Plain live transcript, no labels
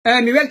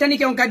mi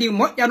weltanike on kadi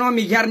moƴƴano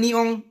mi jarni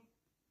on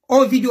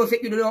o video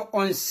feƴƴuɗo ɗo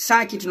on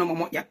sakitinomo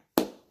moƴƴa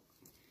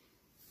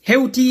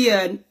hewti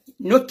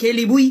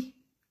nokkeli buy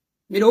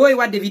miɗo wowi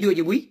wadde video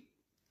ji buy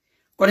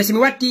kono simi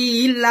watti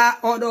yilla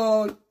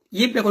oɗo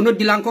yimɓe ko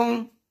noddilan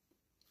kon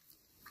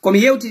komi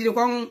yewtiti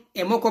kon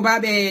e moko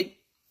baɓe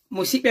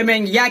musidɓe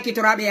men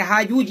yakitoraɓe e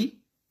haajuji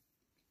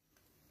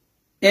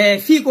e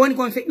fii ko woni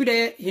kon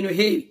feƴƴude hino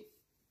heewi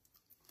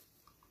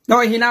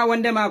ɗo hina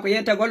wondema ko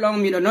yettagol on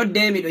miɗo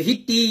nodde miɗo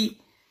hitti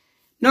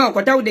no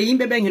ko tawde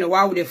yimɓe ɓen hino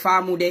wawde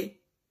faamude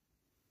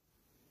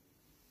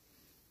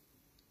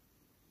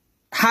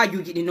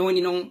haajuji ɗi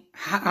noni noon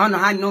hono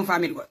hani noon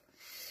faamirgol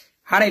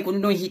haray ko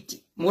ɗum ɗon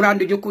hitti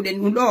murandu jokkuɗen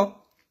ɗum ɗo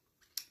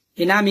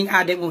hina min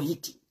aaden on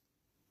hitti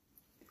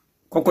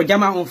koko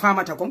jama on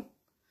famata kon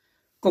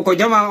koko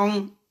jama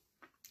on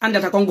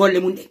andata kon golle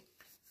mum ɗe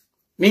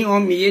min on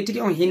mi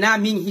yettiri on hina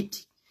min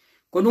hitti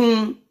ko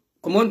ɗum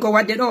ko mon ko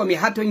wadde ɗo mi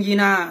hatto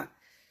jina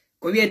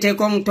ko wiyete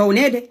kon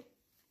townede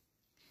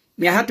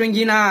mi hatto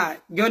jina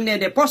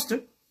jonnede poste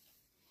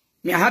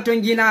mi hatto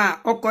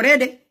jina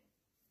okkorede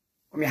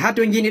mi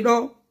hatto jini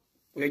ɗo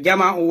yo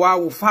jama on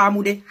wawu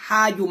faamude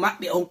haaju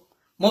maɓɓe on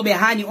moɓe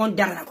hani on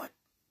darnagol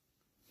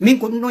min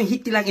ko ɗum ɗon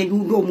hittilan e ndu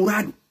ɗo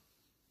muradu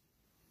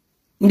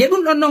nde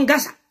ɗum ɗon non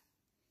gasa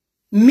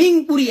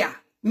min ɓuriya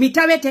mi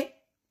tawete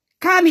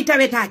ka mi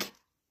tawetake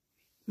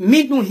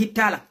min ɗum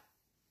hittala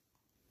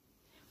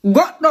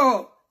goɗɗo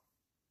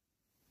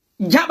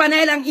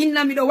jaɓanaylan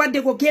inna miɗo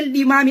wadde ko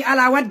kelɗi mami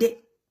ala wadde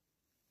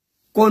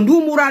ko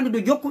ndu muradu do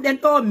jokkuɗen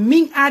ɗo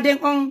min aaden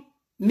on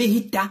mi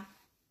hitta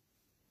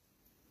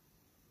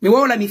mi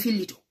wowla mi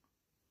fillito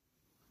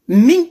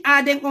min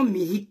aaden on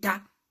mi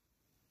hitta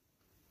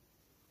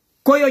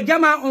koyo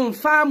jama on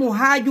faamu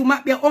haaju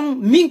maɓɓe on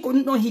min ko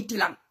ɗum ɗon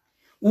hittilan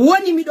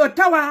woni miɗo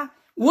tawa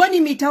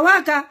woni mi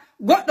tawaka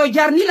goɗɗo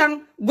jarnilan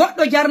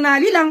goɗɗo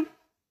jarnalilan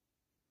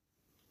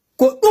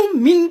ko ɗum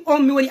min on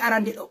mi woni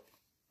arande ɗo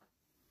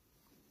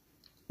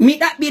mi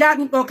ɗaɓɓira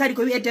ɗum ɗo kadi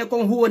ko wiyete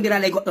kon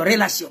huwondiral e goɗɗo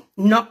relation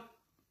no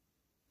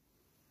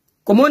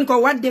ko mon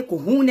ko wadde ko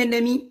hunde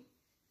nde mi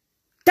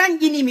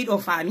tanƴini miɗo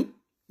faami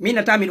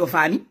minata miɗo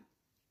faami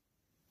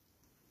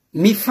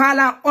mi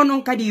faala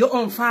onon kadi yo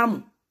on faamu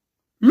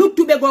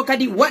luttuɓe go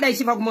kadi waɗay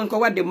sifa ko mon ko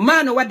wadde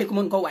mano wadde ko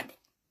mon ko wadde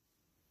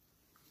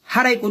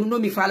haray ko ɗum ɗo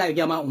mi faala yo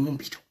jama on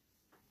humpito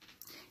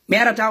mi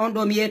arata on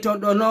ɗo mi yeton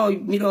ɗo no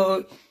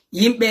miɗo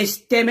yimɓe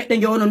temeɗɗe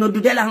jowono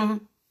noddudelan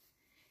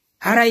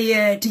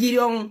haray tigiri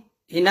on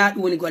hina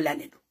ɗum woni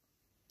gollande ɗo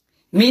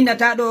min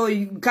nata ɗo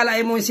kala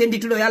e mon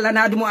sendituɗo yo Allah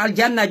naadumo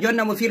aljanna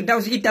jonna mo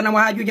firdaws ittanamo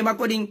haajuji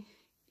makko ɗin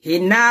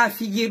hina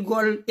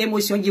fijirgol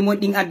émotion ji mon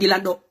ɗin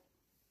addilan ɗo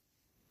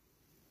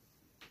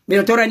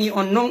miɗo torani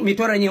on non mi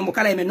torani mo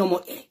kala e men no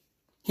moƴƴe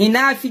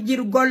hina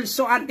fijirgol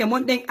so anɗe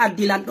mon ɗen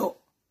addilan ɗo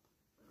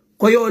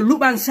ko yo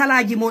luɓan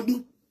salaji mon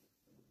ɗin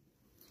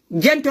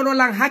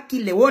jentorolan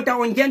hakkille wota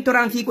on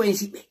jentoran fi ko en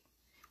siɓɓe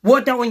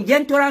wota on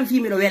jentoran fi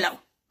miɗo wela on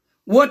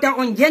wota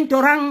on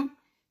jentoran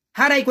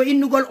haray ko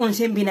innugol on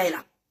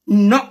sembinayla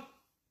no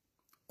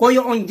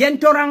koyo on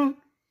jentoran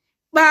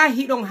ɓa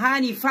hiɗon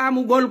hani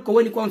faamugol ko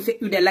woni kon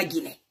feƴƴude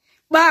laggine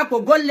ɓa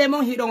ko golle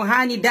mon hiɗon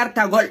hani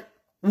dartagol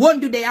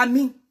wondude e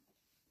ammin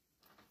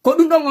ko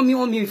ɗum ɗon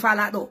on mi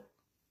faala ɗo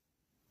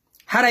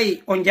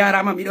haray on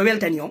jarama miɗo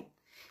weltani on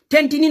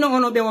tentinino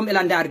ono ɓe wonɓe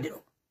landarde ɗo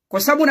ko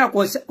sabuna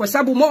ko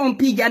sabu mo on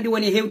piiji andi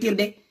woni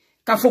hewtirde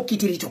ka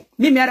fokkitiri ton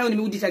min mi ara woni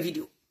mi uddita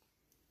vidéo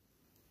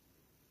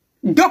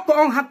dokko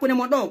on hakkunde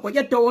mon ɗo ko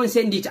ƴetto on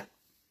sendita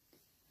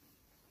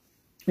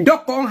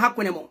dokko on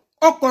hakkunde mon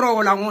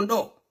okkorowo lan on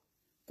ɗo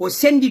ko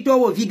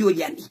senditowo vidéo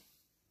ji andi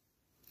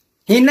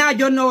hina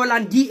jonnowo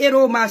lan 10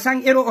 € ma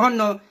 100 €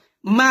 honno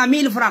ma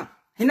 1000 francs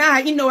hina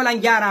ha innowo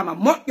lan jarama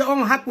moƴƴo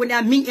on hakkunde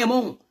am min e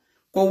mon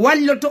ko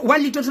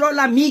wallitoto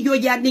lan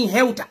miijoji an ɗin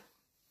hewta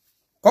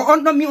ko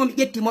on ɗon mi o mi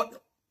ƴetti moƴƴo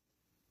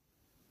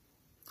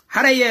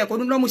haray ko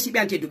ɗum ɗo musidɓe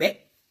an tedduɓe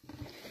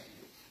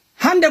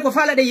hande ko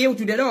falaɗe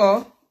yewtude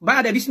ɗo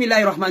baada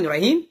bismillahi rahmani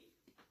rahim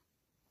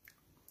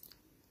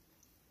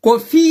ko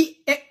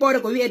fi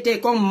eɓɓore ko wiyete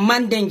kon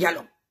Mandin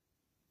Djallon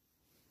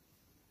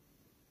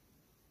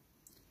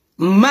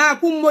ma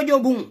kummojo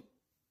bum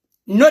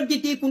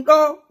nodditi kun ɗo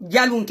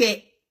jalunke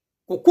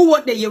ko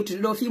kuwonɗe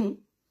yewtude ɗo fimu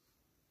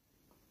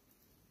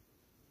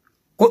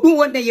ko ɗum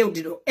wonɗe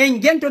yewtude ɗo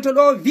en jentoto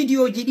ɗo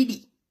vidéo ji ɗiɗi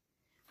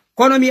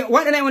kono mi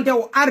waɗanay on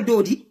taw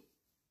ardodi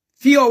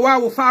fiyo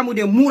wawu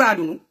faamude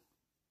muradu nu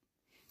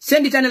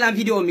senditanelan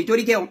vidéo mi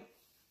torike on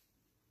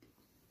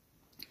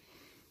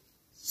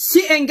si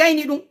en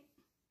gayni ɗum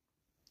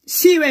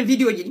siwen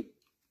vidéo ji ɗi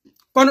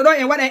kono ɗo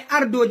en waɗay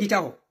ardoji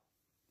taho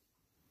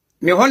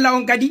mi holla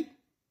on kadi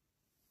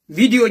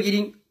vidéo ji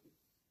ɗin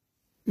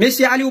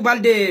monsieur Aliou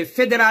Balde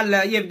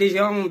fédéral IFDG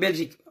on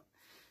Belgique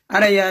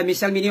aray mi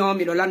salmini on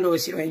miɗo lando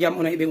si on jam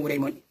ono e ɓe guurey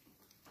mon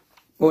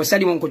o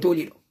sadi mon ko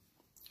toliɗo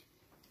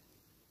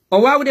o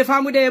wawde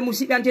famude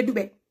musidɓe an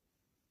tedduɓe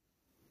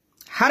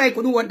haray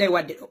ko ɗum wonɗe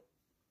wadde ɗo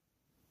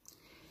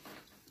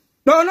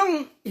ɗo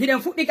noon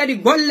hiɗen fuɗɗi kadi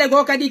golle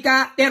go kadi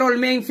ka ɗerol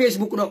men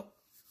Facebook ɗo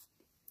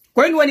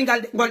koyen woni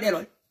ngol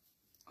ɗerol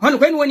hon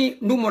ko en woni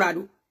ndu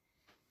muradu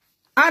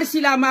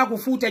arsila ma ko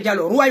Fouta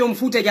Djallon royaume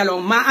Fouta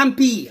Djallon ma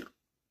empire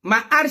ma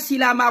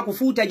arsila ma ko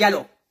Fouta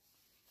Djallon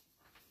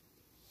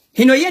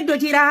hino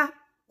yeddotira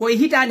ko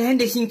hitande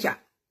hende sinca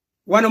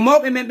wono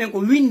mawbe men ben ko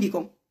windi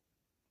kon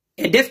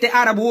e defte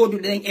arabu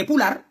wodude den e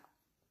pular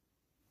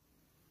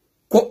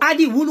ko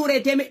adi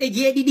wulure temedde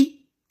jeedidi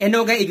e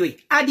noga e joyi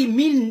adi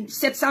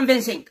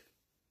 1725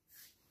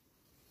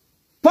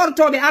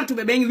 portobe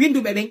artube ben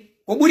windube ben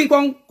ko buri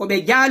kon ko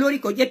be jaalori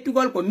ko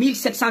jettugol ko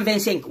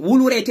 1725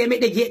 wulure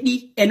temedde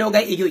jeeddi e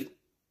noga e joyi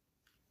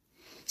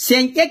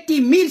sen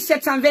jetti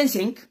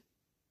 1725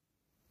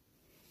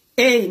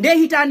 e nde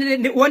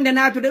hitande wonde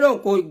natude do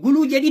ko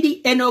guluje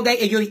didi e noga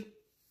e joyi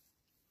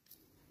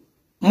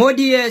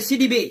modi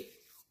Sidibé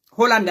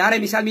Hollande ara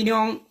mi salmini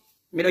on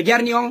mido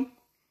jarni on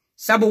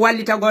sabu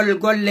wallitagol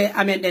golle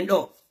amen den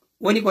do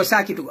woni ko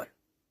sakitugol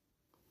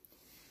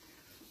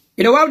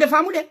ido wawde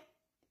famude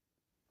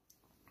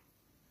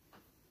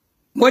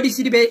modi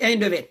Sidibé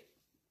Eindhoven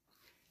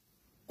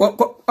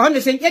ko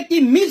on sen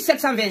jetti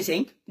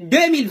 1725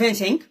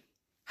 2025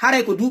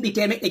 haray ko duubi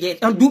temedde je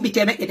on duubi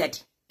temedde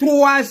tati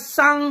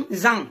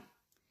 300 ans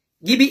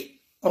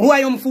gibi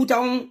royaume Fouta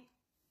on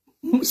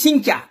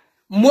sinca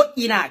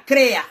moƴƴina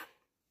créa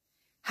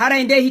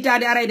haray nde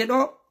hitade arayde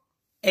ɗo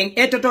en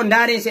ettoto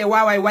ndaren se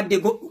waway wadde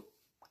goɗɗum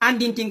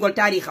andintingol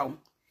tariha on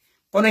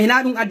kono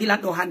hina ɗum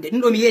addilan ɗo hande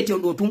ɗum ɗo mi yeeti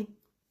on ɗo tun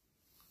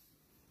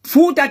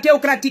Fouta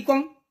théocratique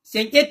on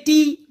sen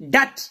ƴetti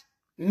date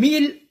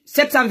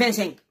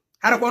 1725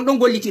 hara ko on ɗon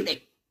gollitirɗen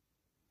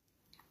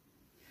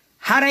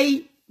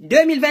haray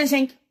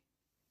 2025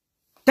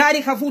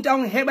 tariha Fouta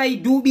on heɓay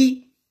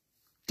duuɓi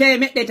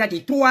temedde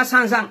tati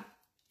 300 ans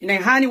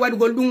enen hani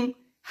waɗugol ɗum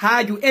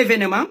haaju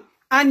événement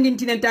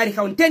andintinen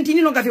tariha on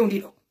tentinino ga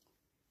fewdiɗo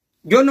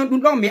jonnon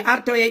ɗum ɗon mi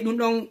arto e ɗum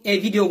ɗon e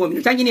vidéo go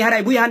mi tangini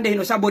haray buy hande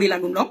hino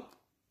saborilan ɗum ɗon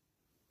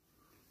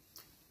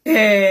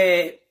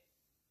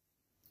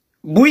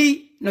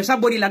buy no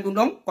saborilan ɗum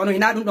ɗon kono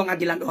hina ɗum ɗon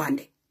addilan ɗo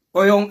hande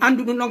o yon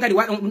andu ɗum ɗon kadi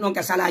waɗon ɗum ɗon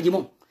ka salaji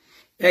mon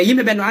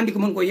yimɓe ɓen no andi ko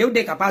mon ko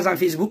yewde ka page en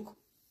Facebook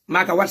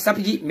maka WhatsApp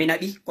ji mi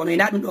naɓi kono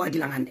hina ɗum ɗon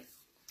addilan hande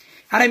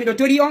haray miɗo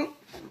tori on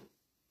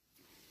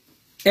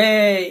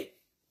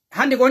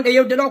hande ko wonde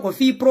yewde ɗo ko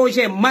fi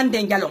projet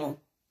Mandin Djallon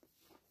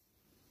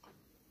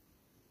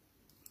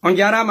on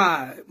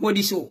jarama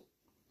modi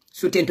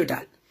soutien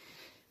total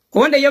ko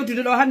wonde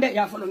yewtude ɗo hande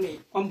ya folon ni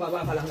on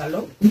baba falangal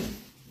ɗo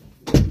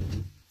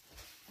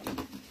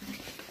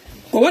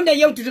ko wonde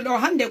yewtude ɗo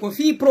hande ko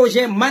fi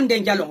projet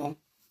Mandin Djallon on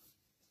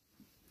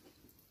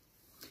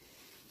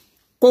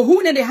ko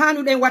hunde nde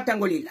hanuɗen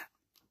wattangol lilla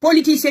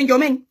politicien jo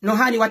men no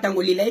hani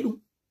wattangol lilla e ɗum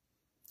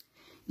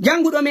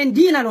janguɗo men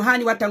dina no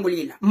hani wattangol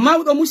lilla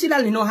mawɗo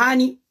musilal no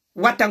hani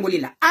wattangol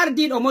lilla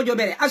ardiɗo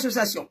mojobere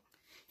association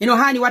ino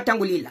hani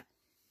wattangol lilla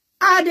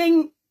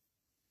aden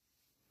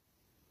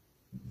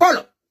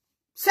olo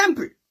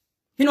simple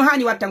hino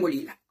hani wattangol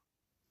lilla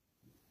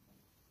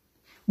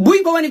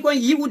buy ko woni kon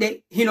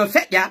yiwude hino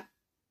feƴƴa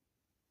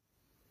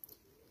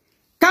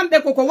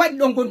kamɓe koko waɗi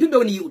ɗon kon tuɓe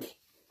woni yiwude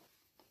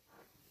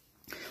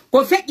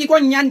ko feƴƴi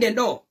kon nyanden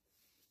ɗo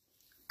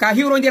ka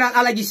hiwrodiral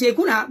alaji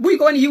sekuna buy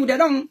ko woni yiwude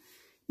ɗon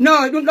no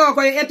ɗum ɗo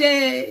ko ete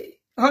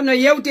hono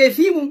yewte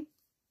fimu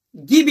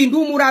gibi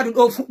ndumuradu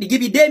ɗo fuɗɗi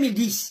gibi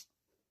 2010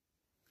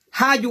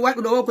 haaju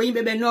waɗuɗo o ko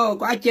yimɓe ɓe no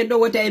ko accen ɗo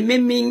wota e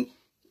memmin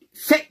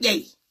feƴƴey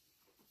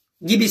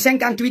gibi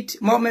 58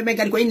 mawɓe ɓen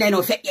kadi ko innayno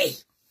feƴƴey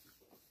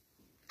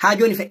ha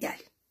joni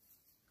feƴƴali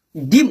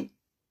dimu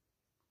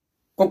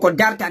koko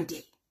dartante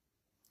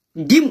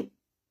dimu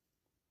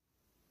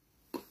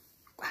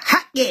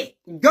haqqe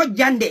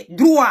jojjande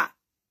droit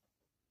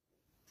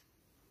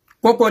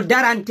koko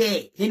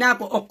darante hina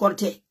ko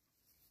okkorte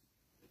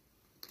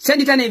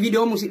senditane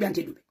vidéo musidɓe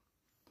antedduɓe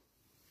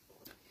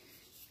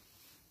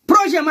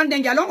projet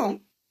Mandin Djallon on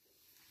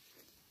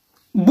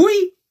buy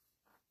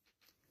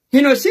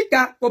hino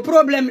sikka ko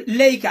probléme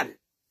leykal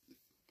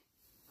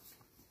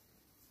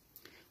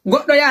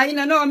goɗɗo yaha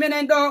ina no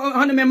minen ɗo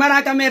hono mi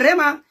maraka men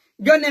rema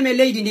jonne me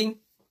leydi ndin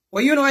o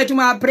yuno e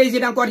tuma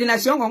président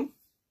coordination on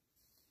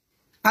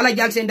ala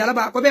jalsen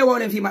dalaba ko ɓe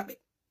wolen fi maɓɓe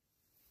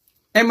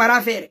e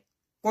mara feere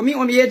ko mi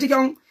o mi yetike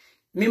on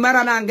mi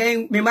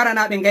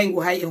maranaɓe ngaygu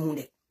hay e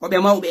hunde ko ɓe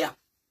mawɓe am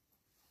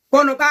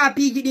kono ɓa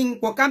piiji ɗin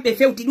ko kamɓe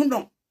fewti ɗum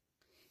ɗon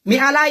mi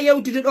ala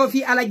yewtude ɗo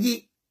fi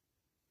alaji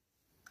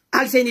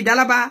Alseni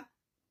Dalaba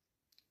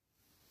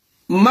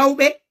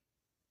mawɓe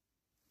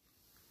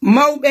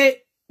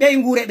ɓe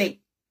ngure ɓen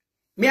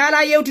mi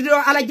ala yewtude ɗo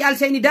alaji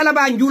Alseni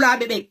Dalaba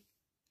njulaɓe ɓen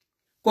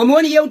ko mi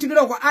woni yewtude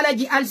ɗo ko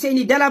alaji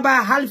Alseni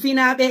Dalaba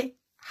halfinaɓe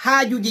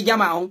haajuji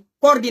jama on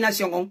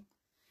coordination on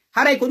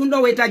haray ko ɗum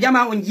ɗo wayta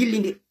jama on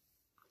jillindir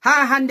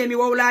ha hande mi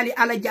wowlali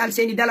alaji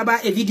Alseni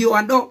Dalaba e vidéo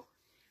an ɗo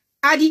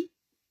adi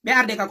ɓe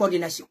arde ka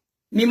coordination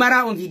mi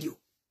mara on vidéo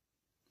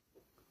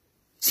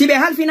si ɓe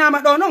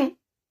halfinama ɗo non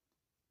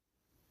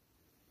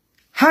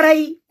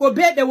haray ko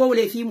beɓe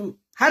wowle fimu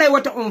haray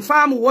wata on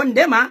faamu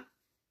wondema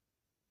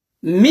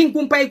min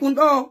kumpay kun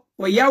ɗo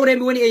ko yawre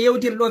mi woni e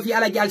yewtirɗo fi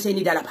alaji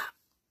Alseni Dalaba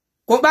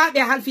ko ɓaɓe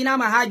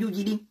halfinama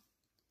haajuji ɗin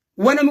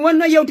wono mi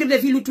wonno yewtirde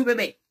fi luttube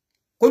be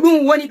ko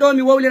dum woni do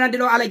mi wowlirande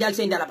do ala jal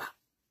sey dalaba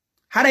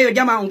hara yo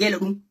jama on gelo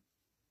dum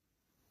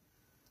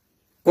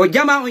ko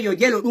jama on yo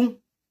gelo dum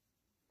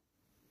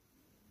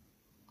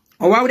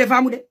o wawde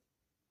famude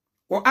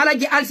ko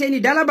alaji alseni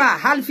dalaba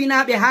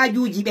halfinaabe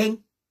haajuuji ben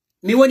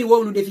mi woni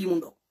wowlude fi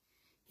mundo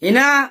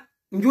hina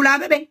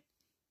njulaabe ben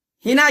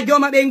hina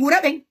joma be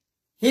ngura ben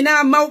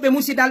hina mawbe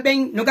musidal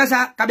ben no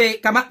gasa kabe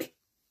kamabbe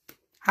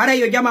hara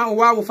yo jama o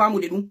wawu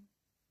famude dum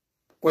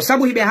ko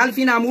sabu hibe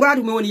halfina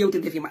muradu mi woni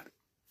yewtirde fi mabbe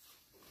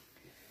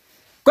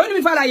ko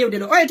mi fala yewde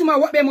do o tuma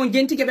wobbe mon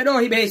jentike be do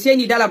hibe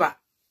seni dalaba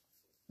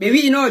be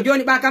wi no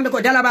joni ba kambe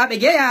ko dalaba be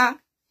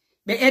geya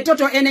be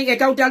etoto enen e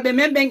kawtal be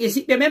memben e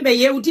sibbe membe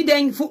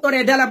yewtiden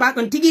fuddore dalaba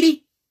don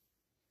tigiri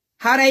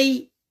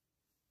haray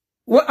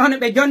hono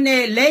be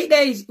jonne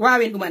leyde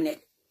wawen dumanne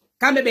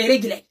kambe be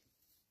regle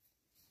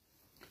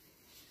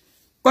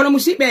kono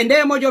musibe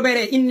nde mojo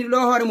bere inni do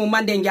hore mum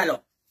Mandin Djallon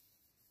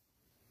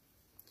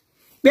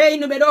be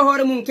inu be do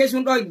hore mum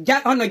kesun do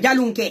hono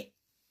jalunke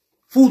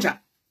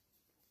fuuta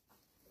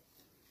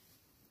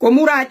ko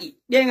muradi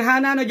den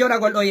hanano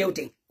joragol do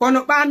yewten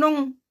kono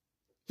banon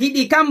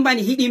hidi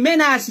kambani hidi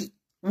menasi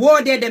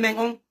wodede men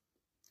on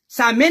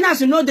ça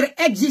menace notre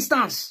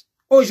existence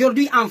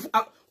aujourd'hui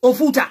au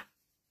Fouta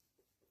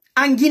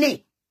en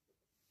Guinée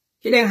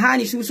hiden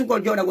hani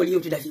susugol jodagol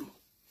yewtida fimo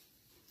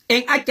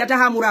en accata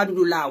ha muradu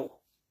du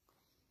lawo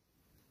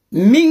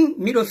min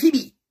mido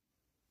fibi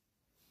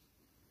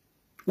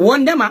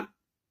wondema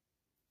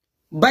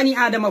bani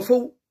adama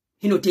fo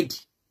hino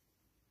teddi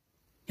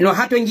hino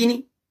hato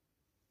ngini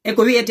e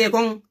ko wiete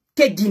kon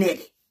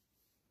teddinede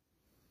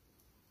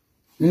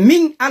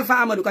min Alpha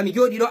Amadou kami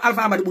jodi do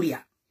Alpha Amadou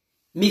Bhouria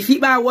mi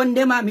fiba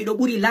wondema mi do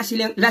buri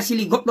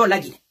lasili goddo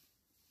lagine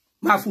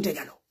ma Fouta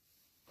Djallon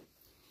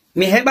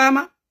mi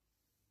hebama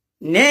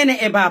nene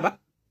e baba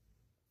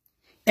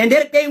e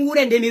nder be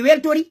ngure nde mi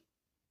weltori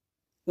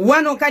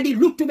wano kadi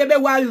luttube be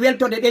wawi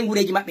weltorde be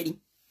ngureji mabbe din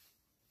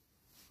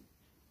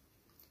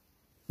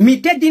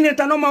mi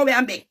teddinirta no mawbe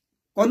ambe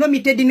kono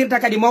mi teddinirta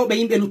kadi mawbe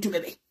yimbe luttube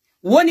be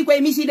woni ko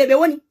e miside be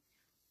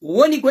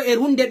woni ko e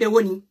runde be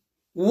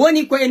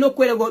woni ko e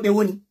nokkure go be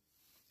woni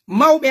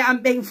mawbe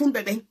ambe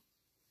fulbe be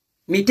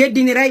mi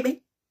teddiniray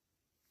be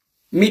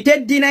mi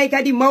teddinay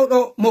kadi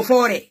mawdo mo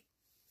foore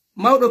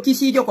mawdo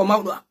kisijo ko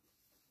mawdo am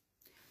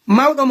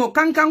mawdo mo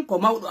kankan ko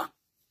mawdo am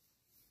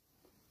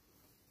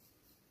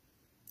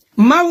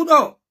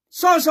mawdo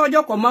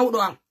sosojo ko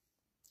mawdo am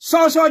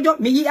sosojo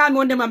mi yi'ami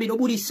wonde ma mi do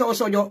buri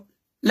sosojo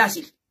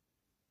lasil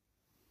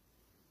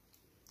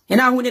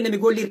ena hunde nde mi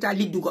gollirta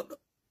liddu goddo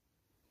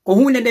ko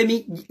hunde nde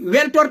mi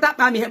weltorta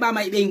ba mi heba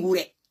mai be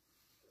ngure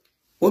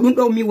o dum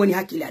do mi woni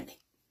hakkilande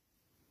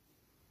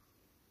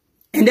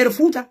e nder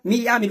Fouta mi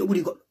yi'ami do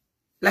buri goddo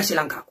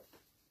lasilankako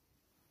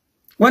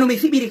wano mi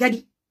fibiri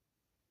kadi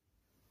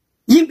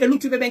yimbe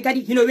luttube ben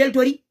kadi hino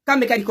weltori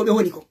kambe kadi ko be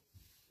woni ko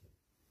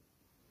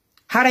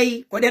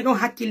haray ko den don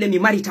hakkille mi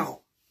mari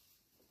taw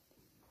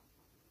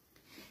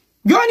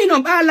joni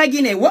non ba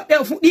lagine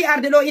wobbe fuddi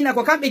arde do ina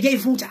ko kambe jeyi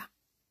Fouta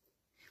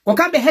ko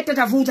kambe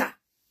hettata Fouta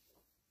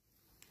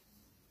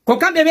ko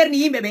kambe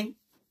merni yimbe ben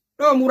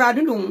do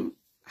muradu dum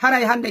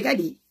haray hande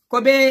kadi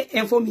ko be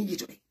info mi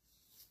jitobe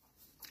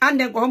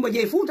anden ko hombo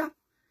jeyi Fouta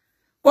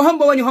ko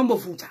hombo woni hombo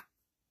Fouta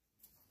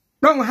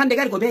don hande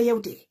kadi ko be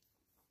yewte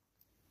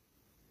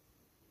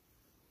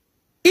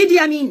Idi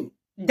Amin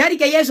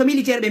darike yeso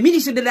militaire be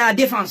ministre de la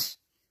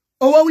défense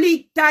o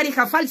wawli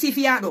tarikha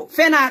falsifiado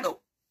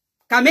fenado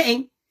kame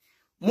en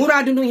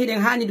muradu dum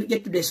hiden hani du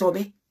jettude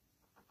sobe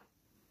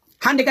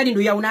hande kadi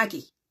du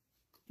yawnaki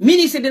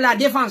ministre de la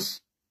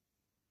défense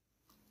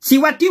si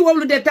watti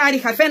wawlude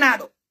tarikha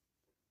fenado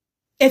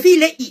e fi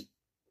le'i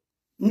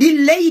ndi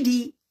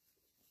leydi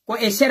ko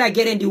e sera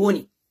gerendi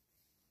woni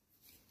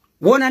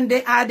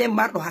wonande adem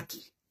mardo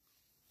hakki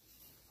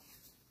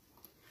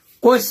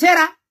ko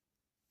sera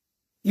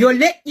yo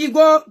le'i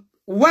go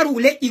waru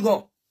le'i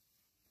go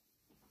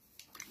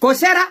ko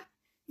sera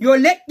yo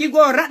le'i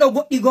go rado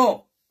goddi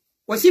go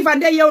ko sifa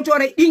nde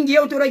yewtore dingi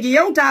yewtoreji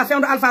yewta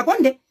fewndo Alpha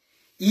Condé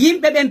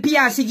yimbe ben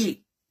piya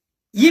sigi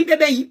yimbe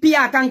ben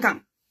piya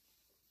kankan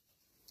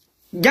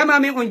jama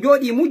men on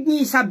jodi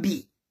mujni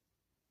sabbi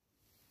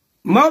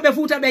mawbe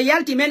Fouta be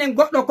yalti menen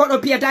goddo kodo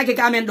piyataake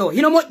kamen do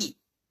hino moddi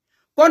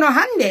kono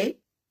hande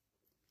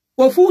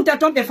ko Fouta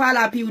tombe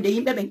fala piude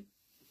yimbe ben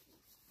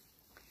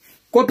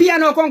ko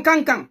piyano kon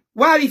kankan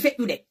wawi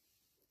feddude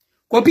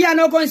ko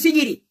piyano kon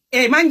sigiri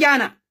e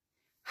manjana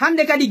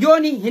hande kadi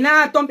joni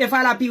hina tombe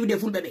fala piude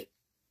fulbe be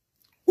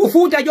ko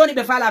Fouta joni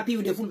be fala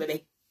piude fulbe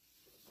be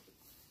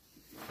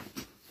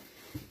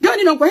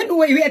joni non ko hendu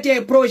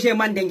wiete projet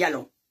Mandin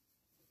Djallon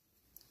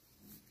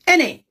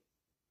ene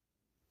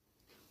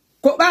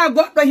ko ba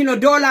goddo hino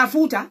dola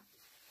Fouta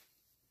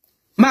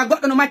ma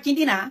goddo no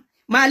maccindina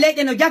ma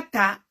leyde no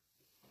jatta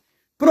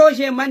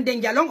projet Mandin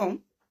Djallon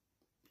on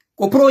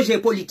ko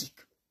projet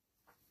politique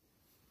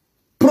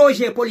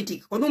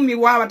ko dum mi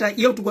wawata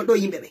yewtugo do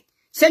yimbe be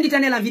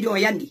senditanela video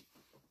yandi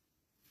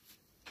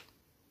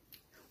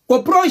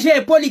ko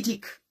projet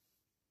politique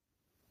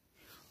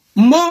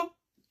mo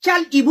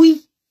chal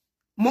ibui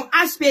mo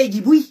aspect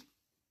ibui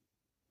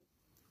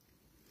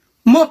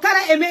mo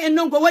kala eme en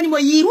non ko woni mo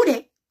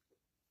yirude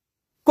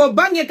ko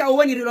bange ka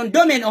woni don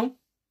domaine on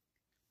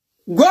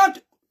got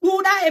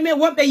duda eme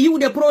wonbe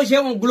yiwde projet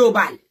on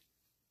global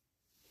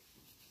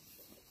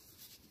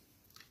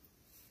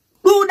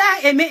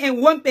duda eme en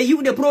wonbe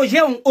yiwde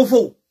projet on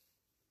ofo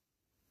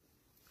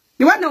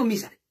ni wadna o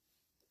misal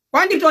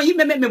wandi ton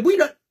yimbe me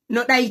buido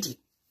no daiti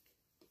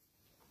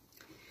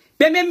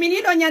be men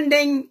minido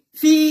nyanden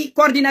fi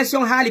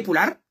coordination hali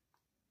pular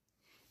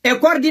e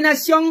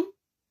coordination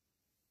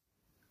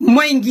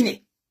moyen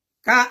Guinée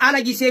ka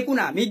alaji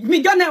sekuna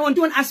mi jonna on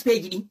ton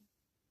aspect di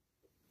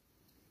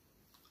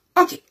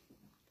okay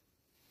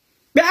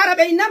be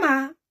arabe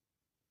inama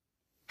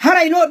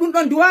haray no dun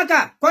don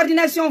duwaka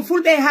coordination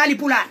fulbe hali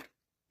pular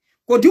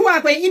ko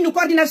duwa ko indu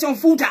coordination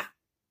futa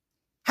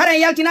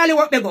haray yaltinali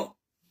wobbe go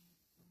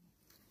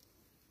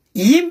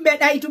yimbe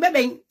daytube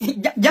ben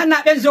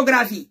janna ben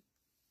géographie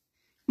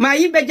ma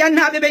yimbe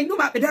janna ben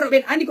duma be daro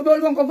ben andi ko be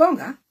won ko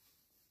gonga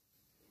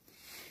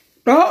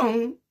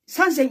to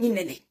sanse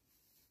inene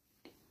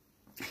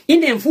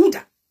inde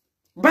futa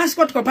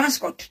bascot ko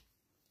bascot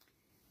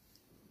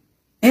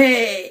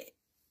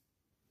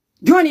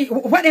joni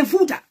waden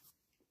futa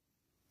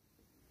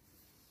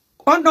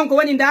on don ko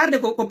woni ndarde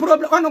ko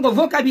problème on ko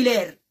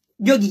vocabulaire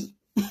jogi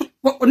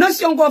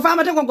notion ko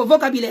famata ko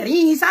vocabulaire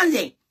yi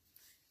sanse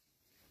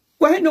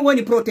ko henno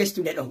woni protest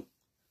de don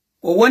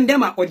o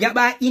wondema o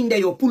jaba inde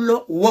yo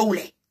pullo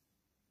wowle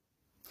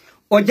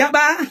o jaba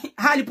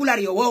hali pular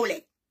yo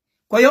wowle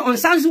ko yo on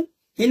sansu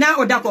hina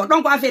o d'accord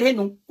donc affaire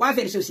henno ko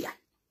affaire sociale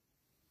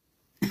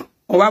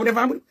o wawde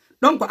fambu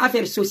donc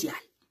affaire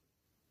sociale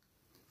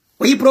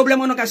o yi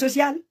problème on ka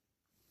social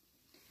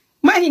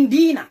ma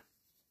hindina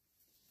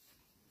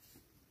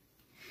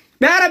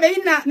be arabe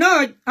inna no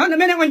on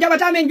menen on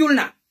jabata men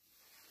julna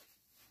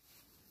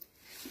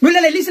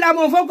dulele l'islam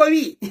on foko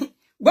wi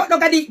goddo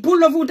kadi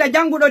pullo futa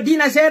jangudo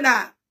dina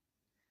seda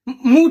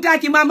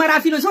mutaki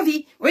mamara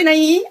philosophie wena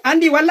yi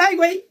andi wallahi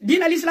goy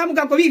dina l'islam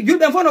ka ko wi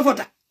julbe fono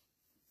fota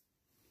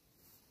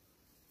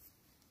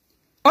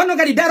onno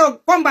kadi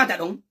daro combattre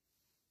don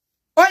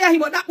o yahi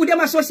mo dabbude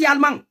ma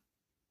socialement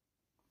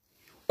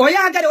o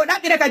yaha kadi o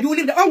dabbire ka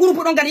julirde on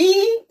groupe don kadi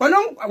ko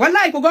non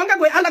wallahi ko gonga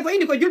goy alla ko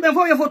indi ko julbe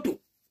fo yo fottu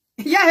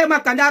yahe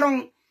makka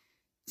daron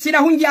sina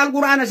hunji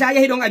alqur'ana sa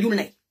yahi don a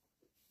julnay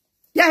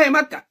yahe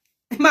makka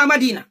ma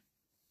madina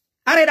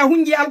areda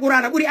hunji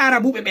alqur'ana buri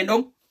arabube ben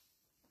don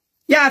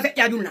ya fe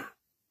ya julna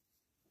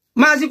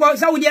mazi ko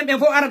saudi en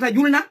fo arata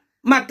julna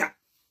makka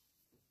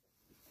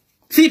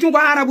fitu ko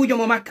arabujo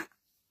mo makka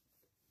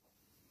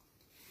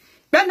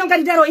ben don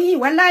kadi daro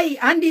wallahi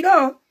andi do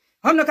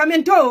honno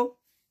kamen to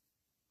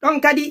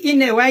don kadi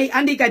inne way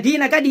andi ka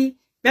dina kadi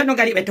ben don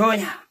kadi be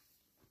tonya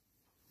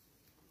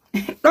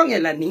don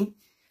elani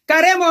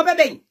karemo be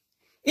ben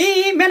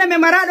mena me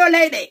marado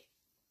leyde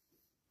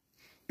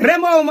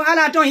remo mo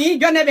ala ton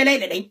jonne be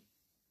leyde den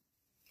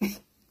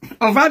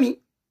on famille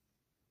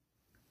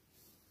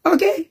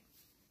okay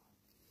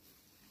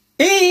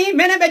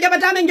mena be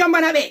jabata men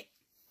jombana be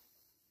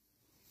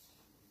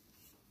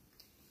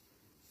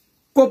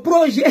ko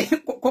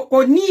projet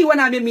ko ni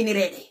wana be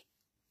minirede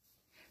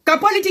ka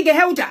politique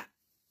hewta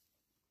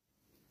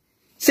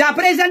sa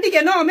présente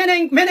que non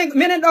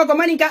menen do ko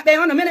mani ka be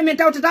on menen men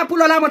tawta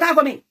pulo la mota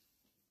ko men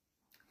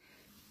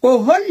ko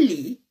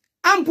holli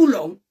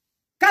ampulon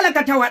kala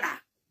ka tawada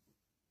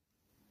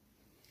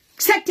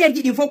secteur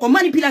di fo ko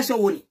manipulation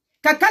woni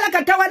ka kala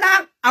ka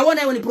tawada a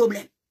wona woni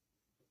problème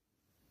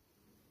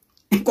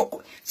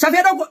ko ça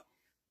fait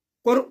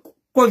do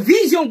ko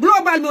vision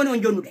globale mon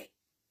on jonude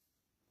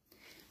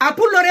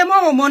apullo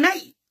remo mo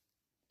nay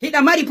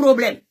hida mari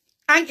problème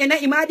an ena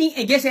imadi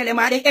e gesele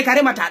made e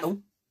karemata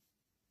dum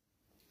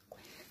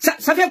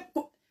ça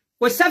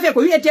fait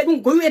ko wiete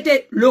dum ko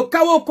wiete le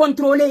chaos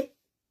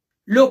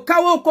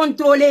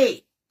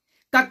contrôlé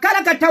ka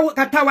kala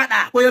ka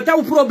tawada ko yo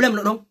taw problème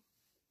no don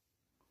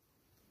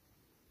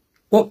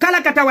ko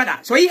kala ka tawada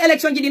so yi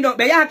election ji dindo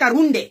be yaha ka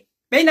runde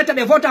be nata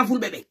be vote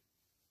fulbe be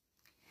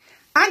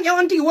an e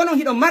onti wono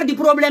hido mardi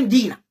problème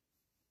dina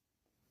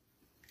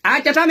be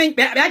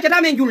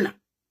achata men julna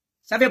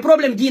ça fait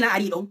problème dina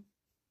ari don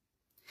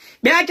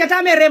be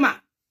achata men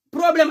rema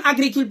problème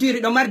agriculture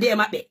do mardi e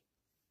mabbe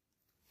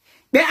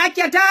be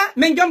achata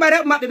men jomba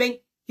re mabbe ben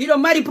hido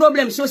mari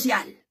problème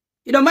social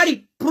hido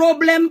mari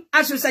problème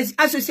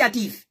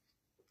associatif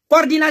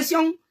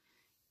coordination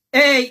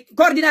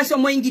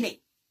moyen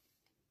Guinée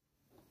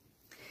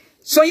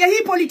so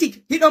yahi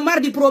politique hido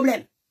mardi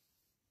problème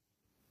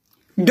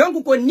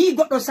donc ko ni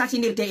goddo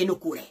satinirte e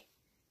nokure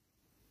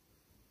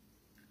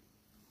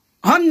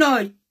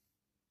honno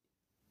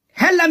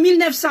hella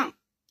 1900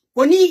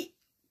 ko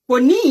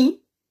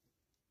ni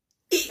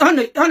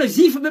honno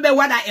zif be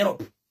wada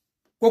Europe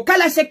ko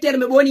kala secteur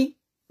me boni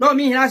no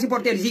mi na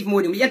supporter zif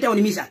modi mi yetta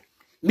on misal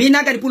mi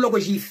nagari pullo ko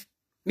zif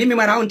mi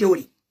mara on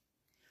théorie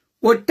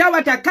o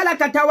tawata kala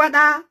ka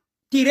tawada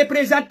qui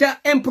représente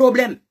un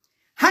problème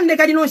hande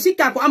kadi non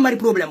sikka ko amari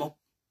problème o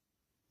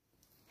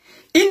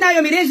inna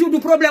yo mi résoudre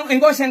problème en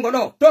go sengo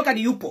do to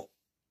kadi yuppo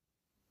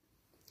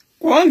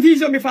ko on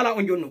vision mi fala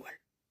on jonnugal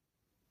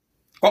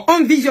ko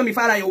on vision mi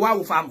fala yo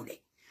wawu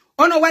famude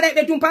ono wade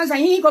be tum pansa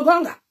hi ko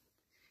gonga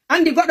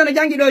andi goddo no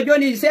jangi do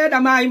joni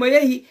seeda maayi mo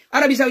yehi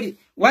Arabie Saoudite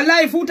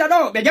wallahi fuuta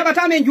do be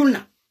jabata men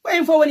julna ko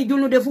en fo woni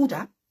julnude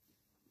fuuta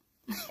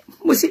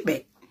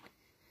musibbe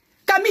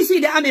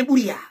kamiside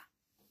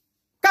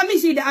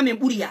amen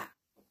buriya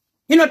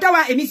hino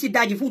tawa e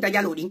misiddaji fuuta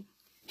Djallon din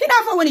hina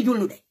fo woni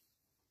julnude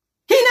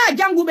hina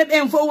jangube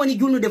ben fo woni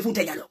julnude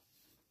fuuta Djallon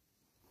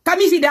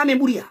kamiside amen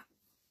buriya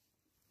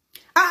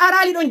a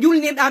arali don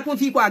julnirda tun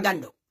fi ko a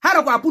gando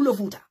hara ko a pullo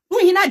fuuta dum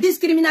hina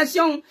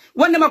discrimination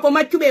wonde mako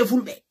maccube e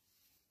fulbe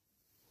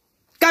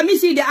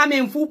kamiside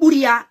amen fu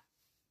buriya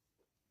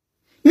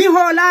mi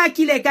hola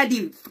kile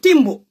kadi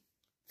timbo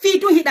fi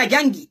tun hida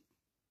jangi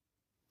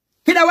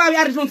hida wawi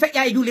arde tun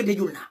feƴƴa e julirde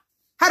julna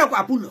hara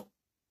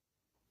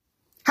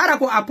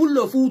ko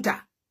apullo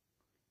fuuta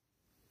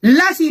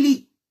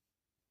lasili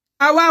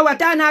a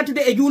wawata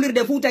natude e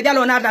julirde fuuta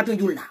Djallon nata tun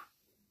julna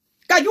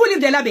ka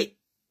julirde labe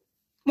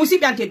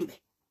musibbe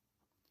antedube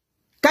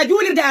ka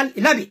julirde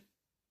labe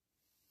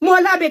mo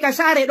labe ka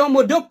sare don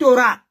mo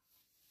doctorat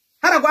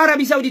hara ko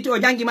Arabie Saoudite o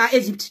jangi ma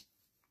Egypte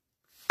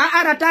a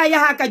arata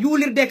yaha ka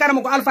julirde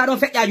karamo ko alfa don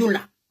feƴƴa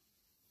julna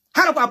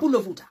hara ko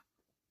apullo fuuta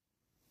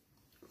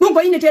dum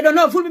ko inete do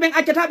no fulbe ben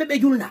accatabe be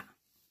julna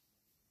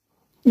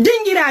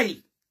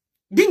dingirayi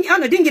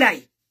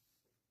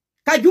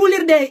ka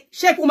julirde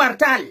Cheikh Oumar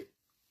Tall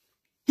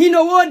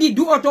hino wodi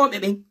du'otobe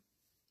ben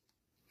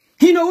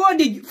hino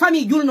wodi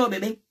famille julnobe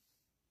ben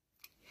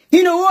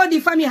hino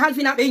wodi famille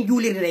halfina ben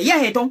julirde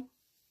yahe ton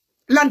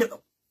lande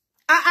do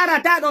a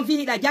arata don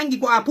fini da jangi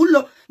ko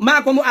apullo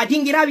ma ko mo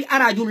adingirawi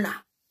ara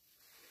julna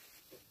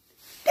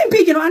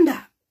tempiji no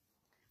anda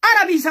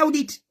Arabie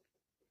Saoudite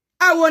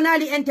a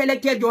wonali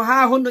intellectuel jo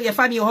ha hondo e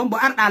famille hombo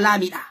arda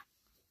lamida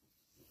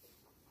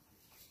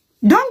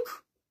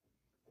donc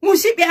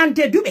musibbe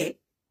ante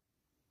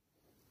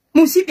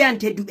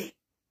dube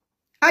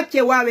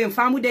acce wawen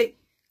famude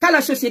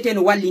kala société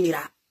no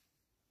wallinira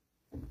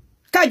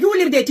ka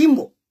julirde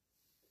timbo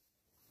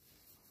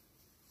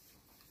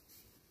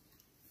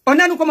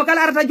onanu ko mo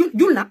kala arata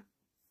julna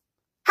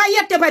ha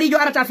yette barijo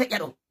arata feƴƴa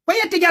don ko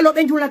yette Djallon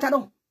ben julnata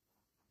don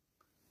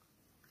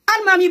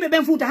almami be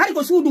ben fuuta hari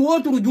ko suudu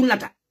woturu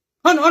julnata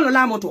ono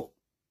lamoto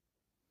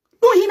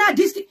dum hina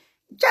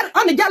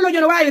on Djallon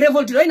jono wawi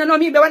révolte do ina no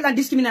mi be walla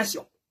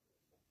discrimination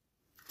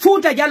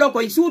fuuta Djallon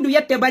ko suudu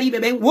yette baribe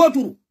ben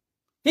woturu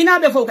hina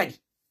be fo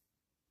kadi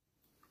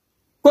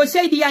ko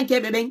seydi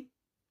yankebe ben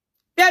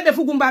be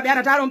fugumba be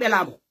arata ron be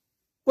lamo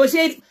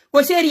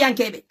ko seri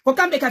yankebe ko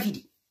kambe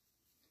kafidi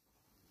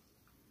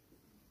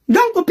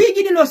donc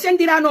pigi no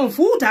sendira non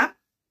fuuta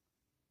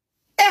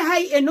e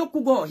hay e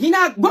nokkugo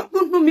hina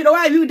goddum dum mi do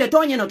wawi wiwde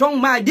tonye no ton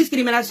ma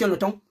discrimination no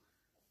ton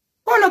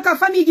kono ka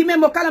famille ji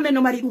memmo kala men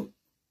no mari dum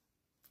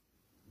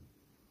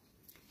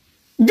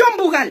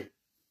jombugal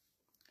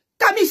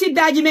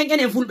kamisiddaji men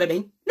enen fulbe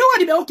ben no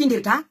wodi be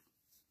okkindirta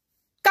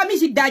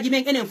kamisiddaji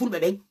men enen fulbe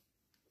ben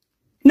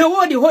no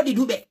wodi hodi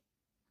dube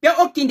be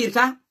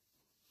okkindirta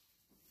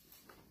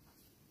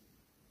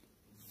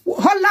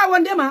holla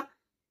wondema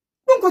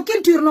dum ko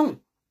culture non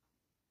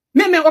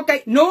meme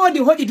okay no wodi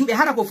hodi dube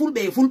hara ko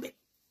fulbe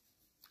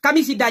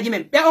kamisiddaji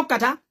men be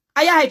okkata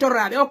aya hay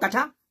torra be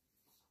okkata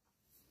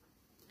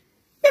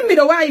mimmi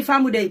do wawi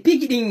famude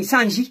pigi din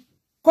sanji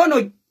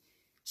kono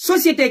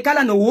société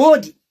kala no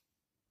wodi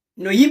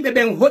no yimbe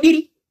ben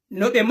hodiri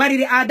no be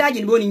mariri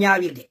aadaji boni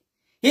nyaawirde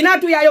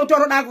hinatu ya yo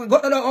toroda ko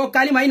goddo do o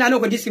kalima ina no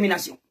ko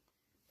discrimination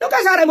do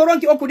ka sare mo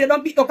ronki okkude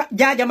don biddo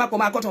jaaja makko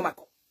ma koto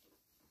makko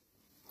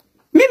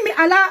mimmi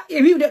ala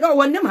e wiwde do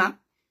wonnema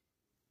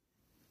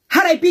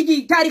haray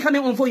pigi tarikh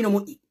men on fo ino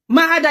moddi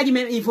ma aadaji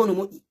men in fo no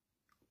moddi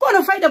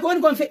kono fayda ko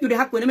on kon feƴƴude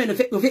hakkunde men no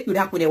feƴƴude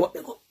hakkunde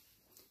wobbe ko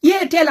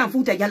ye telan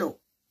fuuta Djallon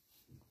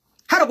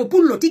hara ko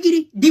pullo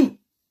tigiri dim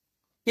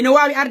ina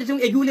wawi arde tun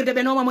e julirde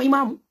be noma mo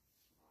imamu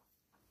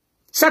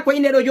sakko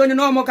inde do joni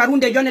nomo ka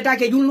runde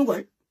jonnetake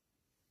julnugol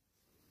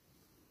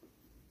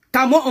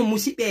kamo on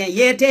musibbe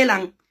ye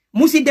telan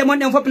musidde mon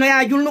den fop no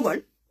ya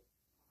julnugol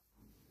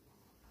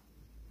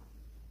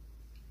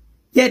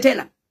ye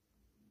telan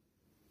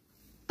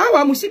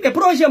awa musibbe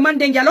projet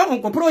Mandin Djallon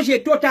on ko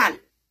projet total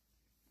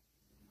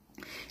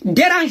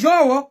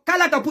dérangeowo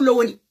kala ka pullo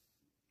woni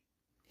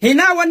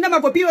hina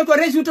wonnama ko piwo ko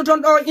résultat ton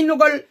do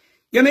innugol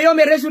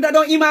yome résultat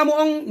don imamu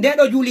on de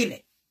do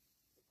julirde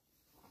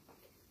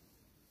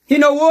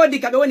hino wodi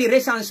ka be woni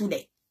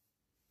resansude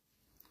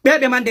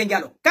bebe Mandin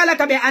Djallon kala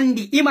ka be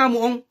andi imamu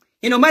on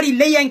hino mari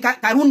leyen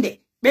ka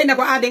runde be na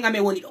ko aden ame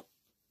woni do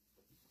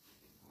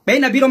be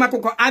na biro makko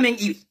ko amen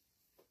iwi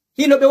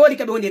hino be wodi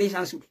ka be woni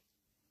resansude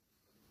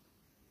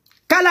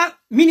kala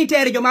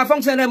militaire jo ma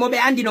fonctionnaire mo be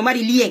andi no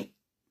mari lien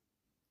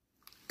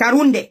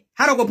karunde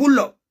haro ko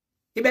pullo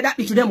ibe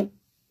dabbi tudemo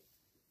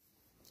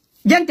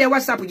jente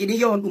whatsapp ji ni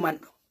yon duman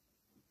do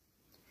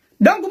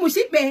donc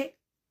musibbe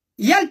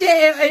yalte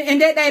e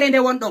nde dayre nde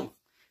won don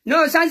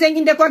no sans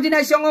inde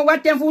coordination on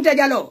watten fuuta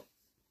Djallon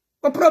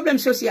ko problème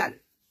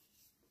social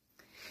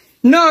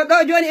no do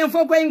joni en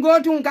foko en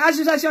gotun ka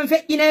association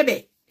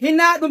feƴƴinebe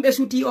hinna dum be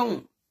suti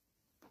on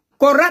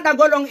ko rada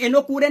golon e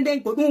nokkure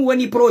nden ko dum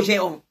woni projet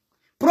on.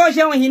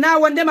 Projet on hina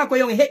wondema ko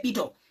yon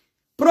hebbito.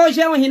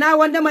 Projet on hina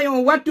wondema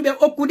yon wattube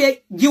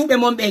okkude jiwbe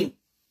mon ben.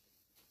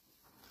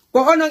 Ko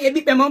onon e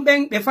bibbe mon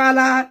ben be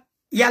fala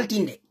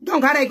yaltinde.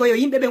 Donc haray ko yo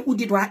yimbe ben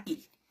uddito haqqi.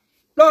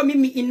 Do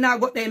mimmi inna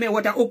godde men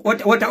wata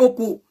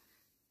okku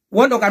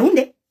wondo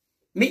karunde.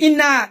 Mi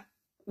inna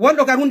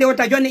wondo karunde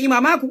wata jonne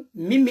imamaku.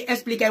 Mimmi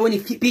explique woni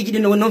piji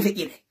din non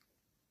fekire.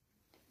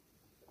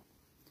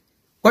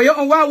 Ko yo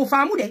on wawu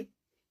famude.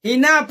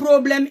 Hina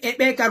problem e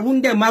be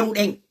karunde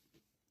maruden.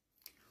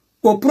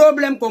 Ko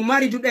problem ko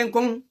mari juden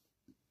kon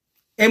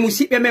e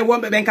musibe men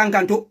wombe ben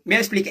kankanto mi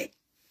explique.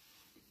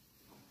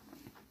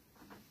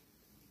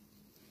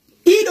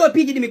 Ido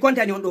piji di mi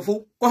kontani on do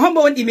fu ko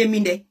hombo wondi men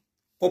minde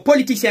ko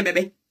politicien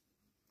be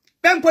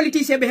ben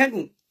politicien be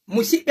hen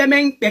musibe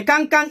men be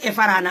kankan e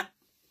farana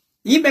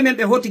yimbe men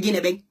be hoti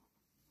gine ben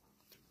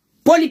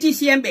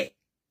politicien be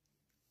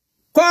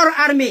corps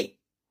armé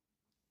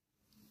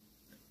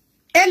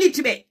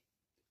élite be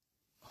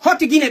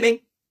hoti gine ben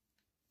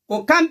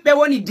ko kambe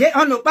woni de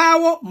ono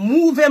bawo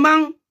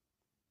mouvement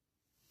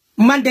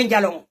Mandin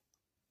Djallon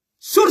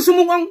source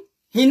mu on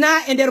hina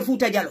e der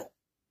Fouta Djallon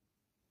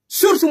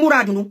source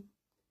muradu nu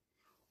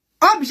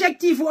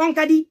objectif on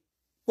kadi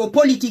ko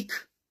politique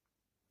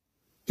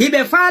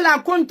hibe fala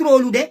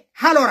contrôle de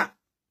halora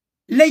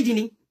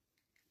leydini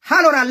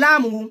halora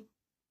lamu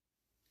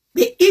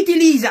be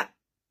utilisa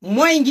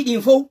moyen ji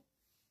info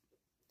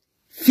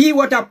fi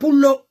wata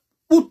pullo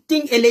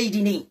putting e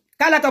leydini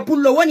kala ka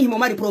pullo woni mo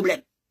mari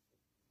problème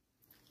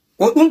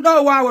o dum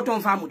do wawo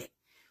ton famude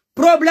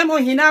problème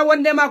on hina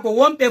wondema ko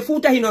wombe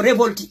Fouta hino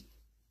révolti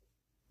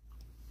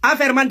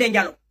affaire Mandin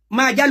Djallon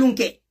ma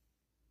jalunke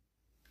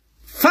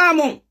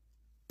famon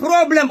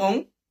problème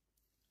on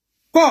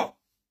ko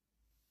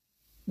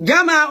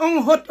jama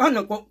on hot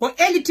on ko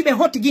élite be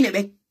hot Guinée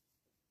ben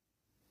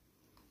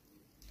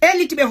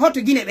élite be hot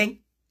Guinée ben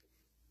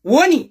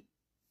woni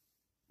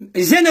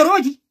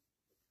généraux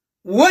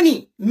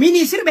woni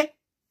ministre be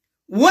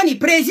woni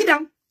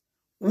président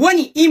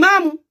woni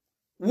imam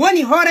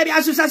woni hore be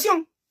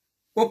association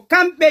ko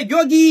kambe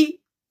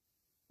jogi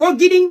o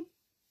gidin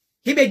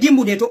hibe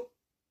dimbude to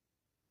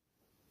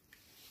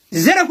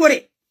zero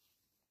kore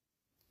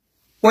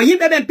ko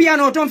yimbe ben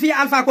piano ton fi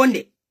Alpha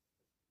Condé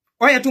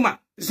oyatuma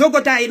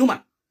zogota e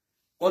duma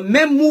ko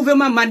même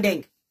mouvement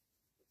Mandeng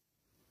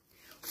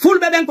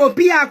fulbe ben ko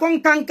pia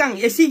kon kankan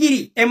e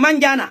sigiri e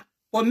manjana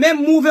ko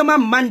même mouvement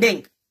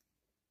Mandeng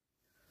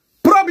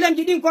problème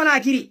ji din kona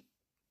kiri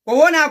ko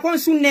wona kon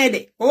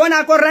sunnede ko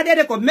wona kon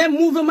radede ko même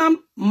mouvement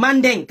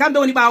Mandeng kambe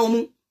woni bawo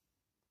mu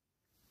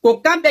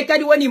ko kambe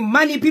kadi woni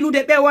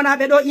manipilude be wona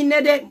be do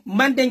innede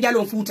Mandin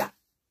Djallon Fouta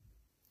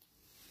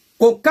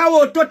ko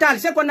chaos total,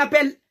 c'est qu'on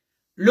appelle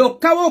le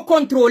chaos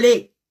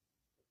contrôlé.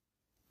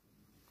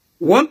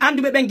 Wom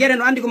andu be ben gere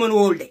no andi ko mon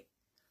wolde.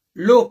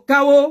 Le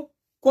chaos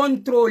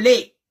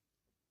contrôlé.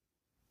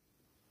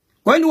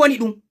 Ko ni woni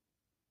dum.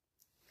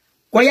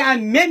 Ko ya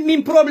même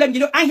min problème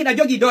di an hida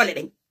jogi dole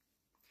den.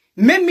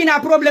 Même mina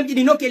problème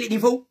di no keli di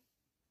fo.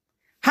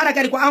 Hara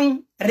kadi ko an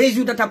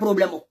résoudre ta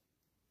problème o.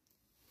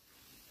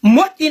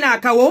 Motina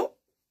kawo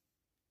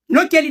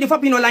no keli di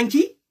fopino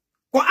lanci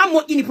ko am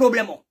moini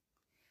problème o.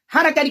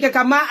 Hara kadi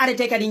kama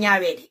arrêté kadi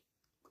nyaawede.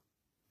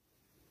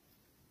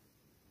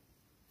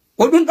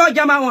 Ko dun do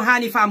jama on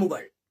hani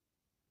famugol.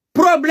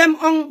 Problème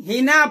on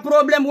hina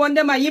problème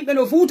wonde ma yimbe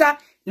no Fouta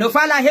no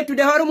fala hettude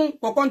hormum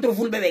ko contre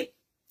fulbe be.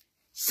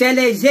 C'est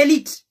les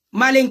élites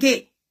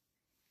malinké.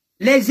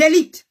 Les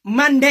élites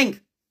mandeng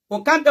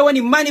ko kambe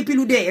woni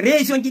manipilude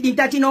région ji din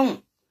tati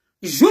non.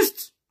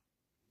 Juste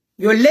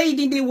yo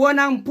leydi ndi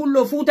wonan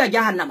pullo Fouta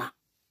jahannama.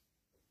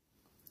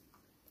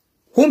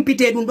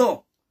 Humpite dun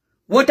do.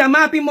 Wata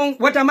mapi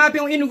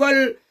on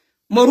inugol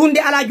mo runde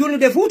ala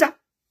julnude Fouta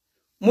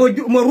mo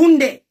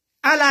runde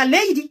ala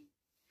leydi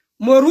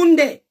mo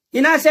runde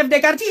ina chef de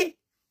quartier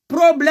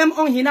problème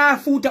on hina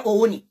Fouta o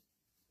woni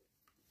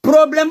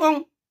problème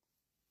on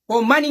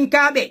ko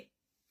maninkabe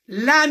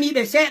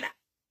laamibe seeda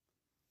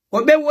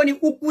ko be woni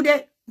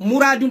ukkude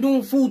muradu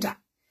dun Fouta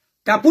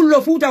ta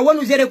pullo Fouta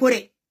wonu zere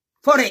kore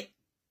fore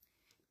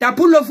ta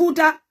pullo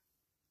Fouta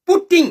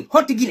putting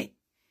hot Guinée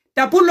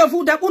ta pullo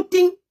Fouta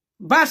putting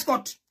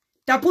bascot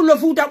ta pullo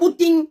Fouta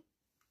putting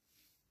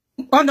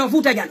ondo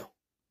Fouta Djallon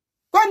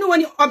kono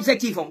woni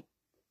objectif on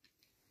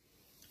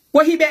ko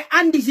hibe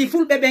andi si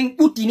fulbe ben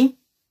buttini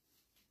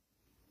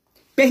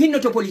be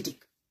hinnoto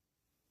politique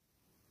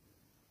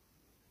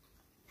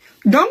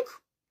donc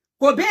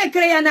ko be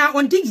créana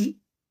on tigi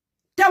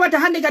tawata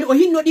hande gadi o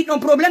hinno didon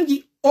problème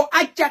ji o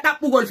acca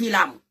dabbugol fi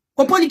lamu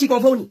ko politique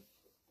on fawni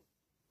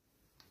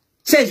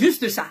c'est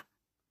juste ça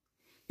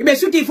ibe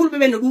suti fulbe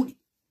ben no dudi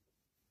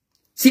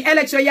si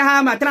élection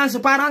yahama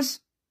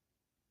transparence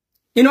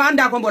ino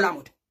anda ko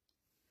mbolamoto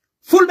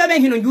fulbe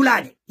ben hino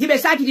julade hibe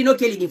sakiti no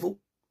keli difo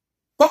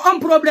ko on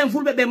problème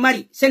fulbe be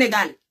mari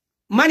Sénégal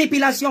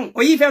manipulation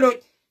o yi fewdo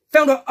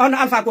on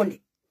Alpha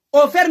Condé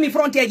o fermi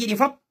frontière ji di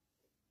fop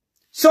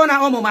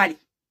sona o mo Mali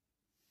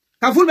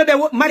ka fulbe be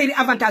mari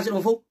avantage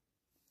on fo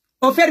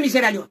o fermi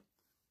Sierra Leone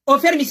o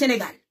fermi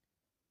Sénégal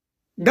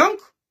Donc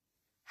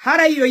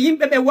haray yo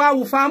yimbe be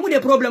waawu faamude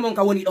problème on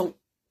ka woni don.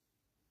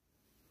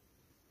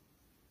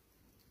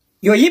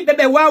 Yo yimbe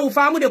be waawu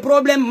faamude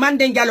problème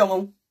Mandin Djallon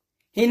on.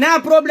 Hina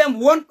problème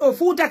wonto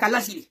Fouta ka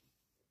lasili.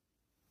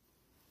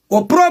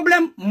 Au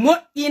problème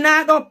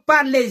mo'inado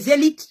par les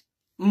élites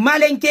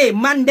malinké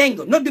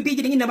mandingue noddu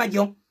piji dingi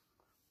majjon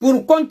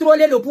pour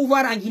contrôler le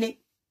pouvoir en Guinée,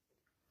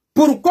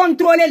 pour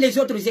contrôler les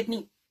autres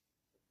ethnies.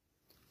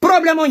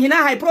 Problème on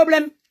hina hay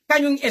problème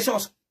kanyung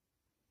esos.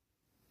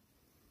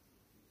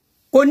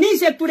 Koni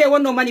secteur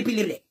wono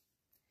manipuler.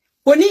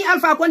 Koni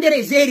Alpha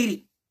Condé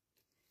zeriri.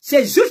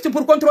 C'est juste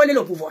pour contrôler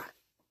le pouvoir.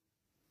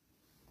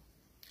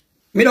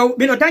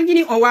 Mino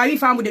tangini on wawi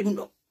famu de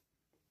dundo.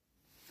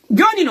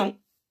 Joni non.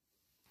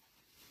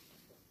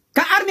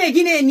 Ka armée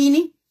Guinée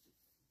nini.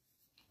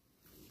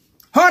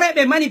 Hore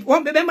be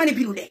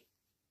manipuler.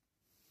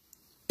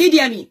 Idi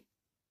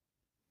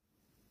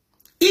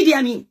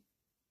Amin.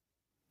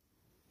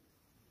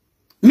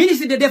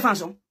 Ministre de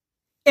Défense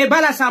et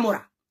Bala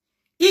Samora.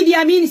 Idi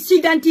Amin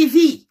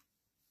s'identifie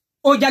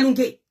au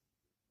Djallonké.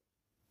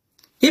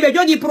 Hibe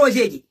jogi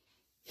projet.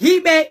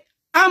 Hibe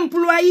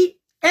employé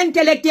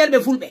intellectuel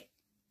be fulbe.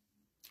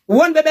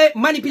 Won bebe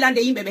manipulande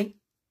yimbe ben.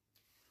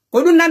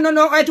 Ko dun nan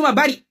no aytuma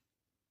bari.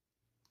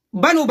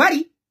 Banu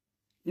bari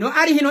no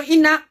ari hino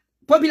inna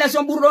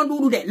population burron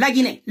dudude la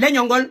Guinée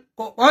lenyongol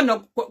ko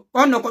onno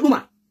ko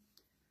duma.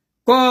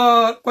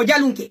 Ko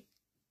Djallonké.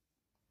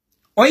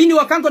 O ini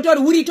wa kanko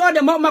to wuri to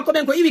de makko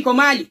ben ko iwi ko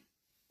Mali.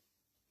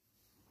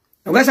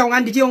 Ogasa on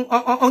andi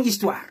on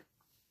histoire.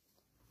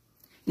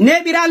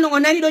 Nebiral no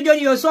onani do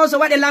joni yo soso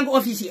wade langue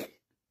officielle.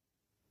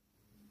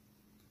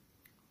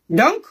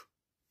 Donc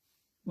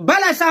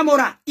Bala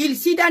Samora, il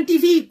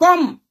s'identifie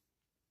comme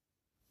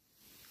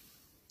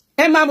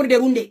un membre de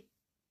Runde.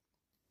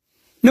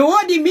 No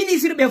wodi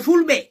ministre be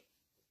fulbe.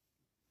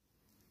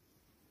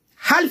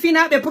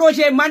 Halfina be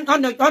projet man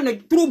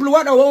on trouble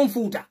wada won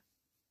Fouta.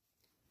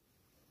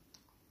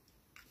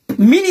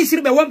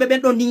 Ministre be wonbe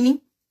ben don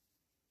nini.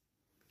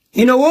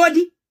 Hino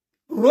wodi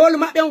rôle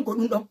mabbe on ko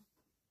dum don.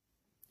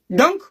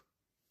 Donc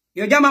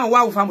yo jama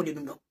waawu famude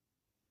dum don.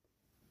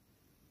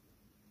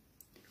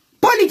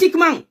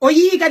 Politiquement o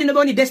yi kadi no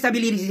boni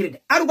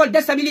déstabiliser arugol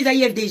déstabiliser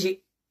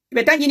IFDG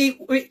be tangini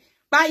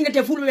ba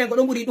ingate fulbe ben ko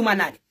do buri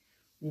dumanade.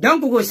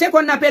 Donc c'est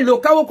qu'on appelle le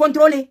chaos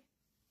contrôlé.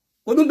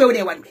 Ko dum be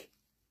woni wadude.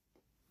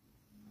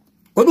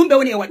 Ko dum be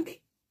woni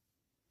wadude.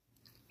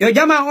 Yo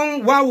jama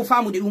on waawu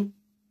famude dum.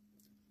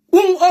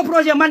 Au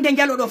projet Mandin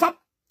Djallon do fap.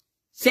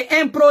 C'est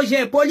un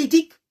projet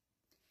politique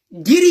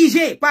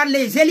dirigé par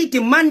les élites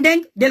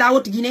mandingues de la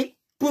Haute-Guinée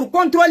pour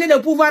contrôler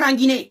le pouvoir en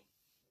Guinée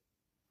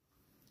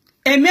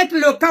et mettre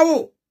le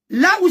chaos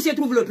là où se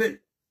trouve le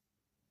peuple.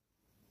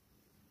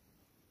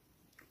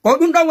 Ko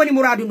dum don woni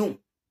muradu dum.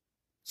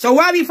 So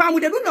wawi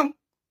famude dum don.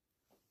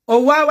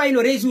 O wawa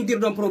ino résoudre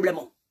don problème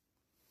on.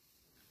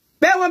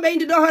 Be wonbe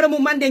indi do hore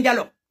mum Mandin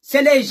Djallon.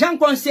 C'est les gens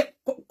qu'on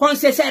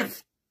se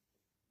serve.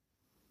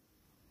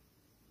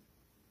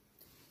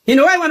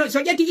 Hino way wano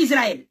so jeti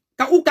Israël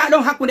ka uka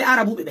don hakkunde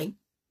arabube ben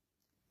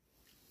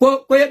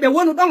ko be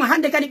wonu don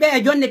hande kadi be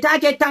e jonne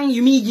take tan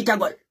yumiji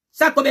tagol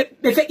sakko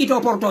be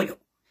fekkito portojo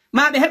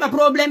ma be heba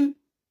problème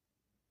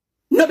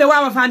no be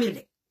wawa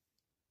famirde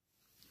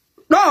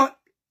do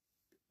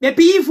be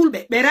piyi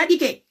fulbe be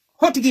radike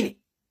Haute-Guinée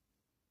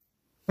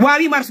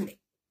wawi marsude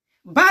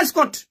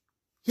baskot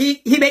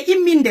hibe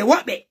imminde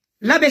wobbe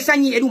labe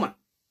sanyi eduma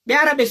be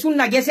arabe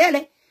sunna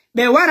gesele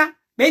be wara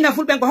be ina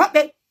fulbe ko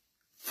hobbe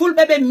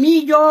fulbe be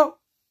mijo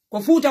ko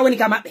Fouta woni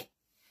ka mabbe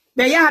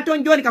be yaha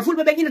ton joni ka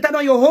fulbe be inata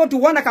don yo hotu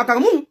wona ka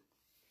mum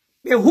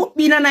be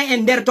hubbinana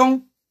en der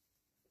ton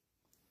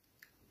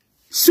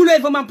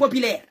soulèvement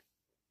populaire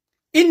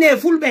inne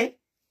fulbe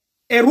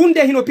e runde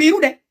hino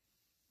pirude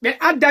be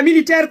adda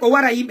militaire ko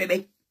wara yimbe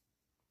be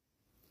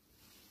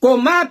ko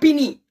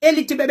mapini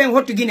elite be ben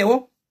Haute-Guinée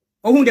o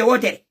hunde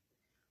wotere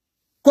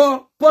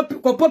ko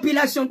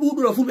population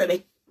dududo fulbe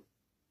be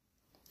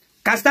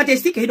ka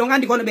statistique hidon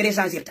andi kono be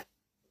recensirta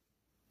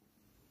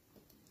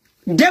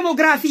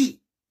démographie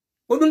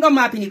ko dum don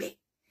mapini be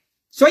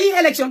so yi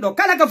élection do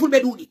kala ka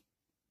fulbe dudi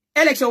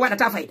élection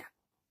wadata fayda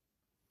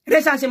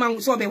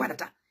recensement sobe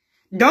wadata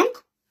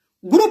donc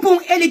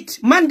groupe élite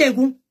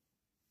mandingu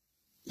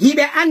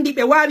hibe andi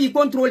be wawi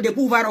contrôle de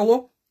pouvoir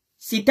o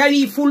si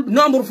tawi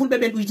nombre fulbe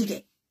ben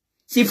dujike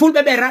si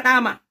fulbe ben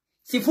radama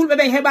si fulbe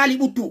ben hebali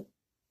buttu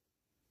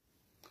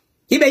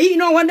hibe yi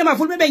no wonde ma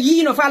fulbe ben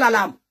yi no fala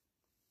lam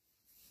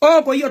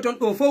o ko yoton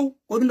do fow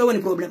ko dum do woni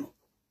problème.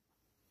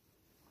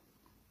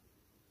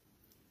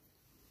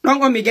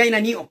 Donc on mi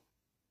jayna ni o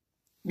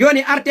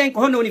joni arten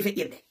ko hono woni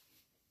fedirde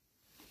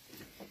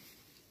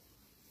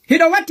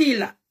hido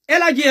watilla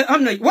elaji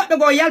onno waddo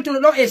go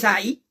yaltuno do e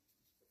sa'i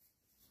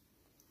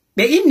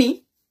be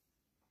inni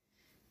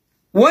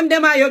wonde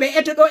ma yobe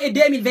eto do e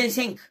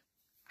 2025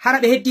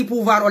 harabe hetti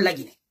pouvoir o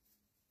lagine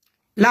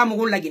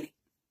lamugol lagine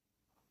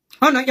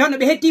hono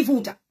be hetti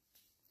Fouta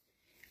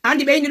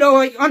andi be inni do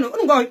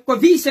on ko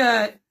vice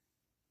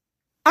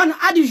on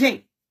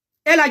adjoint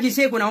elaji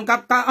sekuna on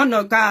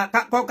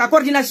ka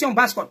coordination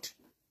baskot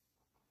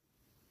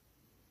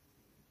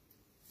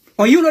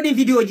on yuno din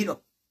video ji do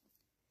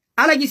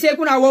alaji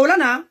sekuna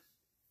wowlana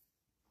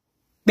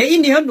be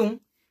indi hondum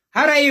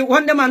haray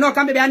wonde ma no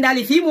kambe be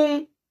andali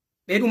fimum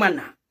be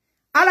dumanna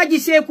alaji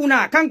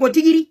sekuna kanko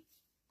tigiri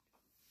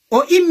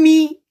o immi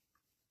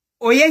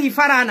o yehi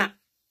farana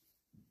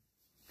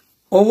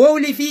o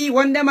wowli fi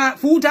wonde ma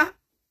fuuta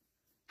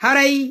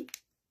haray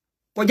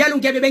ko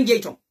Djallon kebe ben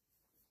jeyton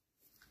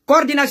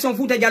coordination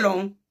Fouta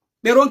Djallon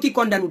be ronki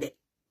kondanude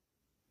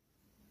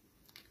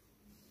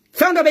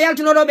fewndo be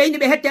yaltuno do be indi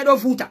be hette do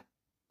Fouta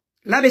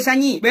labe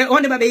sanyi be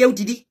wonde ma be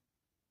yewtidi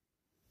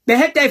be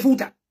hette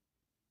Fouta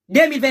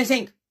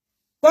 2025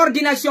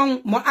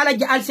 coordination mo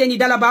alaji alseni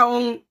dalaba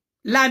on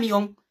lami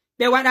on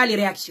be wadali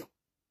réaction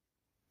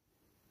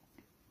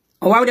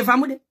o wawde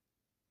famude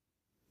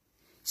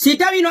si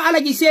tawi no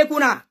alaji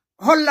sekuna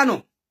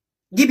hollano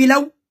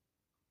gibilaw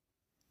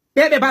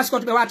bebe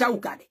baskot be wata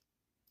ukade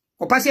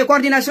ko passé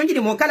coordination jidi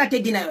mo kala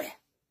teddina yo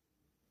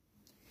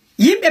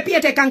yimbe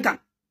piete kankan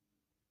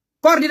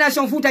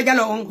coordination Fouta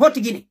Djallon on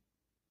hottigine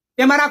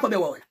be marako be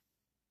wola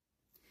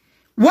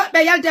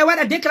wobbe yalte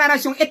wada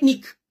déclaration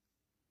ethnique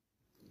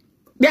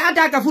be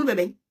ataka fulbe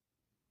ben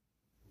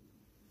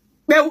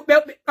be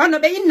onno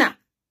be inna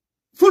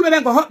fulbe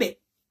ben ko hobbe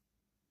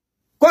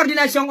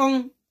coordination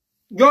on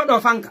jodo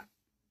fanka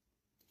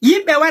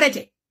yimbe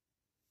warete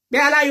be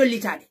ala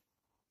yollitade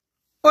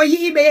o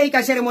yiibe yehi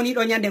ka cérémonie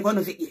do nyande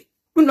gono feƴƴire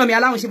dum do mi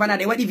ala on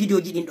sibanade wadi video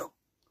ji din do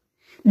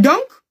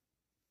donc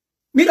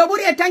mi do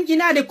buri e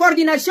tankinade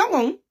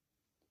coordination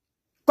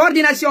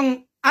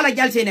ala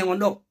jalsene on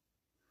do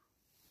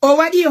o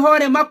wadi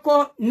hore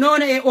makko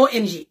non e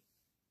ONG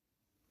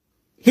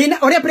hina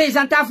o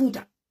representa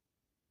Fouta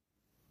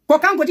ko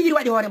kanko tigi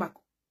wadi hore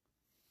makko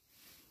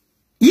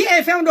yi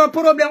e fewndo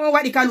problème on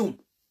wadi kalum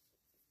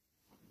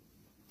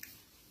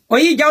o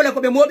yi jawle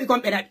ko be mobi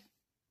kon be nabi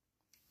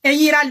en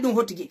yiral dum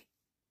hottigi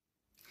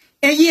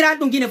en yiral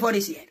dum Guinée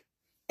forestière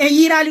en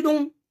yirali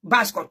dum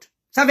baskot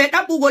ça fait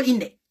dabbugol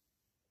inde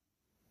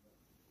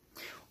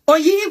o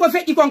yi ko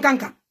feddi kon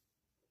kankan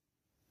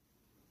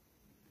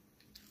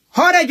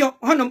horejo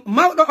hono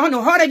mawdo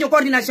hono horejo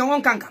coordination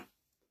on kankan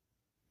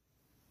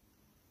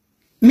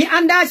mi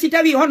anda si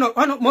tawi hono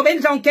mo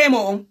ben son kemo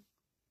on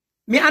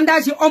mi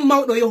anda si on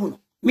mawdo yohuno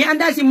mi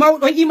anda si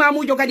mawdo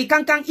imamujo kadi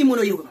kankan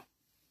imuno yohuno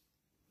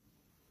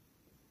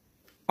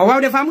o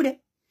wawde famude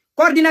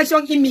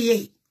coordination immi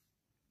yehi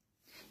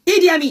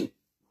Idi Amin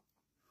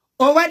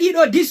o wadi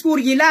do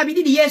discours yi laabi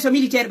didi yeso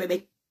militaire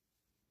bebe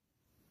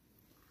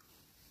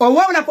o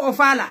wawla ko o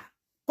fala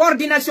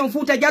coordination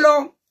Fouta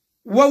Djallon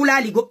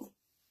wawlali goddo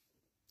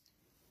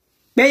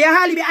be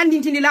yahali be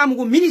andintini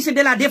lamugo ministre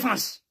de la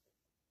défense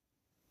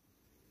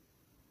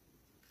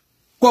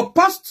ko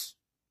poste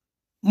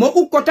mo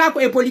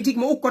ukkotako e politique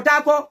mo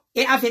ukkotako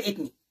e affaire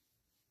ethnique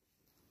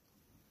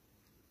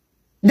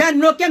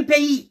dans aucun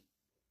pays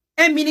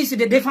un ministre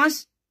de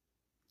défense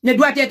ne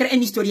doit être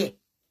un historien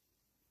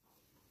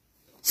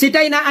si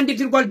tayna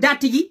anditirgol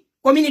datigi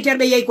ko militaire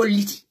be yey ko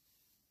liti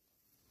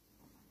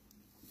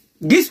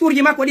discours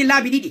ji makko di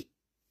laabi didi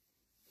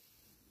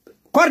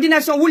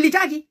coordination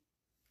wullitaki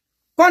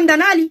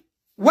kondanali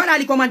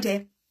walali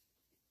commentaire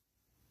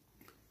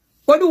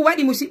ko dum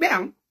wadi musibbe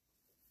am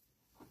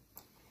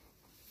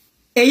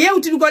e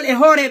yewtidugol e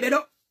horebe do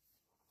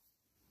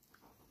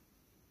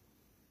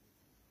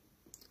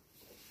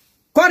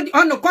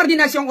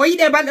coordination o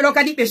yide balde do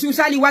kadi be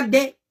susali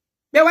wadde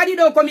be wadi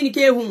do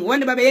communiqué hum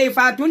wonde babe yey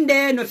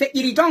fatunde no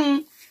feƴƴiri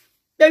ton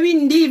be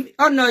windi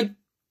onno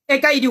e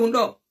kaydi hum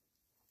do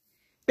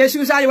be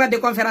susali wadde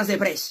conférence de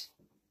presse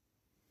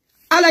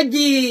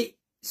alaji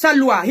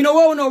salwa hino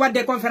wowno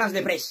wadde conférence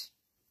de presse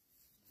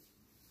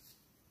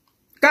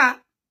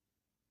ka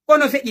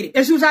ono feƴƴiri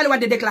be susali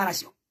wadde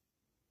déclaration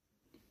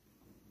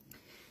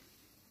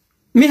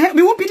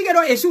mi wuppitige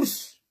do e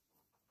source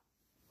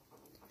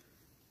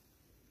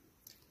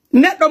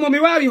neddo mo mi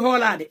wawi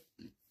holade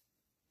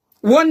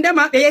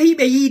wondema be yehi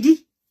be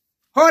yidi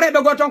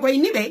horebe goton ko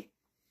inni be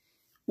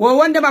wo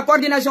wondema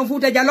coordination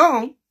Fouta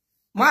Djallon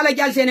mo ala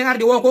jalsene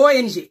ardi wo ko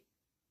ONG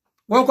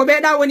wo ko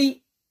be da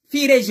woni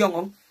fi région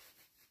on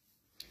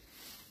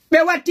be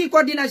watti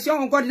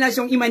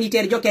coordination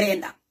humanitaire jokere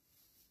enda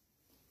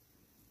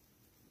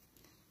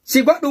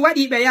si goddo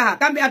wadi be yaha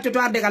kambe atto to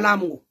arde ka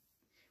lamu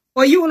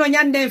o yiwno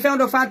nyande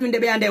fewndo fatunde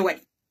be ande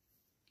wadi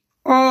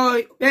o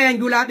be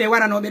njula be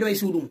warano be do e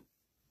sudum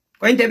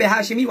ko inte be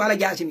Hashimi wala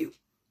Hashimi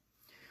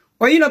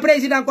o yino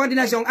président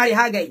coordination ari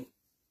ha gayni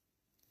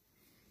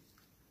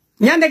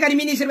nyande kadi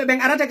ministre be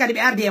ben arata kadi be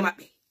ardi e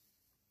mabbe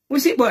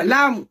musibo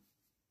lamu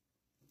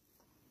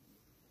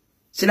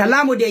sila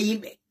lamu de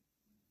yimbe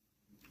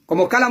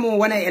komo kala mo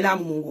wona e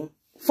lamu mungu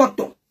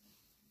fotto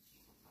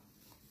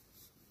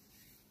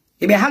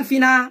ibe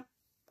halfina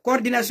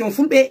coordination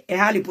fulbe e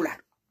hali pular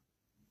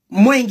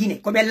moy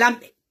ngine ko be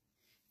lambe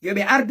yo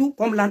be ardu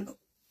comme lando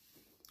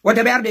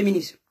wota be arde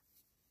ministre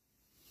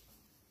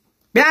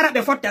be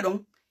arabe fotta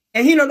don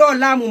e hino do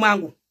lamu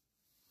mangu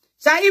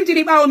sa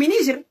imtiri bawo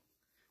ministre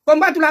ko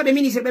batulabe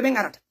ministre be ben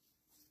arata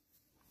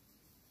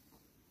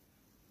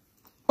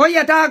o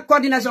yata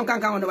coordination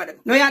kanka on wada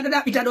no yada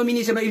da bita do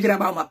ministre be idira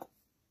bawo makko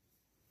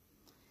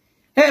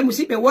He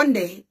musibe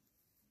wonde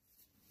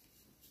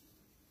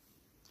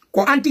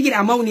ko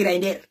antigira mawnira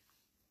nder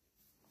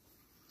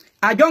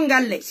a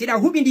jongalle sida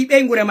hubindi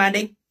be ngure ma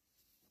den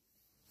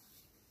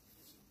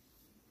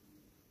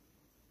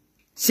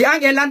si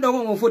ange lando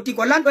on fotti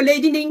ko lando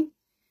leydi ndin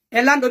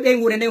e lando be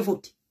ngure nden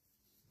fotti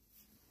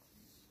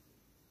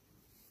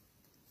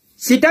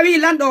si tawi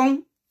lando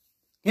on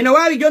ina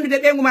wawi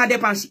jondude be nguma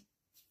dépense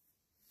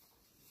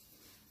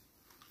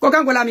ko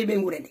kanko lami be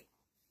ngure nden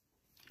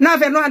na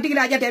fer no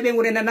antigira jate be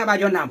ngure nden na ba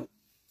jonnamo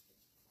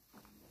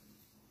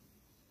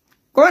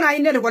ko na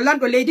inde ko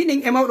lando leydi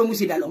ndin e mawdo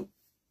musidalon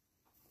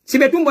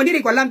sibe tumbo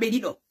ndiri ko lambe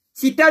dido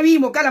si tawi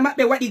mo kala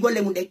mabbe wadi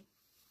golle mun de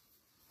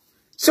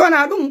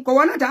sona dum ko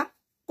wonata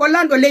ko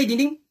lando leydi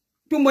ndin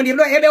tumbo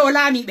ndirdo ebe o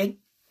laami ben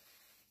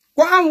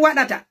ko am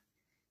wadata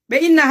be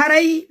inna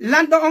haray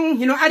lando on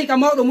hino ari ka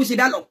mawdo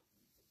musidalo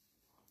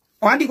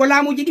o andi ko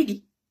laamuji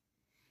didi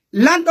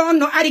lando on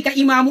no ari ka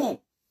imamu on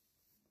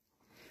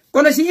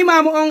kono si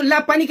imamu on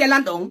lappani ke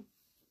lando on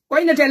ko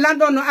inete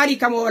lando on no ari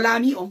ka mo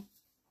laami on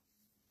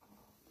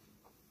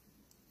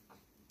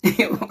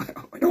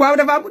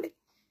wawda babude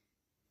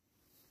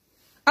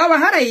awa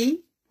haray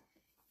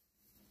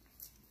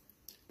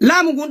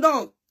laamu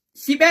gundo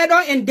si bedo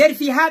en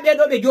derfi ha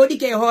bedo be jodi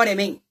ke hore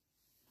men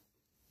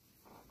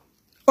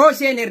o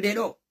CNRD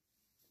do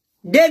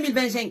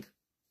 2025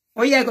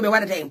 o yey ko be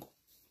wadata en ko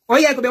o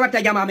yey ko be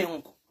watta jama men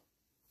on ko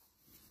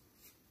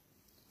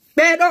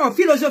bedo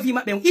philosophie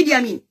mabbe on Idi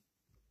Amin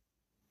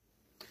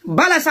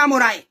bala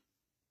samurai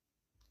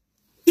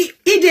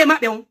ide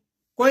mabbe on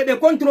ko be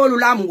contrôle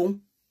laamu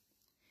gon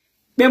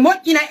be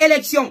moƴƴina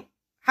élection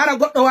hara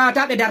goddo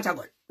wata be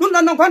dartagol dum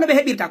don non ko be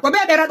hebirta ko be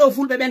rado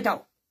fulbe ben taw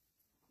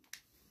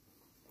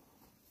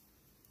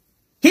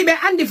hibe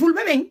andi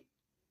fulbe ben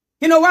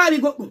hino wawi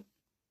goddum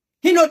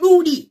hino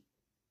duudi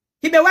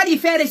hibe wadi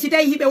fere si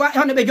tay hibe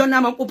hono be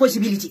jonnama ko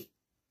possibility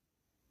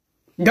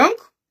donc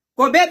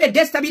ko be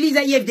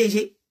déstabiliser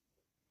IFDG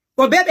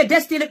ko be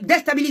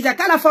déstabiliser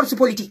kala force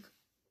politique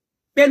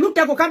be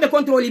lutta ko kambe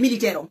contrôle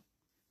militaire on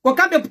ko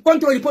kambe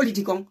contrôle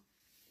politique on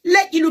le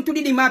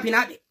ilutudi di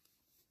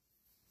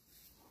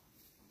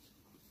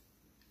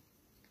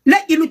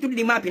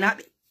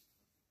mapinabe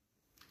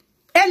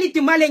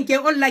elite malenke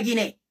on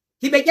lagine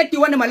hibe jetti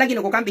wonde ma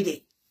lagine ko kambe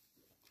je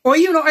o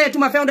yino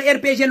ayatuma fewndo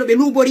RPG no be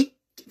lubori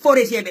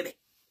forestier bebe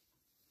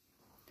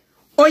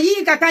o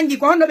yi ka kanji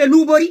ko hono be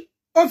lubori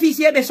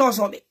officier be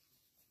sosobe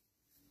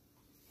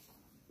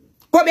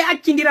ko be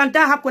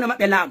accindiranta hakkuna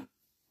mabbe laamu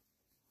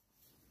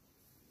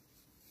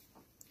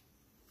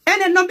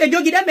enen non be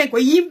jogi dembe ko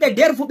yimbe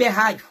derfu be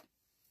haaju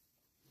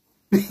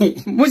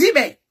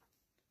musibe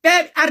be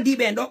ardi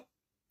be ndo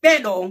be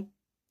do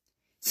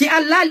si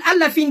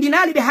Allah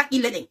findinali be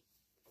haqqille den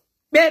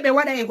be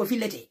wada en ko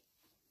fillete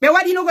be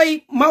wadi no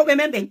koy mawbe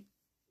men ben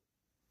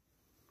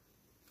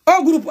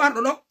o groupe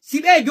ardo do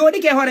si be jodi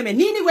ke hore men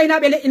nini ko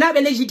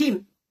inabe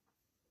légitime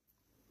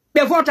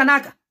be vota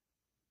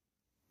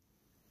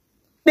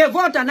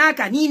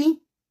naka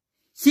nini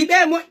si be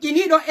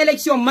moƴƴini do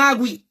élection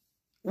magui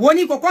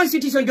woni ko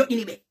constitution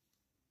joɗini be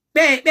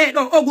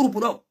do o groupe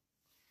do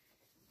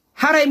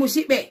haray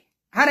musibe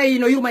haray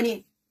no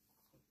yurmani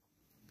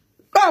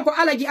do ko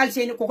alaji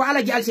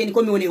alseni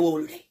ko mi woni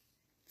wolude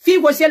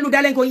fi ko sellu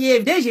dalen ko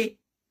IFDG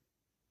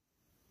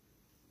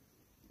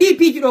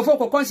ipiji do fo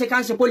ko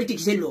conséquence politique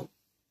sello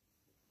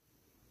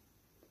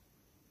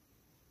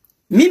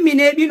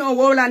mimmi bino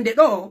wolande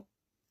do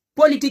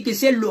politique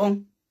sellu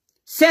on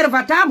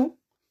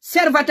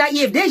servata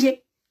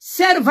IFDG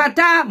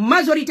servata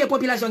majorité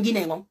population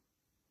guinéen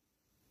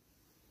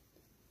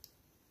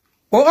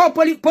o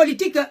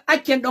politique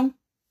accen don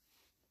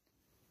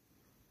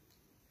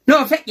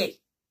no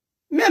feƴƴey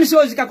même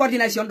chose ka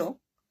coordination do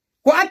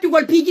ko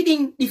attugol piiji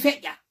din di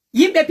feƴƴa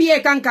yimbe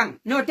piye kankan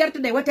no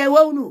tertude wata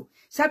wawnu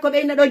sakko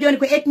be ina do joni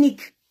ko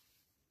ethnique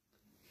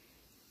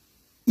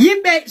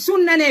yimbe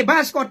sunnane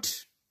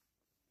baskot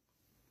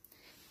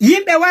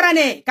yimbe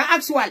warane ka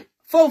actual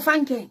fo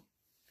fanke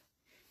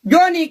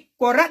joni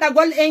ko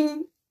radagol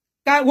en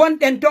ka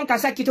wonten ton ka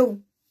sakito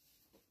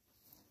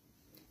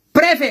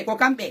préfet ko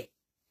kambe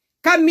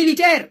kam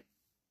militaire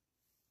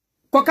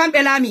ko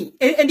kambe lami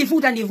e ndi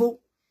futa ndi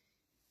fo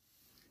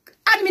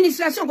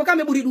administration ko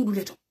kambe buri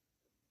dudude to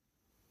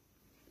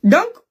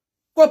donc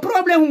ko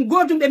problème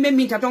gotum be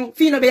memminta ton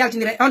fino be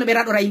yaltinire on be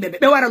radora yimbe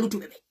be wara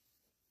lutube be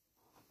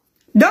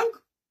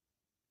donc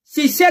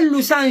si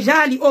sellu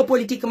sanjali o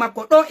politique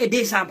makko do e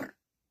décembre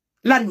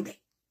lannude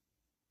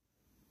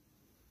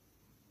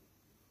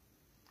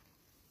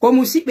ko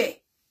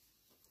musibe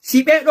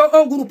sibe do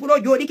o groupe do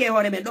jodi ke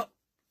hore men do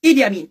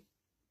Idi Amin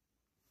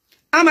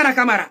Amara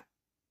Kamara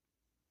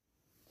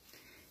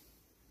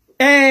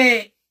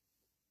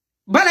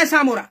Bala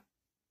Samora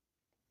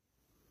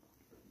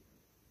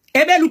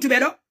ebe lutube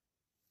do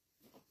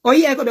o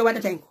yi e ko be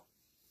wada tenko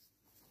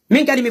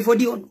min kadi mi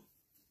fodi on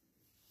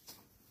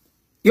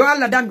yo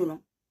Allah dandu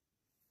no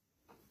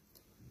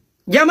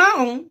jama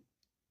on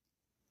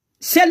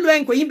sellu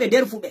en ko yimbe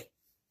derfube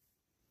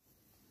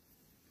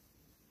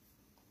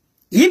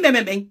yimbe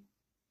men ben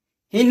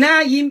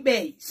hina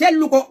yimbe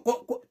sellu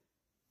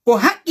ko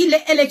haqqile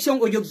élection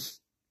o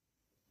jogi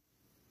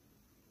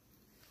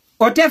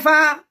o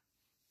tefa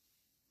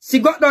si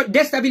goddo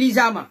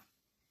déstabilisama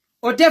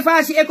o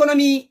tefa si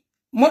économie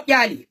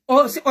moƴƴali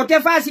o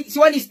tefa si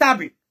woni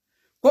stable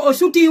ko o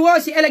suti wo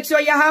si élection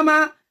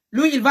yahama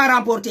lui il va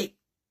remporter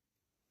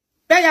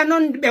beya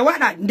non be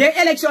wada de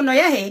élection no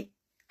yahe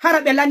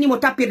hara be lanni mo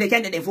tappirde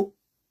kende de fu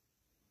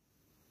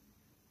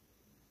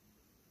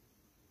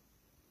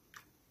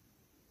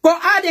ko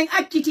aden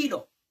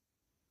accitido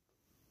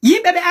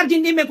yimbe be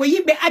ardindimbe ko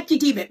yimbe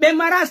accitibe be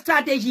mara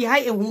stratégie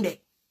hay e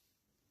hunde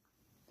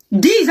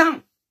 10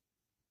 ans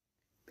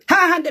ha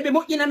hande be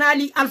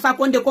moƴƴinanali Alpha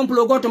Condé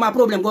complot goto ma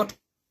problème goto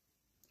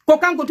ko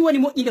kanko tu woni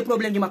moƴƴinde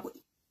problème ji makko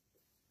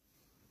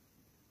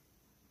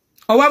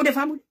o wawde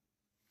famude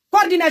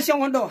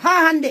coordination on do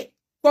ha hande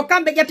ko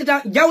kambe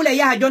ƴettata jawle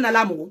yaha jonna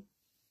laamu ngun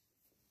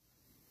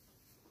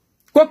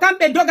ko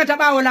kambe dogata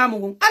ɓaawo laamu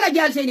ngun Alaji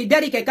Alseyni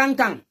darike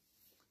kankan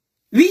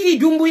wi'i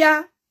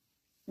Dumbuya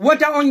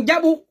wota on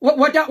jabu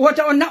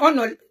wota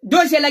on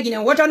dossier lagine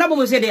wota nabu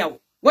mo CEDEAO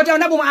wota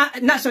nabu mo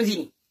Nations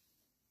Unies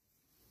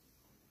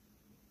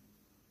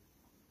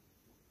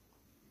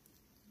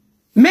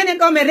menen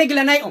do me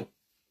règle nay on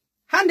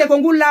hande ko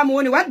ngullaamu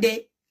woni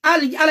wadde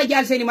Alaji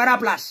Alseyni mara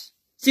place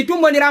si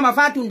tumbonirama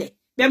fatunde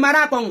be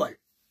mara kongol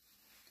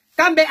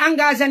kambe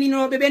engagani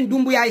no be ben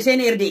Dumbuya e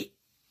CNRD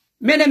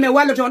menen me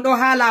walloton do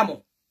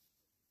haalamo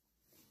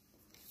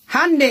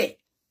hande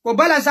ko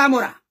Bala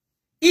Samora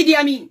Idi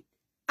Amin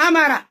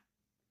Amara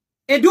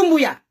e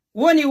Dumbuya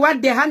woni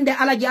wadde hande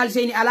Alaji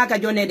Alseyni alaka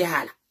jonnede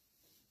haala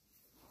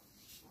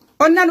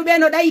on nanu be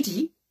no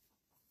dayti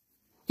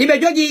hibe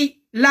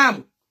jogi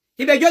laamu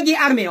hibe jogi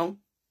armée on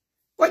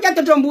ko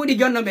jattoto mbuudi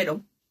jonno be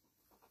dom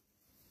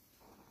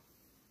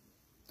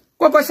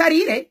koko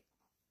sarire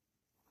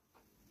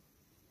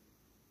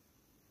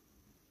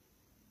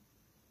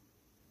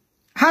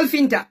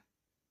halfinta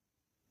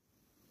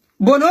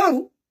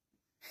bonoru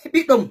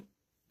biddom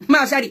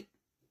ma sari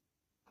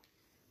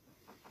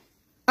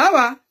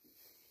awa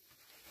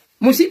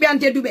musibe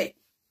ante dube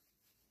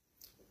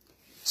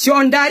si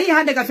on dari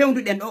hande ka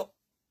fewndu den do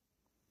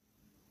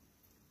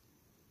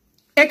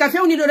e ka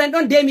fewni do den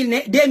don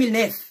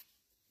 2009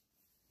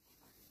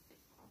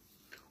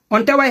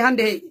 on tawai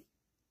hande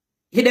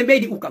hide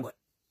beedi ukagol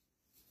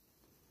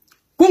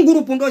kun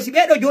groupe ndo si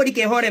be do jodi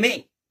ke hore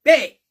men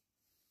be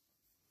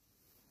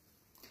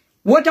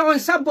wota on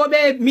sabbo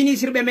be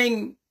ministre be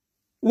men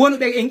wonu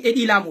be e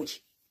di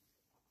lamuji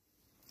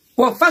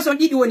ko façon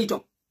didi woni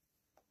ton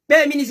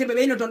be ministre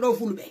be no ton do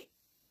fulbe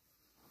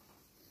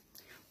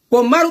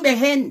ko marube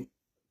hen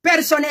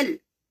personnel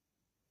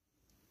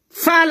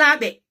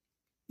falabe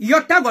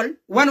yottagol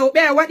wano be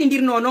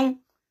waɗidirno non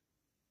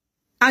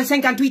en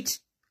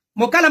 58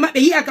 mo kala mabbe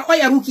yi'a ka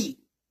oya ruki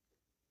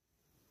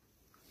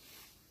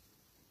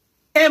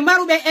e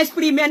marube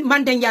esprit men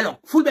Mandin Djallon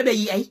fulbe be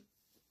yi'ay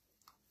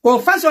ko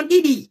façon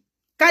didi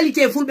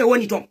qualité fulbe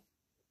woni ton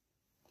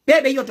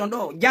bebe yoton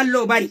do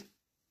Diallo bari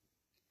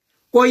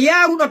ko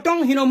yarudo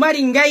ton hino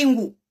mari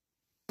ngayngu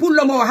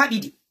pullo mo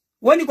habidi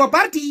woni ko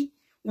parti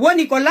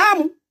woni ko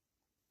laamu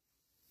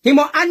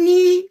himo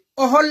anni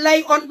o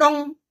hollay on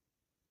don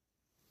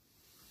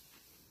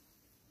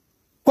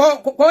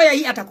ko ya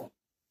yi'ata ko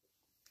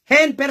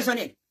hen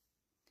personnel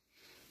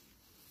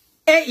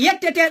e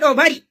yetteteɗo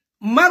bari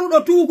maruɗo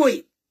tuugoy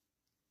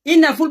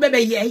inna fulɓe ɓe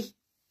yiyay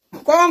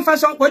ko on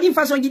façon ko ɗin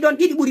façon ji ɗon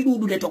ɗiɗi ɓuri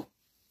ɗuɗude ton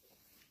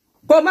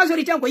ko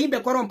majorité ko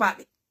yimɓe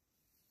korompaɓe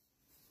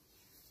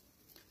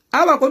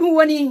awa ko ɗum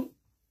woni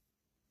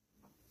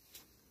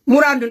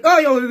murandu ɗo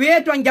yo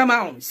weeton jama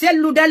on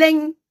sellu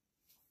dalen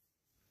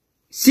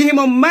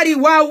sihimo mari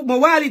mo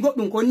wawi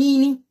goɗɗum ko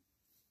nini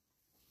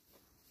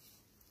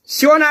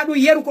si wona ɗum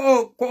yeru ko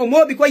o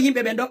mooɓi ko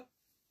yimɓe ɓen ɗo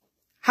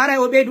haray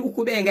o ɓeydu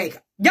ukkuɓe e ngayka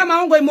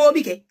jama on koye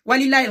mooɓike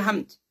walillahi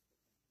alhamd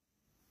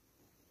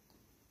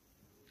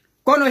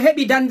kono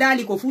heɓi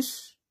dandali ko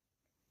fus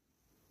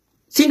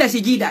sinda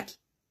si jiidaki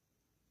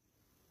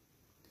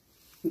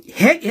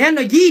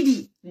heno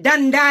jiidi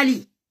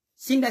dandali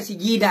sinda si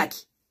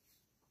jiidaki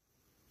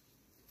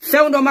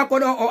fewndo makko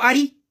ɗo o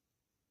ari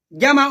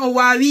jama o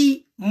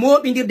wawi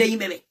mooɓidirde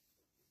yimɓe ɓe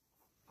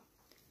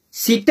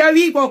si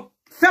tawi ko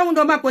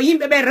fewndo makko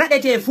yimɓe ɓen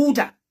raɗete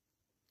fuuta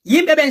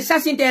yimɓe ɓen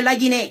sasinte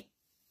lagine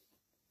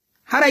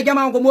haray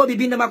jama on ko mooɓi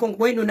binde makko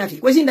ko henɗum nafi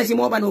ko sinda si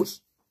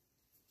mooɓanoki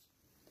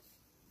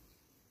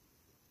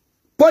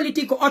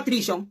politique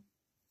autrichon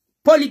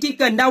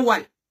politique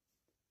ndawwal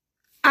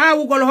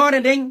aawugol hoore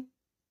nden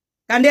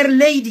ka nder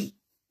leydi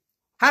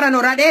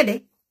harano raɗede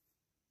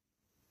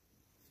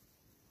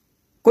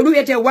ko ɗum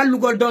wiyete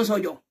wallugol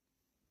donsojo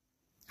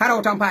hara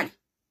o tampani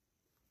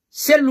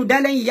sellu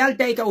dalen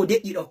yaltay ka o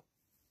deƴƴi ɗo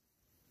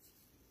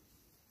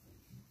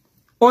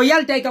o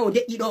yaltay ka o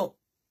deƴƴi ɗo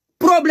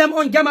probléme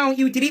on jama on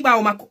iwtiri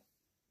ɓaawo makko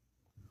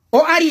o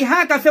ari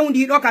ha ka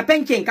fewndi ɗo ka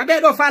pencen ka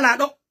ɓeɗo fala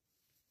ɗo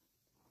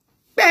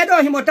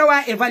ɓeɗo himo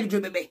tawa e valide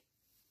ɓe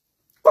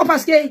ko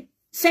parce que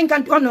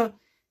 51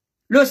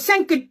 le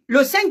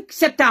 5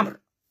 septembre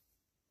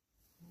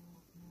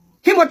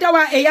himo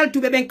tawa e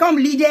yaltube ben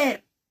comme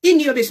leader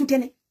inni yobe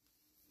soutene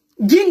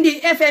jindi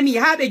FMI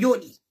habe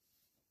jodi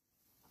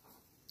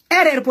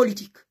erreur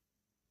politique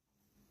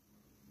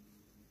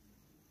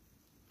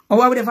o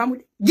wawde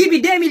famude jibi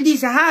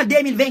 2010 ha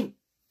 2020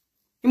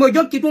 imo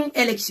jokki dum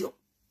élection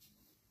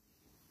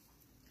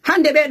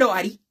hande be do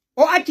ari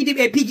o accidi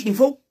be piji din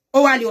fo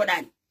o wali o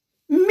dani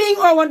min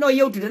o wondo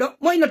yewtude do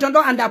moyno ton do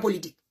anda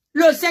politique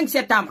le 5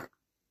 septembre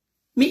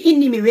mi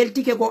inni mi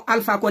weltike ko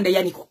Alpha Condé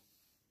yani ko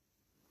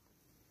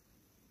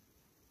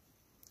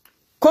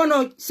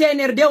kono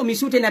CNRD o mi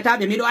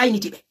soutenatabe mi do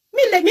aynitibe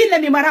mille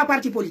mi mara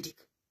parti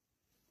politique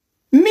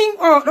min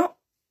o do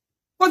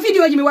ko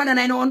video ji mi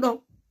wadana eno on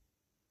do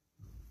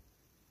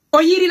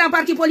o yiri la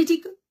parti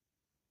politique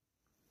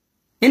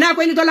ina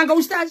ko ni to langa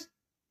oustaz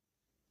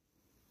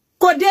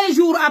ko 2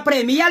 jours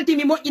après mi yalti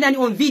mi moƴƴinani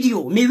on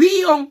video mi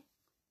wi on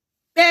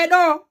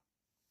ɓeɗo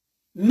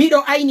miɗo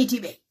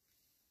aynitiɓe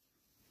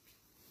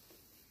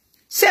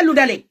sellu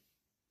dalen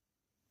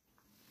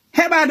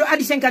heɓado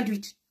adi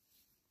 58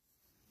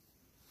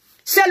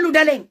 sellu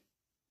dalen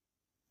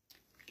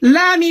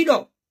laamiɗo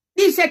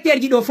ɗi secteur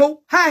ji ɗo fof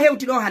ha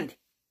hewti ɗo hande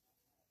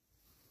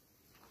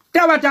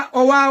tawata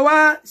o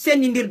wawa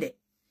sendidirde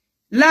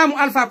laamu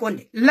Alpha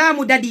Condé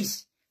laamu Dadis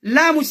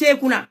laamu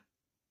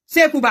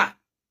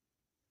Sekouba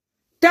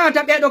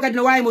tawata ɓeɗo kadi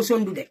no wawi mo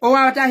sondude o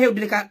wawata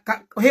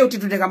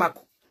hewtitude ka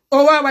makko o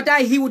wawata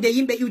hiwde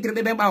yimɓe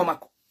iwtirɓe ɓen ɓawo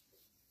makko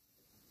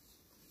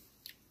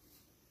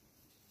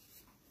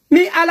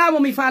mi alamo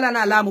mi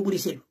falana laamu ɓuri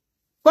sellu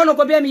kono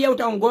ko be mi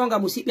yewta on gonga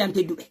musidɓe am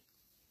tedduɓe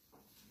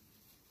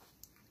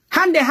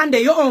hande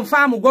yo on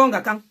faamu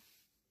gonga kan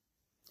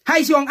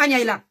haysi on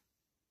añayla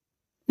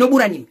no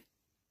ɓuranimi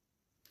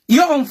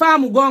yo on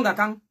faamu gonga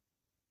kan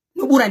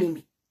no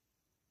ɓuranimi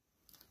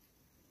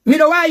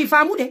miɗo wawi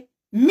faamude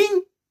min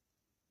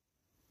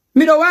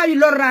miɗo wawi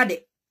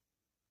lorrade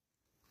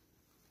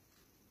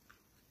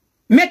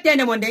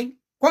mettende mo nden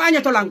ko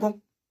añatolan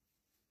kon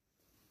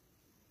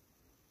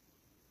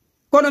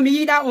kono mi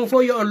yiɗa on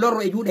fo yo on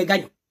lorro e juuɗe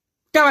gaño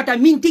tawata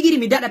min tigiri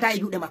mi daɗata e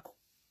juuɗe makko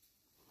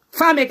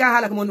faame ka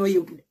haala ko mon o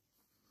yewtude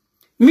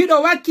miɗo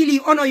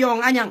wakkili ono yo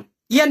on añan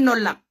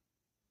yennollam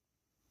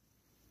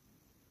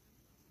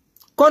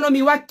kono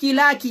mi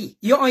wakkilaki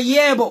yo on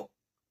yeebo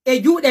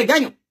e juuɗe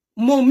gaño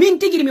mo min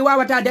tigiri mi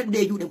wawata daɗude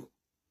e juuɗe mum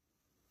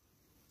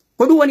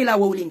ko ɗum woni la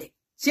wowlinde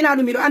sina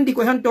ɗum miɗo andi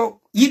ko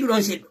honto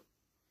yiɗuɗon sellu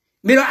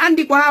miɗo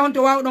andi ko ha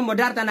honto wawɗon mo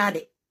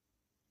dartanade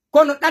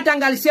kono ɗatal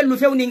ngal sellu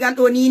fewni ngal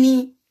ɗo nini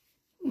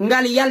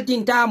ngal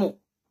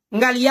yaltintamo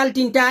ngal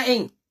yaltinta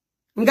en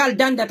ngal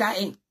dandata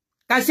en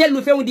ka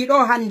sellu fewndi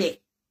ɗo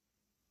hande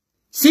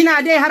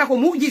sina de hara ko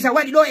mu'jiza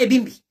waɗi ɗo e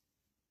bimbi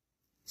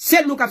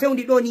sellu ka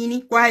fewndi ɗo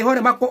nini ko hay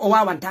hore makko o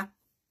wawanta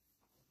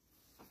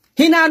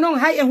hina non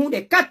hay e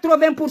hunde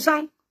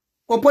 80%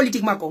 ko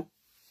politique makko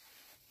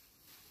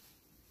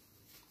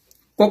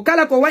ko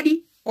kala ko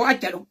waɗi o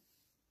acca ɗum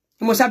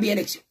himo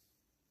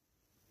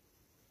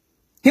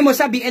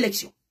sabi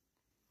élection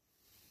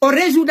o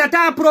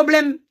résoudata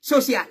problème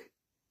social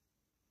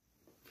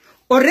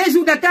o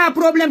résoudata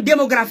problème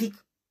démographique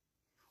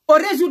o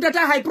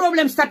résoudata hay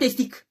problème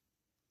statistique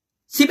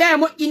si ɓe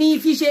moƴƴini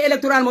fichier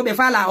électoral mo ɓe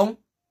fala on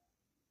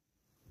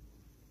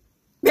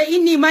ɓe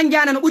inni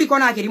manjana no ɓuri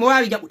Konakiri mo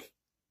wawi jaɓude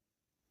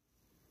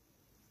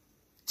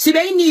si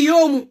ɓe inni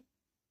yomu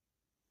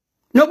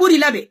no ɓuri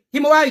laɓe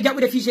himo wawi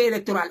jaɓude fichier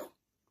électoral o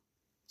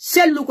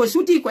sellu ko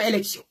suti ko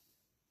élection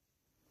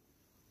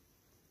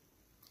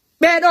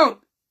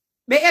ɓeɗo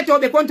ɓe eto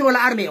ɓe contrôle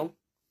armée on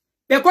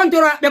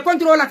ɓe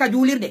contrôle ka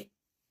juulirde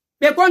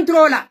ɓe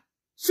contrôle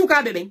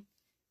sukaɓe ɓen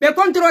ɓe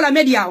contrôle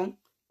média on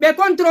ɓe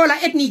contrôle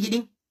ethnie ji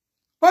ɗin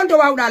honto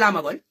wawɗa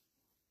lamagol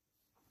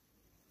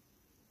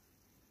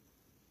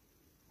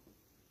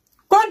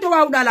konto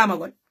wawɗa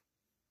lamagol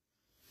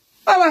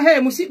awa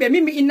he musidɓe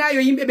min mi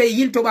innayo yimɓe ɓe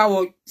yilto ɓawo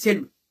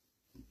sellu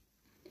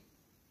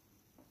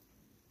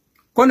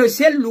kono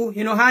sellu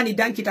hino hani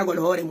dankitagol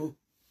hoore mum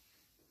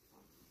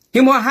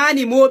himo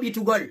hani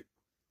moɓitugol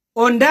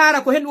o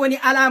ndara ko hen woni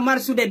ala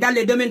marsude dans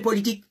le domaine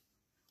politique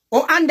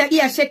o anda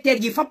ɗiya secteur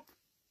ji fop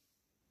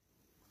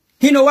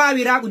hino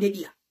wawi raɓude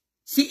ɗiya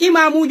si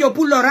imamujo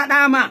pullo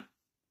raɗama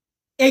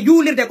e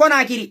juulirde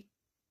Konakiri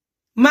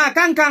ma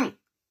kankan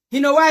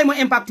hino wawi mo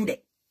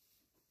impactude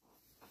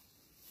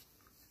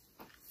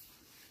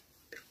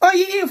o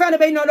yii fano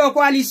ɓeyno ɗo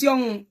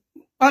coalition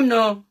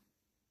onno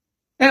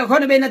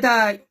hono ɓeynata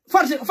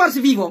force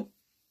vive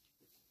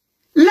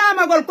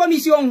laamagol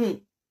commission hu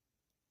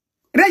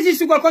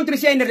résistugol contre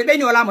CNRD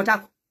ɓeyni o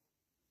laamotako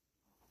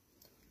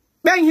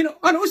ɓen hino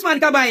ono Ousmane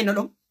Kaba en no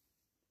ɗon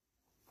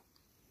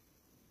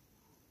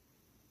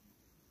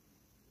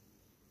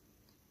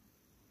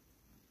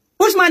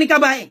Ousmane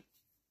Kaba en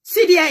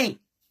Sidia en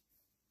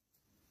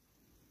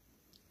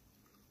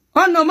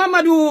honno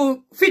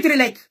Mamadou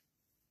Fitrilek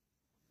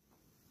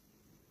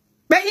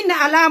ɓe inna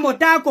a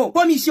laamotako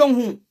commission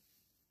hu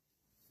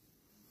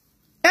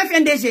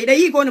FNDC ɗe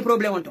yi ko woni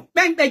probléme on ton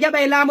ɓen ɓe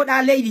jaɓa e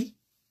laamoɗa leydi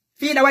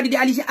fiiɗa waɗi de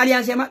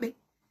alliance maɓɓe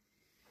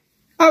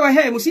awa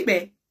he musidɓe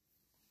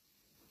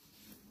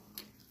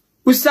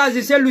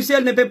Ustaz seul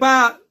ne peut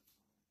pas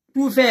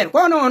tout faire.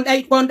 Kono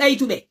on day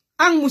tube.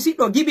 Ang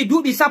musiddo gibi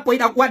duubi sappo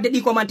ida wadde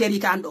di commentaire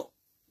tando.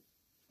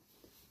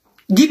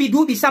 Gibi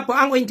duubi sappo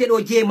ang o intedo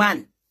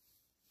jeman.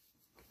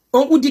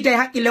 On uddite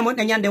hakkille mon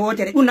nyande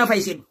wotere dun na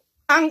fay seddu.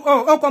 Ang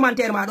o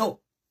commentaire ma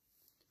do.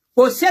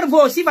 O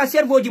cerveau sifa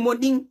cerveau ji mon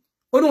ding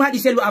o dun hadi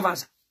selu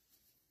avance.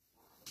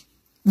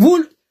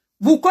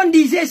 Vous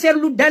conduisez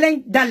Serlou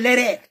Djallon dans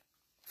l'erreur.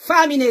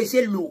 Famine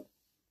Serlou.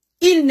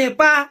 Il n'est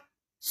pas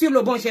sur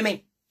le bon chemin.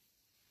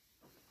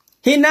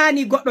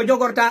 Hinani goddo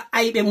jogorta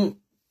aybe mum.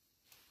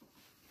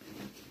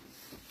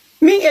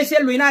 Min e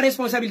Serlou ina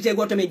responsabilité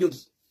goto me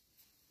jogi.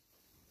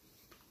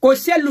 Ko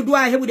Serlou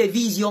doit hebude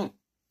vision.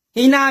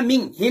 Hina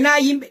min,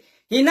 hina yimbe,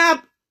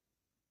 hina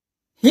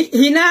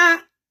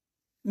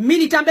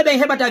militant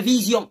bebe hebata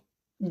vision.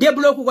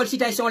 Débloque la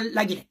situation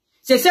la Guinée.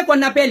 C'est ce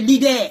qu'on appelle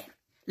leader.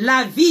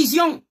 La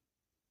vision,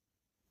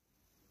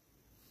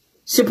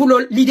 c'est pour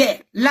le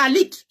leader. La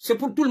lutte, c'est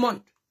pour tout le monde.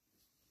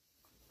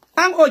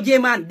 Ang o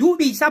jeman,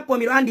 dubi sapo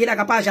miro andi la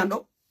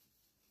kapajando.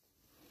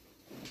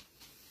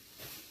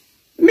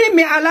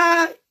 Mimi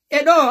ala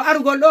edo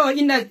arugolo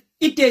ina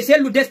ite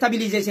selu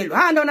destabiliser selu.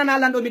 Ha non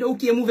lando mido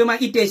uki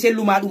mouvement ite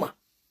selu maduma.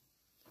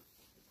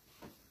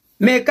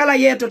 Me kala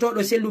yeto to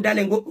do selu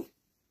dalen goddu.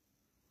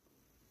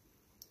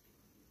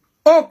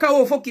 O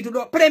kawo fokki to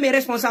do premier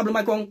responsable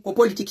makon ko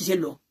politique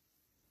selu.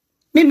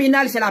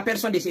 Miminal, c'est la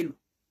personne de Selou.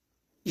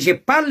 Je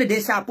parle de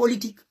sa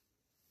politique.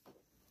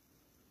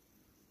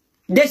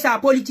 De sa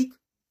politique.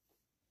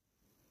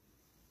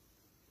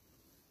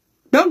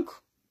 Donc,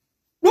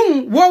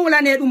 wow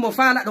la ne mo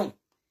fala donc.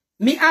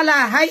 Mi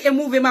ala hay e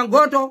mouvement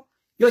goto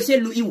yo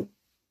Selou iwu.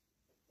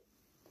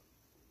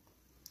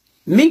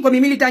 Min ko mi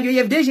militant yo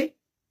FDG.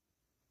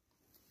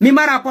 Mi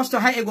mara posto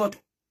hay e goto.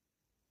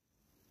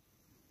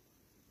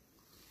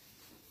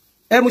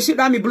 E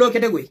musidɗo mi bloqué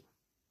de goy.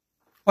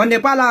 On n'est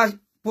pas là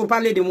pour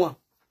parler de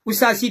moi. Ou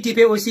ça, si tu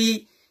peux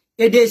aussi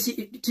aider, si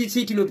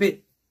tu le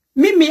peux.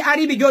 Mimi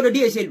arrive jodo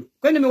di eselu.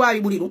 Quand mi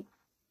wawi buriru.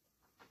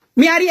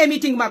 Mi ari e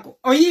meeting mako.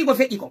 On yi go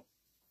feti ko.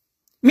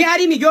 Mi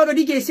ari mi jodo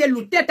di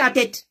eselu tête à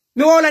tête.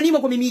 Mi wola ni mo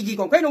ko mi miji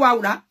ko. Quand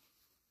wawuda.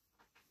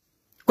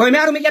 Ko mi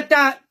aru mi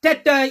jetta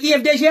tête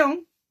IFDG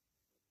on.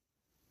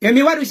 E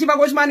mi wadu sifa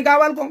Osman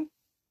Gawal ko.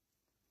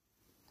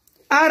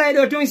 Ara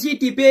do ton si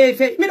tu peux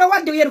faire. Mi do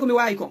wadde yer ko mi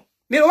wawi ko.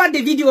 Mi do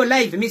wadde video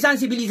live mi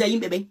sensibiliser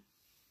yimbe ben.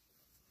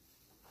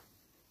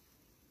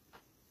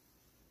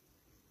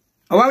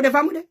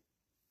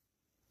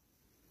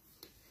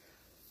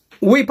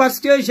 Oui,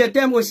 parce que je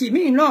t'aime aussi.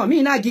 Mais non,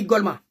 mais na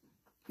gigolma.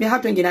 Mais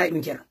hato ngina e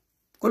dunker.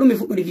 Ko dum mi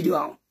fuddu de video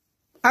on.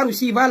 Aru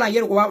si vala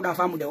yer ko wawda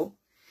famude o.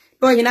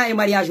 Do ngina e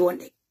mariage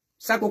wonde.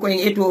 Sako ko en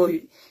eto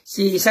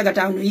si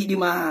sagata no yidi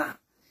ma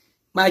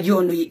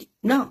jion no yidi.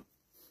 Non.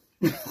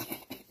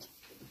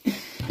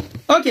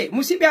 OK,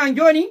 musibe an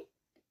joni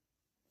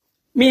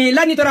mi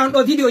lani to ran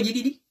do video ji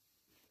didi.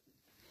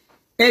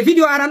 E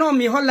video arano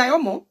mi holla e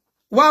omo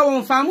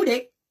wawon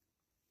famude.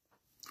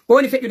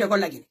 Woni feddude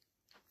golla Guinée.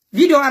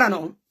 Video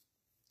arano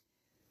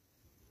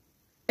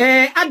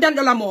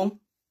addando la mom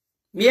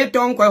mi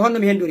etton ko honno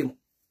mi henduri mo.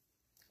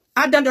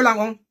 Addando la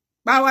on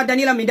bawa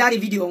danila mi dari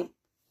video on.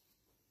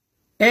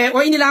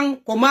 O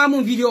inilan ko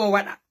mamum video o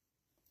wada.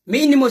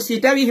 Mi inni mo si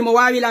tawi himo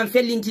wawi lan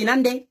fellinti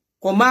nande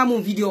ko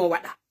mamum video o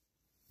wada.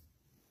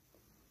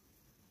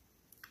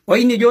 O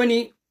inni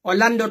joni o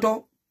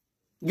landoto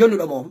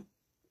jonnudo mom.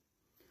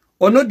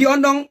 O noddi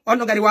on don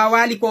gari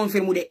wawali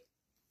confirmude.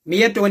 Mi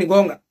yetto woni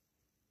gonga.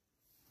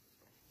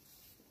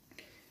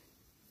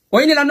 O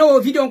ini la no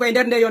video ko e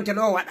der nde yonte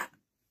do wada.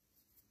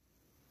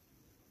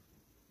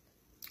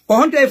 Ko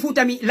honto e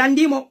futa mi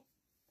landimo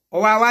o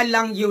wawali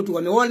lan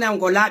yewtugo mi wolna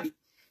ko laabi.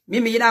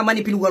 Mimi yida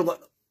manipulugol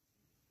goddo.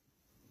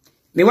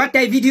 Mi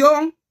watta e video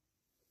on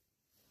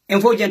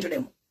en fo jento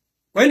demo.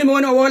 Ko ini mi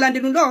wona wolande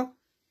dum do.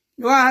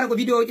 No har ko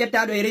video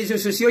jettado e réseaux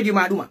sociaux ji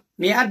maduma.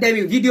 Mi adda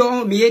mi video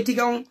on mi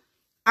yetiga on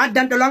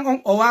addanto lan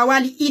on o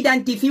wawali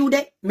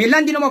identifiude mi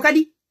landino mo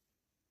kadi.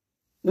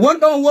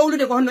 Wondo on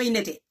wowlude ko honno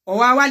innete. O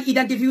wawali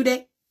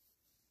identifiude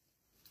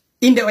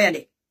inde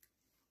oyande.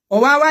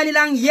 O wawali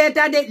lan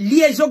yetade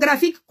lié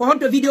géographique ko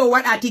honto video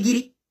wada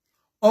tigiri.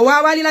 O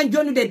wawali lan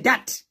jonnude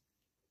date.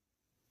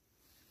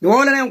 Mi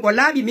wolana on ko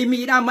laabi mimi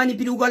yida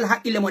manipulugol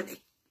hakkille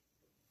modde.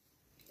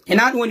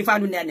 Ena dum woni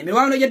faandu nenne. Mi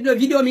wawno yeddo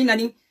video min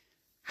nani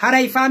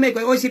haray fame ko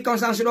o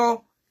circonstance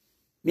do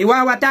mi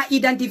wawata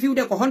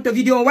identifiude ko honto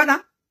video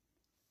wada.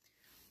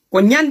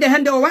 Ko nyande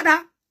hande o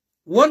wada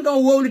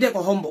wondo wowlude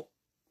ko hombo.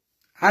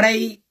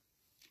 Haray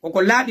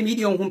ko laabi mi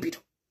yidi on humpito.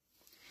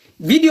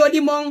 Video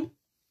di mon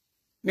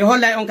mi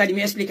holla on kadi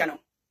mi explica non.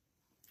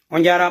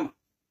 On jarama.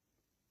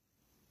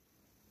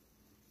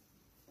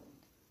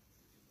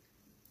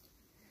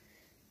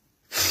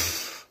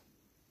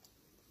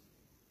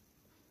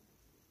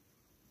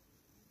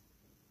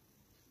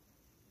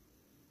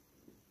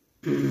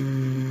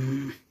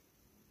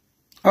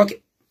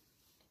 OK.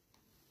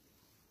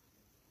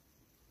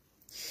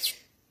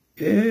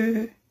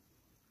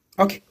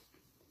 OK.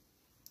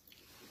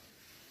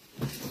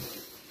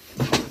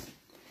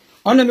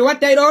 On mi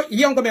watta do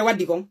yon ko me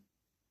waddi kon.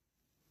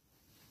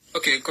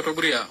 Ok, koto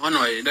Bhouria,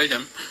 ono ay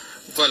dajam.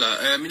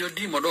 Voilà, mino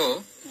di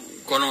modo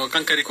kono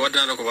kankari ko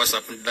wadana ko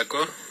WhatsApp,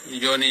 d'accord?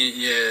 Joni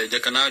ye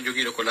jakana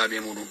jogi ko labi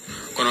mudu.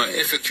 Kono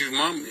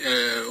effectivement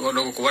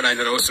odo ko wada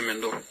ndara semaine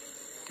do.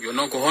 Yo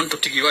non ko honto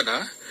tigi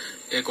wada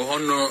e ko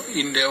honno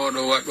inde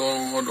odo wado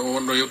odo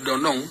wondo yobdo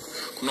non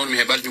ko non mi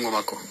hebal jungo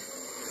makko.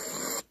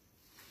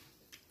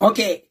 Ok,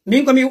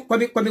 min ko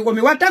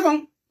mi watta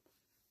kon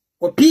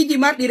ko piiji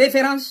mardi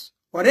référence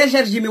ko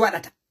recherche mi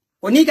wadata.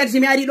 Ko ni kadi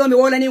simi ari do mi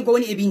wolani ko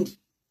woni e bindi.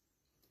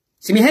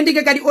 Simi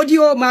hendike kadi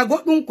audio ma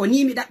goddum ko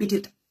ni mi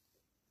dabbitirta.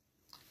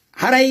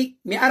 Haray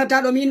mi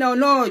arata do mi no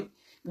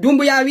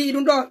dumbu ya wi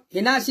dum do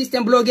hina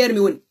system blogger mi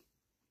woni.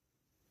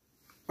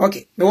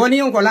 Ok, mi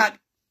woni on ko laabi.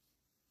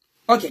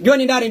 Ok,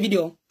 joni ndare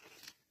video.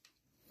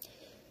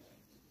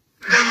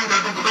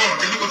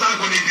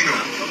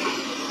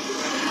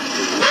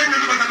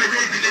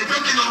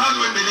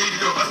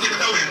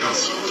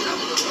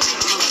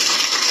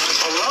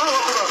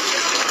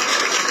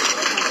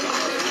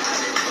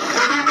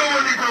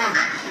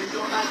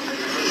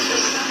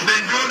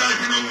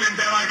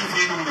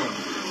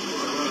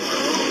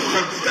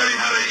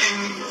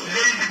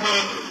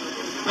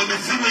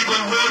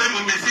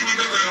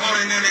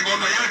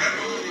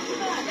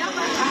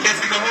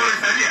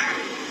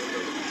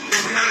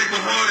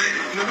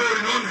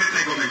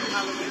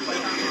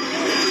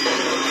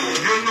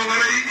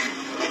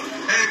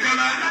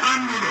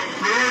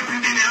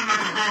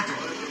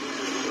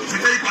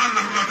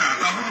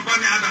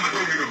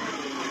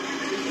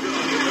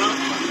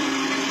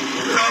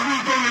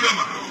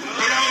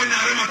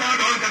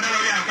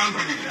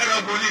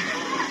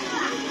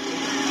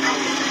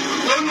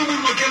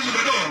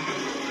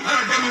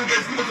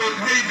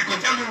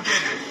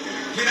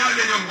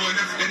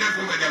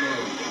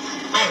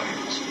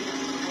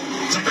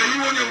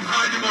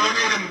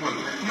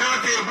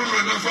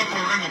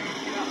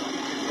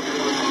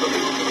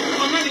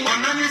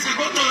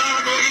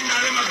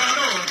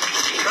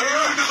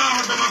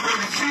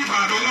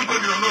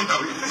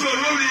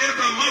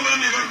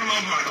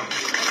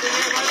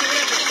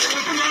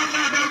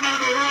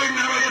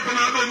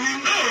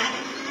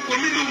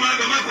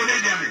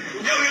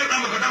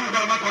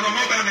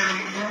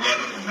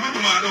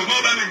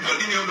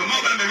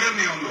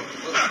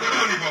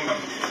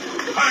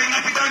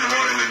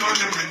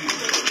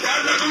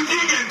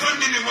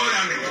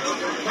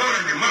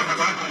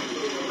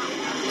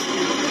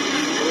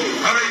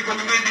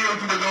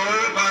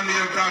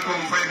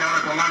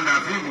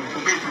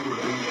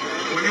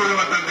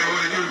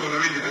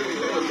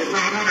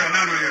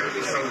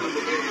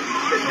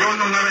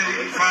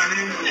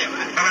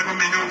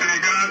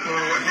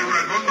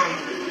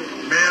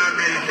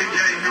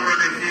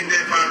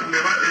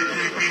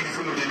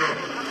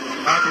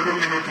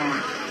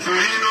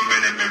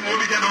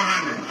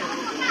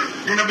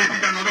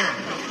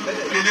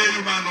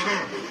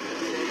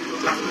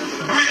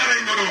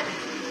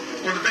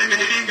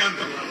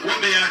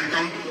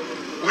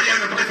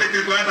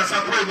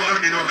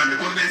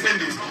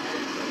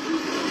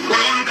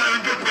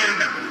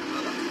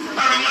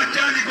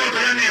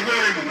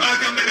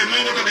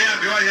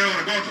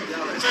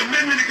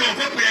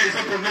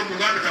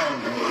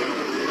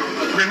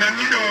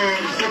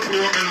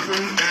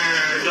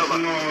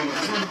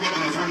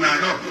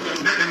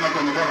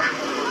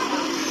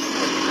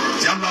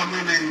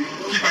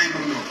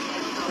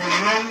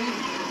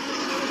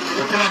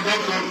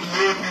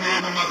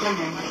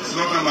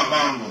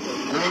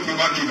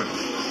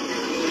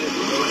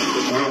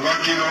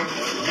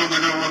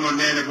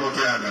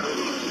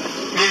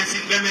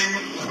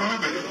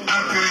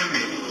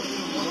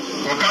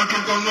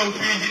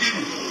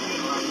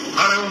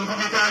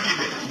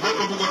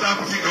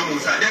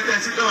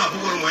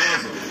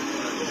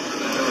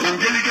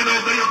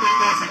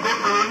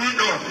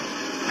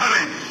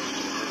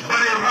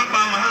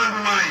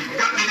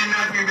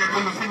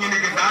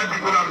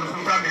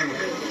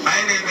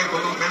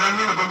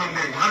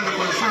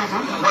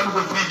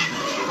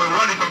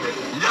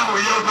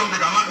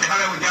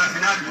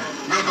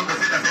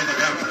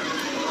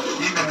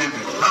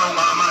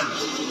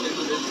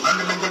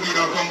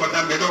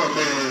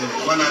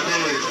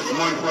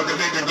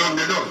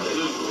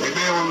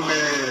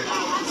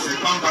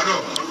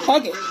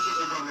 Okay.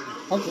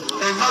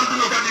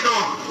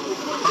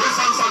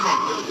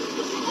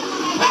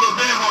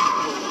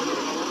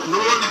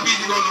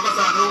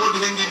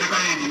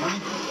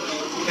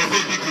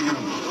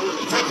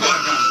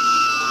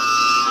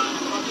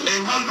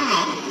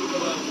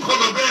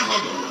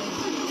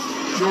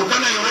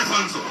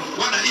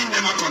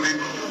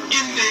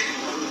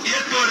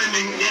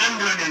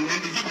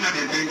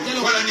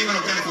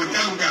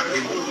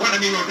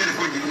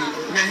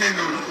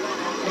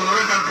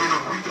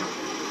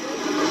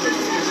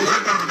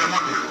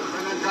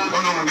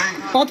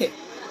 Okay. Okay.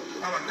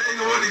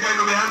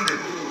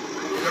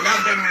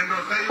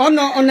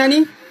 On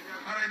nani?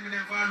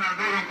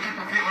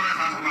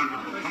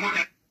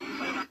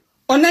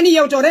 On nani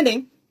yewtore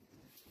nden?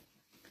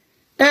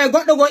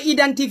 Goddo go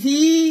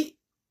identify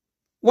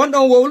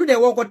wondon wowlude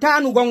wo ko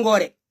tanu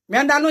gongore. Mi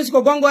anda non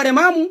siko gongore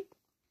mamu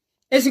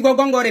e siko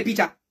gongore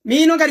pita.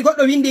 mi non kadi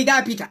goddo windi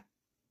ga pita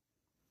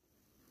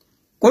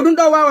ko dum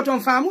do wawa ton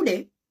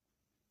faamude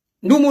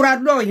ndu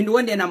muradu do hindu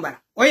wonde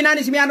nambara o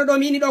inani simi ando do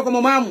mi ni do ko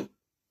mo mamu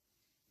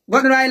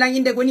goddo no ay lan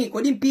inde ko ni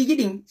ko dim piiji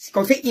din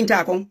ko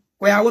fe'inta kon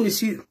ko ya woni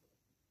sur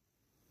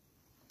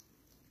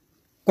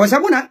ko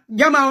sabuna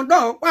jama on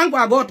do banko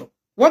agoto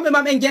wombe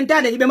mam en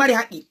gentade ibe mari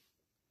haqqi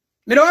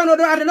mi do wawno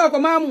do arde do ko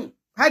mamu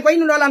hay ko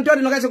inu do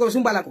lamtode no gase ko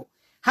sumbala ko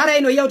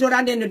haray no yewto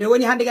ande no de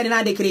woni hande gadi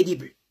nande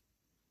crédible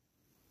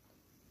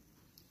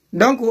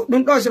donc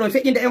dum do so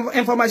fe'inde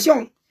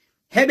information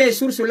hebe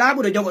source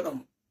laabu do jogo dom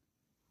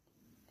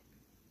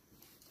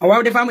o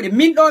wawde famude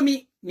min do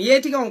mi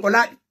yeti on ko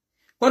laabi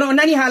kono on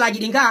nani halaji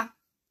di nga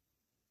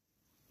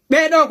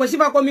be do ko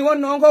sifa ko mi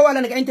wonno on ko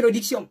wala ka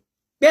introduction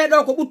be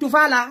do ko buttu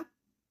fala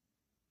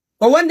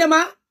o wonde ma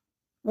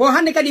wo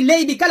hande kadi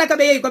leydi kala ka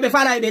be yeyi ko be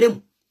fala e be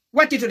remu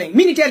wattito den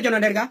militaire jono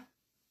derga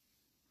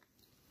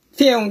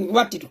fi on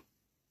wattito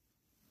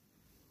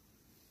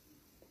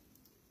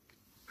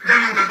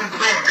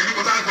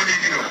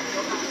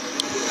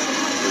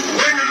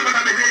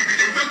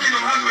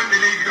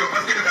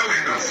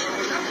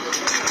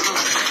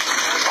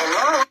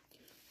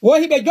wo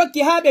hibe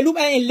jokki ha be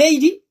luba en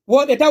leydi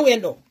wo be taw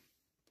en do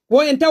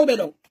wo en tawbe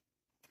do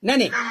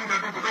nane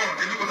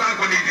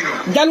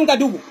jalunga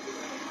dugu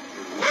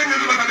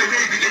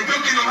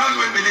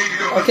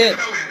okay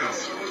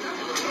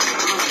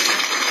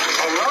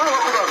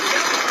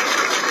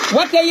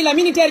watte ila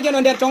militaire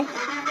jono der ton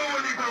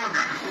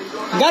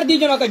gardi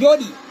jono ka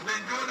jodi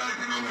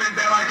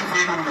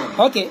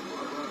okay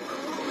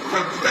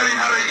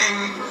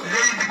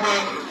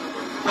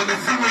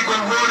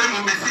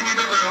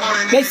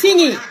be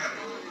singi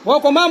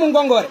woko mamu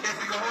ngongore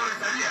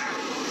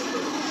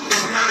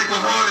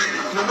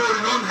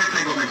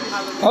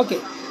okay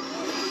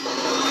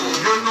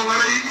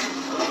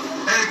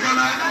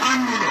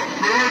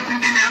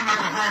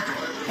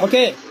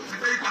okay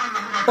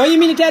oyi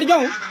militaire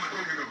jon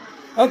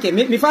okay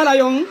mi fala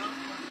yon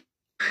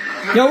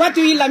yo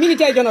watu illa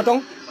militaire jono ton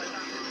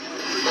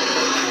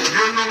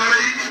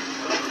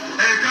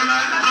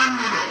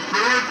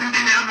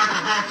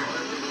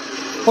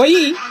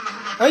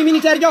oyi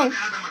militaire jon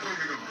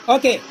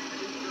okay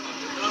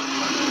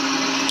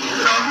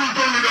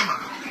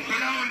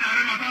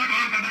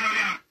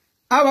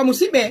awa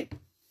musibe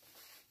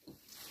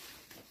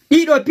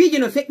ido piji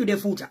no feƴƴude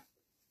fuuta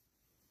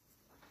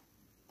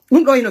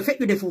ɗum ɗo ino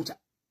feƴƴude fuuta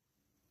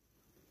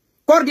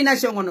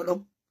coordination ono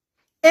ɗon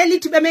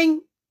élite ɓe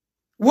men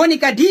woni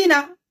ka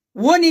dina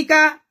woni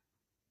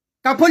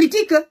ka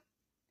politique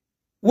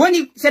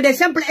woni c'est des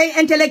simples et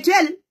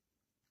intellectuels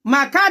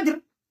ma cadre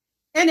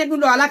enen ɗum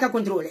ɗo alaka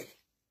contrôler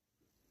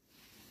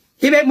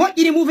hiɓe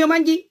moƴƴini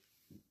mouvement ji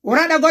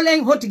raɗa golle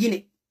en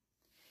hottiguine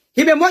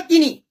hiɓe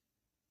moƴƴini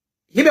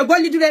hiɓe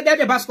gollitude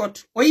ɓeɓe baskot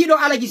o yiɗo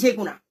alaji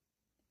sekuna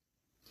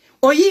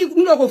o yi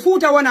ɗum ɗo ko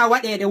fuuta wona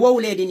waɗede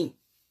wowlede ni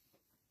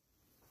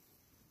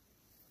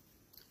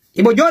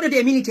hiɓe joɗode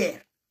e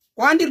militaire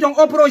ko andirton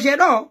o projet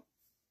ɗo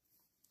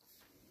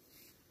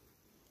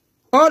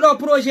oɗo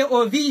projet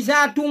o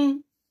visa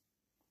tum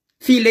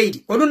fi leydi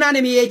ko ɗum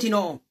nane mi yeytino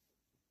on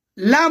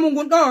laamu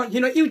ngun ɗo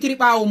hino iwtiri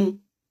ɓaawo mum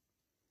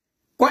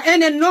ko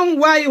enen non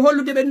wawi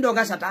hollude ɓe ɗum ɗo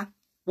gasata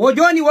wo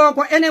joni wo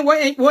ko enen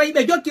woyi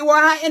ɓe jokki wo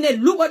ha enen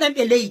luɓoɗen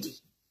ɓe leydi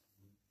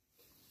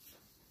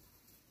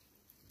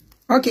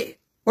ok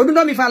ko ɗum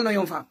ɗo mi falno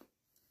yon fam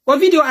ko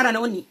vidéo arana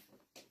on ni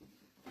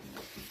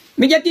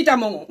mi ƴettita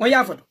mon on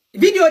yafoto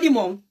vidéo ɗi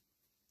mon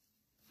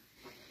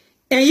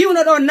en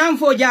yiwno ɗo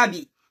nanfo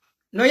jaabi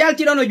no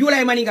yaltiɗo no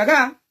juula e maninga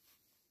ka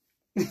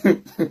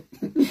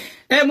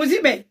e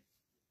musidɓe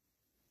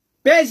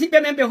ɓe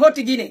siɓɓe men ɓe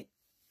hotti guine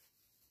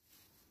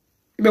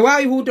ɓe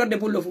wawi hutorde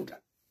pullo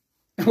fuuta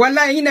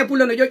wallahi hinne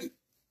pullo no joƴi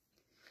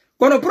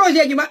kono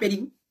projet ji maɓɓe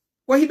ɗin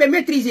ko hiɓe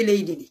maîtrise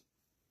leydi ndi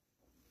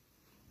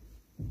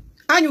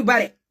añu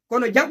bare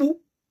kono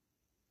jaɓu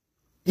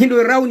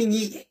hindo rawni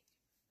ñiiƴe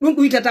ɗum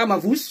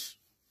ɗuytatama fus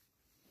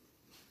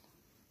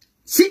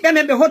siɓɓe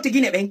men ɓe hotti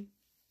guine ɓen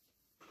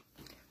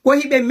ko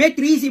hiɓe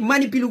maîtrise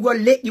manipulugol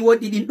leƴƴi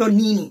wonɗi ɗin ɗon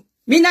nini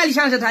min naali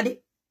changeta de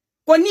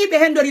ko ni ɓe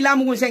hendori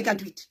laamu ngun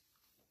 58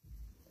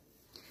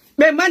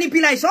 ɓe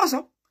manipulay soso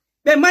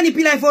ɓe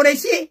manipulay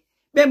forestier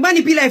ɓe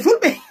manipulay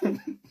fulɓe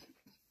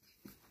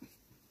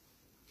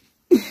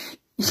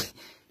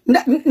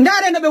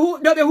ndare no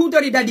ɓe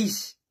hutori dadis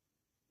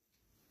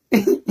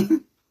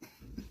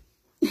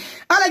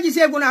alaji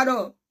seguna ɗo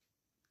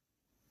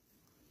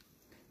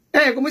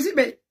ko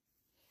musidɓe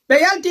ɓe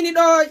yaltini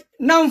ɗo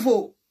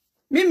nanfo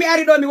min mi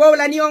ari ɗo mi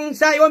wowlani on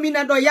sa o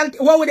minan ɗo yalti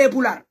wowde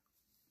pular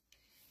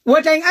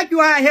wota en accu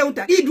ha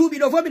hewta ɗi duuɓi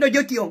ɗo fof miɗo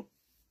jokki on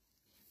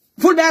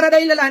fulɓe ara ɗo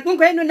ilalan ɗum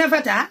ko hen ɗum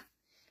nafata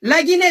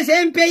la Guinée c'est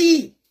un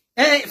pays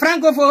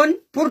francophone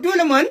pour tout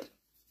le monde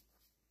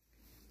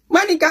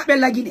mani kaɓe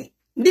la Guinée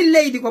ndin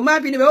leydi ko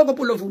mapini ɓe o ko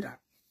pullo fuuta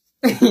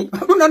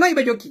ɗum ɗo noyi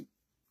ɓe jokki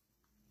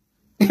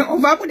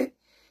on famude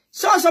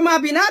soso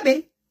mapinaɓe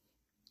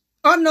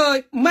onno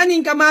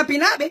maninka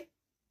mapinaɓe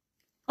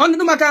on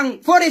ɗuma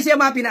kan forestier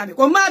mapinaɓe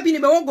ko mapini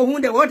ɓe wonko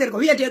hunde wotere ko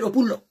wiyeteɗo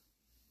pullo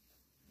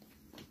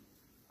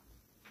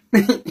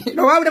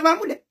No wawde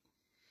famude.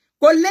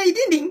 Ko leydi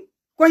ndin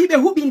ko hibe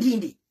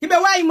hubindindi. Hibe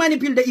wawi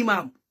manipulde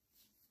imam.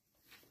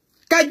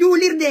 Ka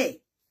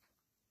julirde.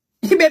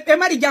 Hibe be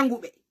mari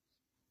jangube.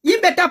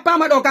 Yimbe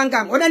tappama do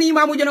kankan. Onani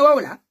imamu jono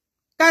wawla.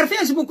 Kar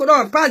Facebook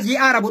do page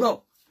arabu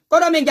do. Ko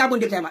do men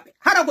jabondirte mabbe.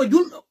 Hara ko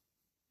juldo.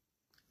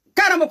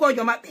 Karamo ko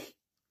jo mabbe.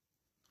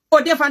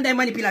 O defanda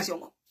manipulation.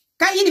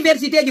 Ka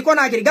université di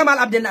Conakry Gamal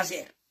Abdel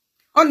Nasser.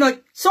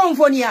 Onno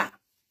Symphonia.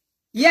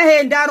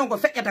 Yehe ndaron ko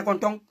fekkata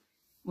konton.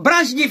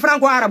 Branche di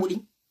franco arabu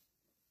di.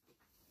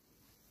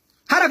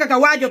 Haraka ka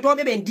wajo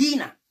tobe be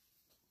dina.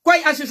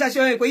 Koy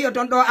association ko yo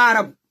ton do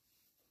arabu.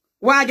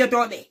 Wajo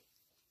tobe.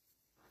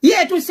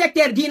 Ye tu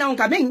secteur dina on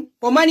kamen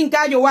o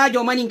maninkajo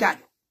wajo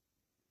maninkajo.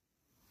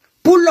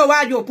 Pullo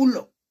wajo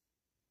pullo.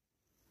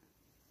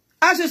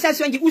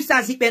 Association di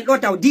Ustaz ben do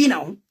taw dina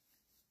on.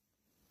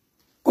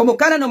 Komo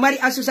kala no mari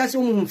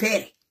association mum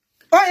fere.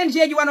 ONG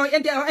ji wano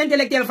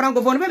intellectuel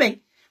francophone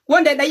beben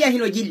wonde daya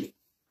hino jilli.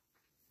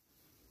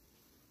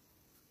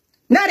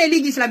 Na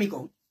religie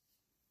islamique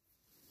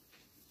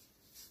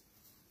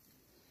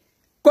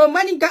ko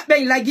maninka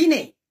ben la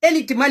Guinée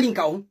élite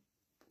malinka on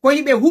ko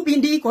yibe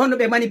hubindi ko hono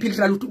be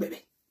manipulera lutube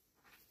be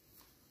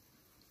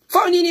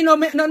fo ni no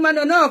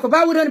ko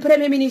bawuron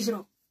premier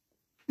ministre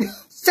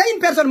c'est une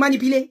personne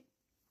manipulée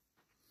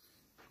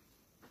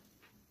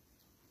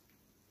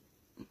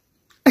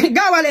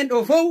gawalen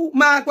do fo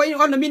ma ko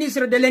on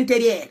ministre de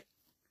l'intérieur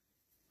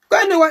ko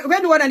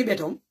no wadani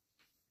beton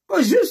ko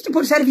juste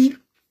pour servir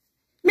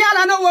mais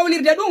ala no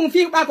wawlirde dum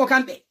fi ba ko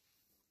kambe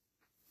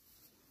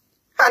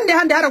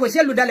hande hara ko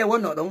sellu dale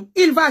wonno don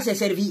il va se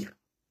servir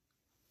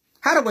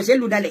hara ko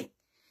sellu dale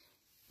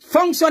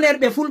fonctionnaire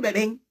be fulbe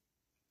ben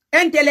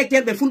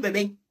intellectuel be fulbe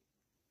ben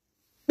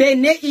be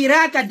ne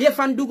iraka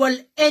defandugol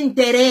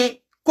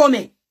intérêt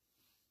commun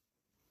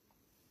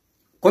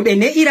ko be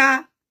ne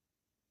ira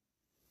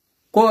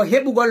ko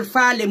hebugol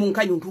faale mun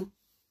kanyuntu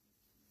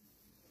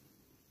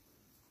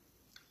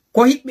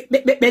ko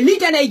be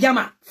litane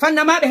jama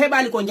fanna ma be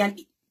hebali ko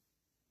jandi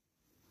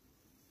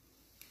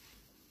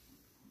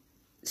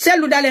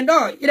sellu dalen do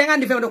ire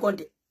ngandi fewdo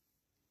konte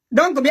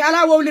donc mi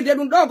ala wowlirde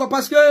dum do ko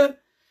parce que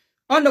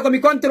on ko mi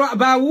contre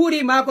ba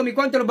wuri ma ko mi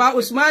contre ba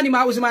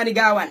Ousmani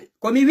gawal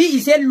ko mi wi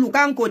sellu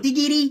kanko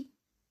tigiri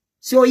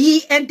so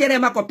yi intérêt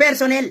mako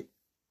personnel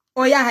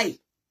o yahay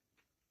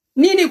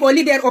nini ko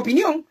leader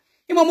opinion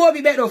imo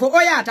mobi be do fo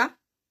o yata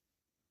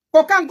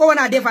ko kanko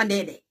wona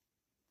defandede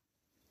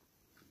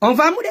on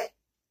famude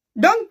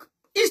donc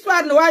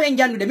histoire no wawen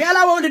jandude mi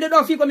ala wowlirde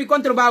do fi ko mi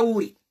contre ba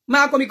wuri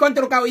ma ko mi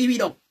contre ka o yiwi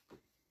don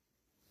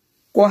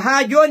ko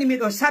ha joni mi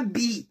do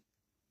sabbi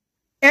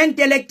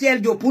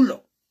intellectuel jo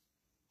pullo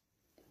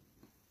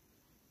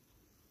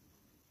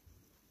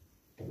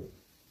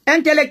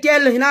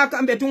intellectuel hina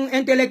kambe tun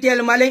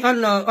intellectuel malen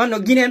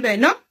on Guinée be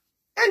no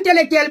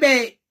intellectuel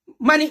be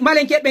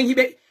malen ke ben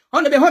hibe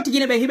on be hoti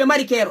Guinée be hibe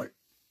mari kerol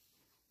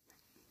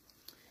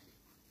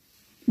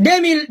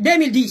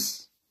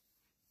 2010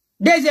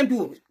 deuxième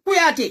tour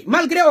Kuyate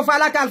malgré o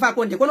fala Alpha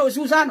Condé kono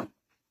Susano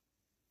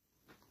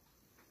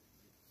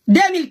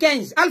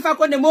 2015 Alpha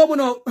Condé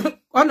mobuno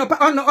on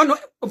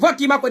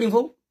voti mako din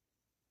fo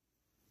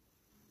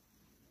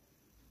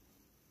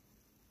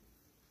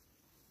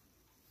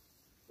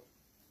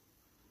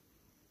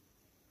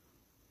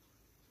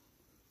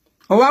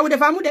o wawude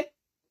famude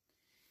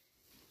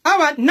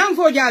awa nan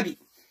fo jaabi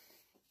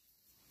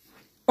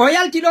o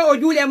yalti do o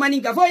juule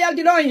maninka fo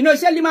yalti do no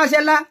selli ma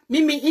sella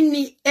mimmi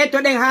inni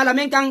etto den hala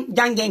men kan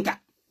jangenka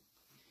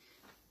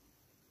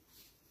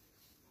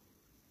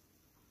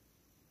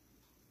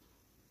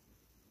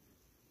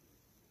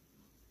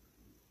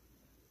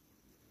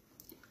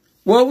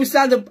Wo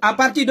Ustaz, à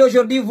partir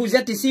d'aujourd'hui, vous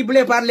êtes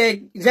ciblé par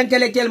les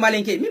intellectuels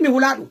malinqués. Mimi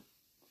huladu.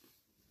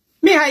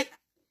 Mi hay.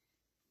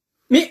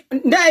 Mi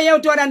nda yew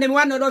to dande mi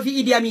wanno do fi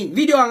Idi Amin.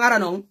 Video ngara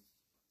non.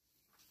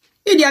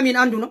 Idi Amin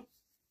andu no.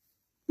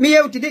 Mi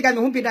yewtide kam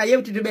mi humpita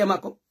yewtide be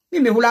makko.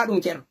 Mimi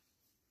huladu cer.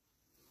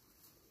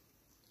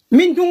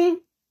 Min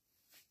tun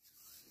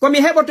ko mi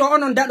heboto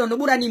onon dado no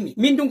buranimi.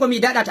 Min tun ko mi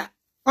dadata.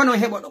 Onon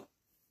hebodo.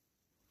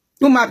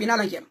 Dum ma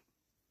pinala cer.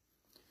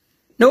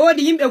 No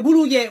wodi yimbe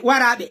guruje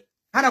warabe.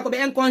 Hara ko be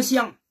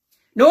inconscient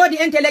no wodi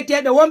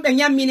intellectuel be wombe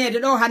nyamminede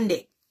do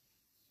hande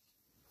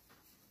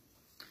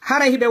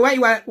hara hibe way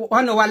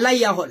hono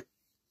wallahi hol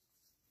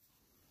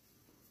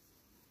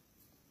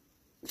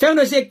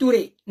fewno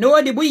sectouré no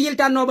wodi buy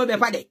yiltannobo be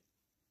pade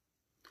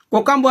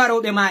ko kambo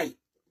arobe mai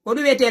ko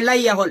du wete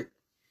layya hol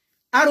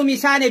arumi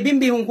sane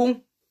bimbi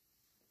hunkun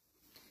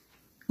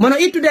mono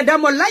ittude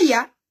damol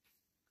layya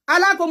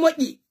ala ko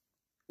moƴƴi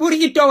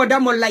buri ittowo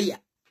damol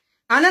layya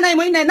ananay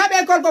mo ina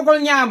nabe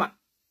kol nyama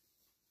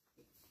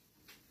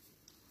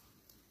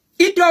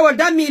ittowo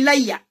dammi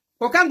layya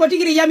ko kanko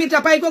tigiri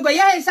yamirta pay ko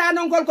yahe sa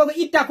non kol ko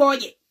itta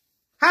koje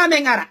ha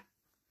men ara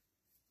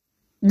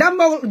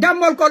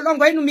dammol kol don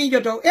ko henu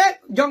mijoto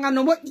jongan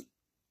no moƴƴi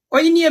o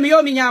inni mi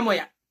yomi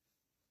nyamoya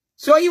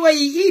so yi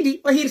wayi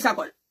idi o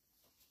hirsakol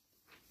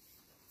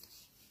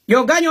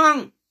yo ganyo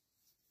an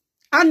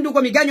andu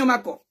ko mi ganyo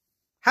makko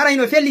haray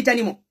no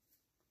fellitani mo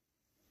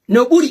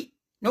no buri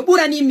no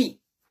ɓurani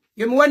mi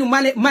yomi woni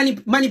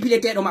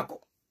manipuleteɗo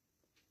makko.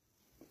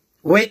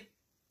 We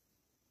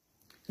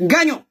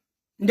gaño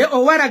nde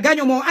o wara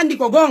gaño mo andi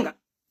ko gonga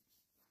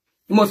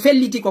mo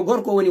felliti ko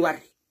gorko woni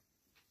warde.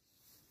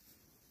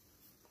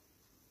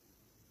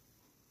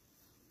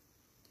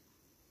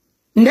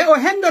 Nde o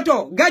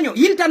hendoto gaño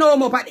yiltanowo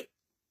mo paɗe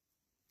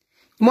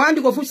mo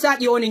andi ko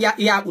fussaɗi woni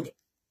yaɓude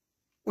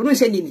ko ɗum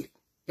sendiniri.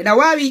 Eɗa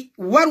wawi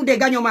warude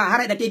gaño ma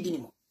hara ɗa teddini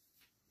mo.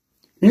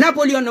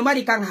 Napoleon no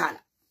mari kan haala.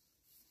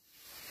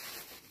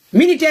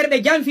 Militaire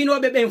ɓe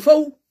janfinoɓe ɓen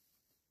fow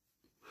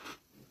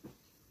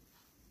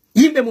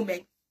yimɓe mum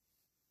ɓen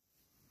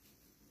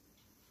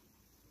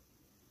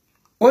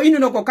o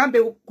innuno ko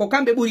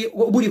kamɓe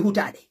ɓuri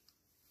hutade,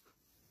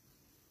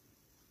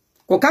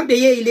 ko kamɓe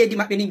yeeyi leydi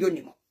maɓɓe ni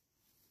jonni mo.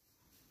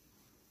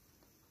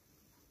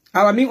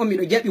 Awa min on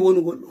miɗo jaɓi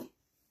wonugol ɗum.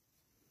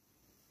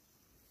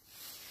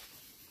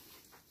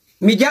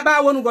 Mi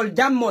jaɓa wonugol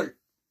dammol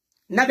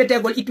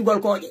naɓetegol ittugol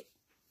kooƴe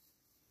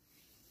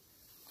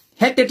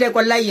hettete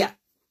ko layya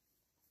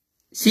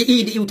si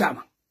iidi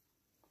iwtama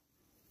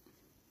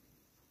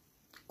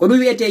ko ɗum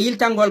wiyete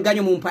yiltangol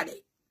gaño mum paɗe.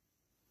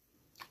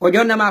 O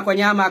jonnama ko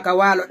ñama ka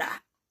waloɗa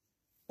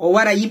o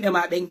wara yimɓe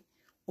ma ɓen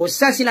o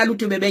sasina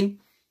luttuɓe ɓen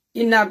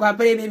inna ko a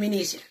premier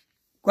ministre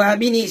ko a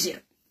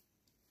ministre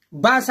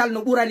basal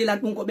no ɓuralilan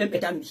ɗum ko ɓen ɓe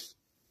tambi.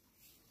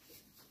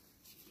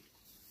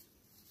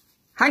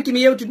 Hanki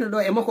mi yewtino ɗo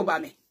e moko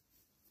bamen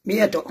mi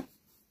yeto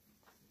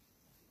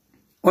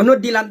o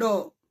noddilan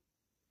ɗo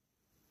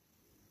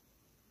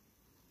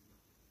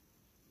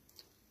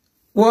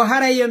wo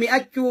haray yo mi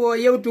accu o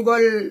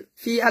yewtugol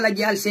fi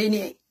alaji alseyni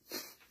en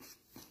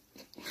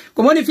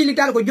ko moni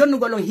filital ko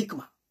jonnugol on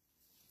hikma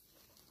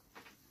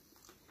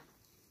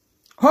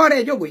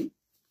hoore jogoy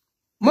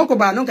moko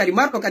ba non kadi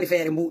marɗo kadi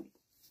feere mbuɗi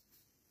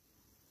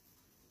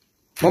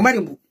mo mari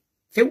mbuɗi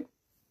few.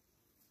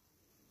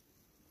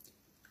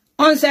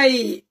 On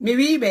say mi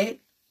wiɓe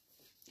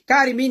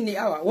kaari minni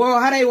awa wo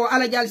haray wo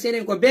alaji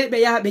alseyni ko ɓe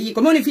yaha ɓe yi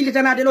ko moni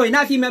filitanade ɗo e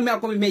nafi men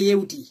ko me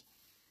yewti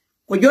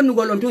ko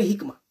jonnugol on tun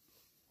hikma.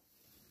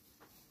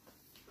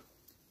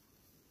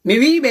 Mi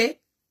wiɓe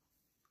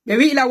ɓe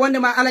wi'la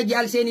wondema alaji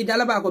alseyni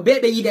dalaba ko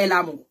ɓe yida e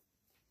laamu ngu.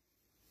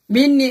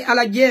 Minni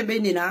alaji en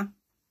ɓennina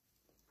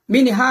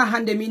mini ha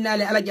hande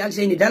minnale alaji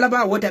alseyni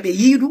dalaba wota ɓe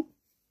yiidu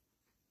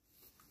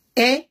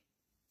e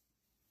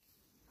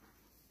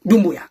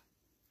Dumbuya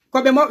ko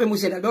ɓe mawɓe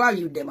musidal ɓe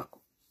wawi yidde makko.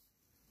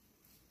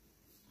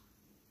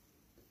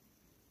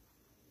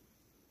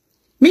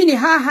 Mini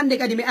ha hande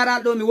kadi mi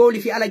aral ɗo mi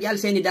wowli fi alaji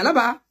alseyni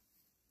dalaba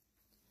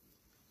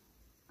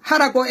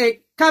hara ko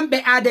e kamɓe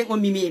aaden on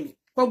mi memi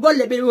ko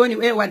golle ɓe woni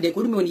e wadde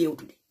ko ɗum woni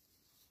yewtude.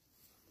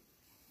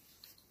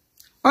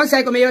 On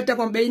say ko mi yetta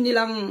kon ɓe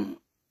innilan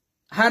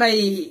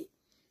haray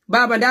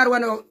baba ndar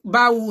wano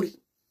bawuri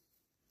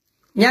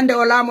nyande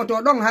o laamoto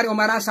ɗon hari o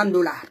mara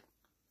sandular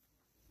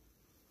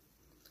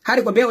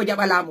hari ko be o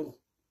jaɓa laamu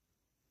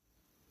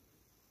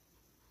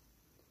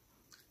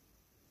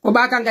ko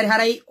bakan gari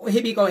haray o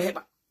heɓi ko o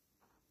heɓa.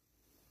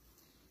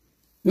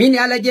 Mini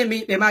alaje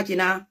mi ɓe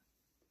makina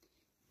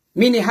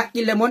mini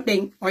haqqille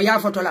monɗen on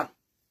yafotolam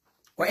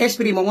ko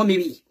esprit mo mi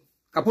wi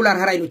ka pular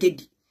haray no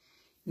teddi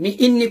mi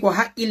inni ko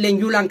haqqille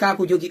njulanka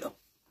ko jogiɗo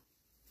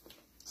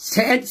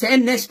c'est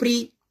un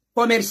esprit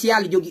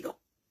commercial jogiɗo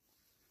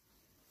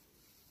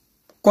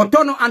ko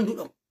tono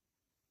anduɗon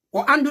ko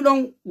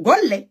anduɗon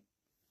golle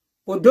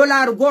ko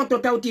dollar goto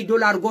tawti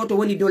dollar goto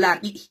woni dollar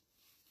ɗiɗi.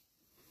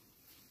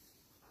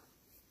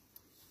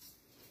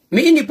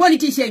 Mi inni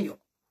politicien jo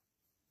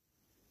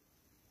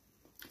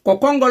ko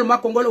kongol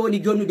makko ngol woni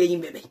jonnude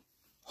yimɓe ɓe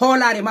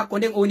hoolare makko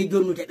nden o woni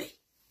jonnude ɓe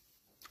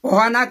o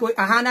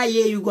hana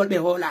yeeyugol ɓe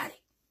hoolare.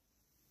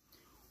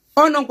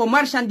 Onon ko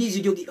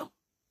marchandise jogiɗon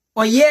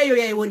on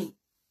yeeyoye woni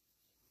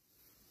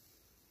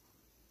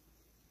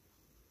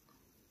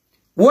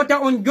wota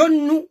on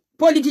jonnu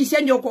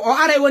politicien jo ko o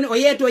ara woni o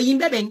yeeto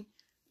yimɓe ɓen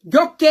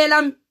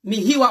jokkelam mi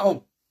hiwa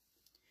on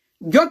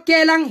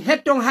jokkelan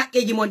hetton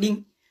haqqeji mon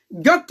ɗin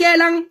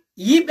jokkelan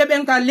yimɓe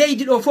ɓen ka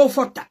leydi ɗo fof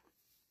fotta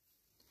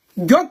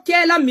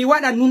jokkelam mi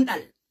waɗa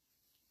nunɗal.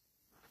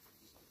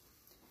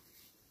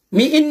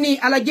 Mi inni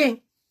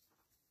alaje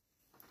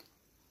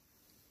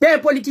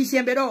ɓe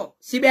politicien ɓe ɗo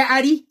si ɓe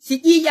ari si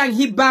ƴiƴan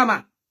hibbama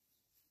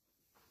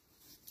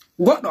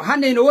goɗɗo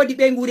hande no wodi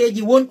ɓe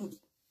ngureji wonɗuɗi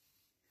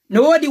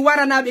no wodi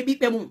waranaɓe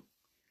ɓiɓɓe mum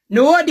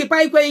no wodi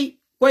pay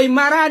koye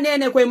mara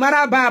nene koye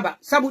mara baba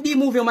sabu ɗi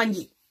muve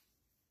manji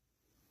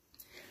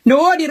no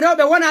wodi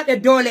rewɓe wonaɓe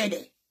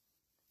doleɗe.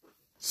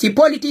 Si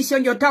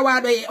politicien jo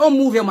tawaɗo e on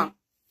muve man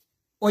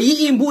o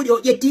yii mbuɗi o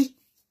ƴetti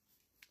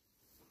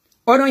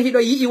onon hiɗo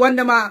yii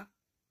wondema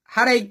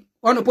haray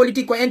ono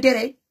politique ko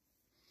intérêt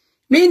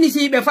min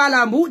si ɓe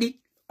faala mbuɗi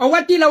o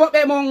wattila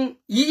woɓɓe mon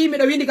yii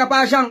miɗo windi ka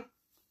pageant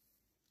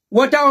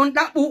wota on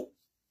ɗaɓɓu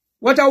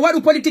wota o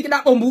waɗu politique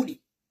ɗaɓɓo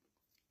mbuɗi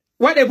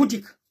waɗe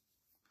boutique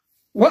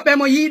woɓɓe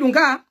mo yii ɗum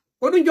ka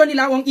ko ɗum joni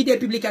la on idée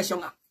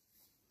publication a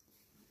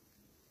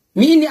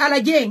mi inni ala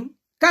jeng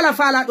kala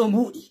faala ɗo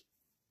mbuɗi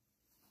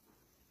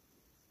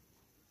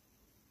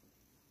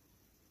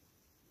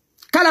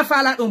kala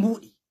faala ɗo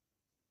mbuɗi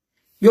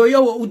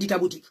yo o uddita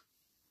boutique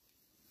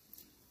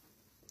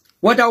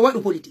wata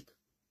wadu politique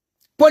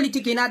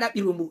politique ina da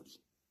biru mbudi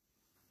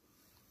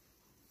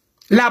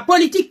la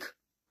politique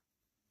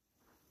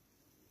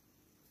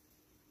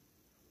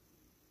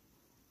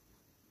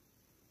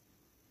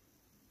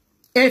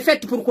est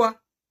faite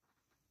pourquoi?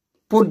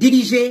 Pour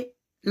diriger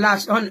la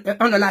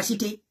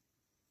cité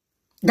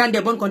dans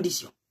de bonnes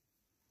conditions.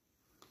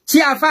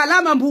 Si a fa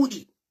la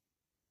mambudi,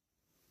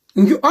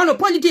 on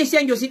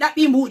politicien yo si da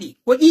mbudi,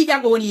 ko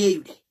ijang woni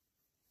yeyude.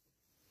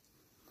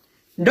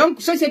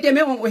 Donc société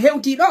me on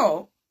hewti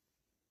do,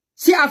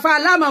 si a fa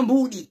la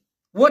mambudi,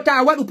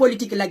 wota wadu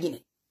politique la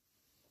Guinée.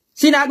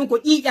 Sina dum ko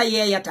ija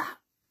yeyata.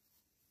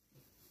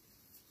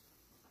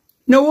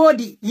 No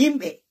wodi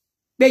yimbe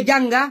be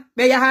janga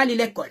be yahali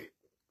l'école.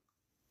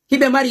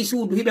 Hibe mari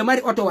suudu, hibe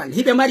mari otowal,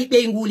 hibe mari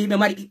be nguli, hibe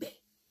mari bibe.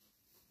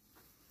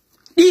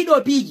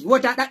 Dido piji,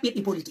 wota da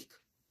di politique.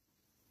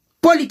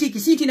 Politique,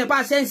 si tu n'es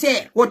pas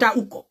sincère, wota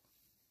uko.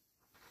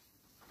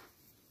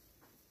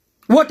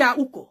 Wota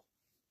uko.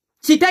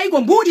 Si tayi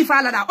ko mbudi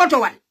fala da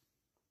otowal,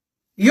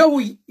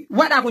 yo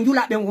wada ko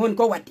njula be won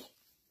ko wadde.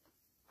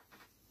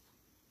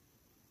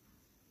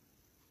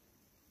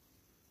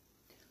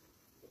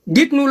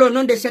 Dites-nous le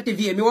nom de cette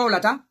vie, mi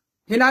wawlata,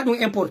 hina dum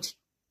importi.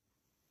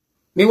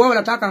 Mi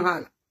wawlata kan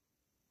hala.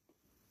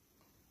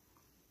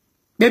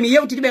 Be mi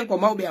yewtiti ben ko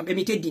mawbe am be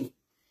mi teddini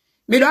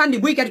mi do andi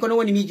buy kadi ko no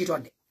woni mi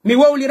jitonde mi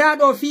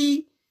wowliraado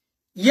fi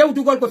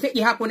yewtugol ko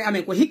feƴƴi hakkunde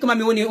amen ko hikma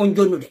mi woni on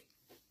jonnude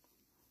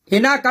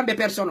hina kambe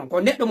personne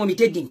ko neddo mo mi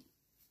teddini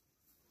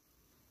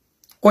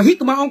ko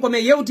hikma on ko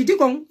me yewtiti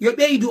kon yo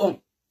beydu on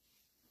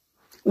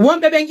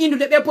wonbe ben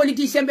indude be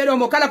politicien be do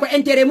mo kala ko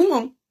intérêt mum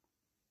on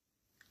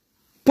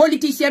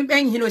politicien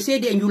ben hino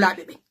seedi e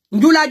njulaabe be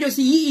njulaajo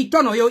si yi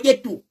tono yo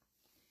ƴettu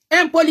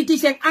un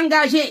politicien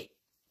engagé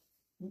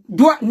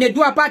ne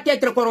doit pas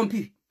être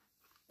corrompu.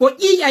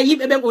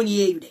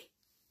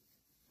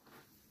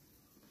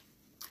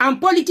 En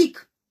politique,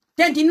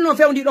 tenti nous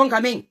fait on dit donc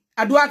amen,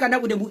 a doit kana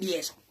de boudi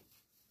yeso.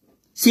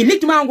 Si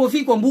litma ngo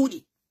fi ko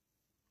boudi,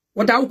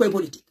 wata u ko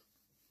politique.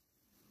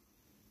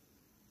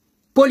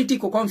 Politique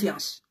ko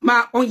confiance,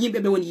 ma on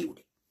yimbe be woni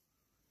yiwde.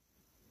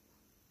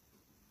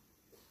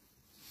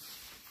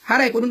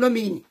 Haray ko dum do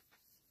mi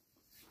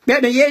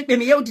be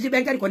mi yewtiti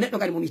ben kadi ko neddo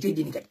kadi mo mi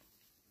teddini kadi.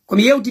 Ko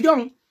mi yewti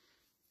don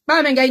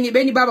ba men gayni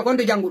be ni baba kon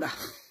to janguda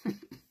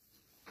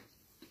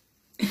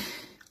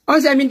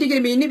on se min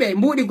tigiri mi ni be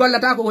mbudi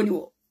gollata ko woni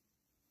wo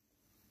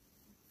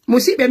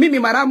musibe mi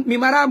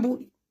mara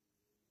mbudi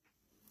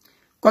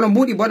kono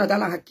mbudi bona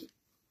dala hakki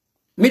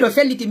mi do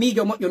felliti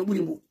mijo moƴƴo no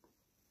buri mbudi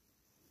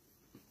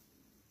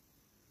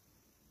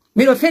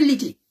mi do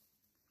felliti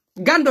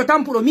gando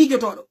tampuro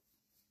mijitotodo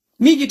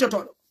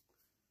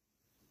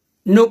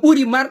no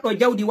buri mardo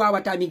jawdi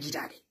wawata mi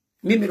jitade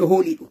min mi do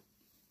holi dum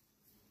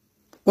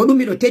ko dum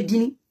mi do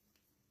teddini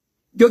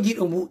jogi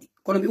do mbudi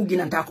kono mi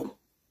ugginanta ko mo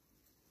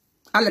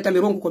Allah tami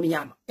ronko ko mi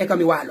nyama e kam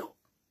mi walo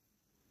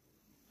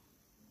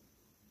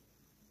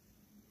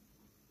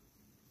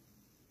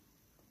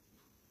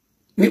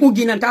mi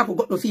ugginanta ko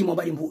goddo fi mo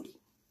bari mbudi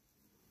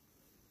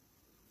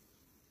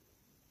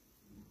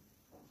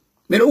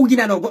mi do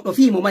ugginano goddo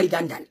fi mo mari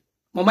gandal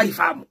mo mari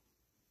faamu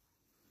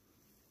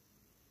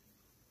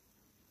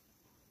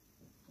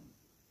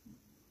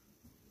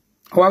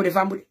wawde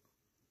fambude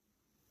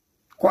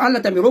ko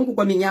Allah tami ronko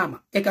ko mi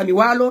nyama e kam mi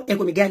walo e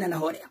ko mi gayna na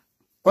hore am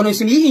kono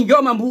simi yi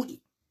njoma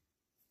mbudi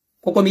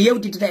ko mi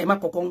yewtitita e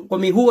makko ko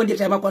mi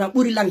huwondirta e makko na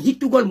buri lang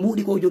hittugol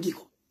mbudi ko jogi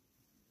ko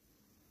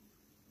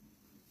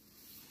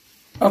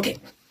okay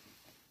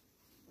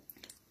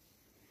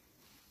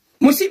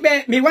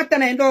musibe mi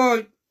wattana en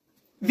do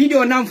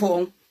video namfo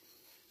on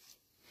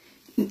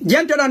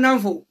jentodo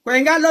namfo ko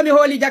e ngallo mi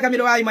holi jaka mi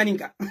do wawi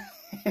maninka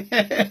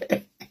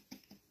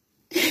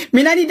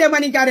mi nani de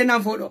maninka de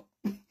namfo do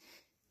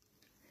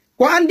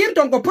ko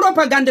andirton ko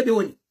propagande be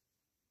woni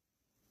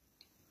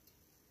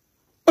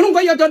on go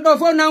yoton do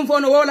fo namfo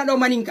no wola do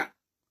maninka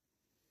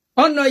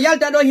on no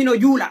yalta do hino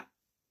juula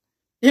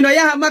hino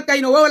yaha makka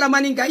hino wola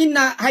maninka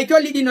inna hay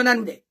tolli dino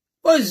nanude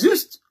o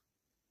juste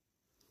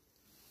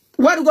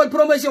warugol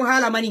promotion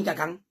hala maninka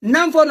kan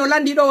namfo no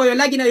landi do yo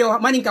lagina yo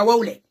maninka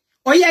wawle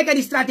o yiya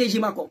kadi strategie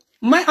mako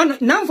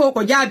namfo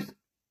ko jaabi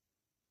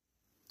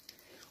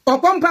o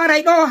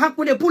compare do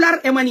hakkude pular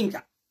e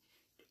maninka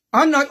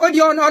on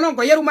audio non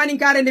ko yeru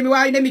maninkare nde mi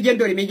wawi nde mi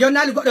jendori mi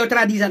jonnali goddo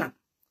traditionnel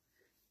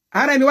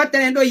ara mi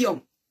wattane do yi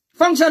on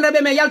fonctionnaire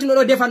be me yaltuno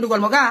do defandugol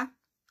mo ga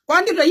ko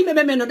andirto yimbe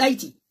be men no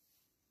dayti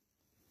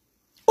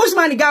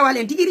Ousmane Gawal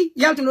en tigiri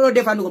yaltuno do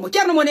defandugol mo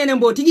cerno mo nenen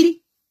bo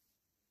tigiri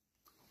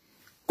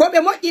ko be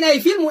moƴƴina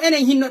e filmu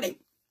enen hinno den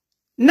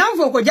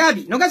namfo ko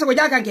jaabi no gasa ko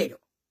jakankejo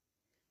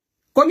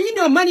ko mi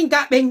no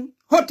maninka ben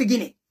hotto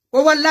Guinée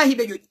ko wallahi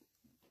be joji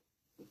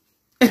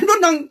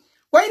non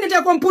ko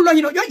inete kon pullo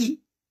hino joji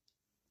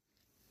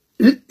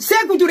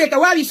Sékou Touré ka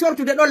wawi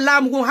sortude don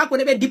laamu gon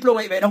hakkude be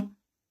diplôme be don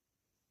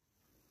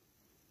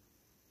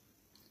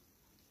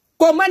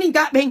ko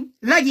maninka ben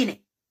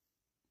lagine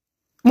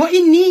mo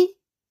inni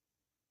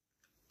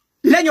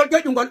leñol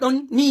jojjungol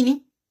don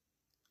nini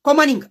ko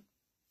maninka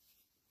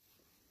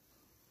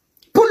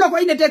Fulo ko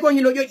inde te ko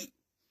hilo joji.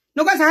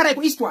 No ga sahara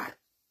ko histoire.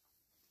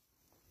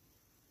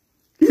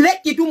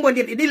 Lekki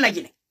tumbondirde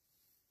dillajine.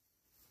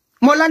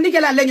 Mo landi ke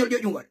la leñol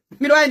jojungol.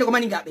 Mi do wayne ko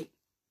mani gabe.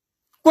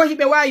 Ko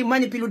hibe wayi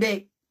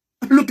manipulude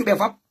luttube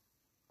fop.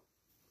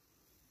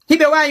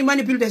 Hibe wayi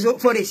manipulude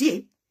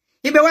forestier.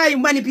 Hibe wayi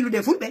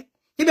manipulude fulbe.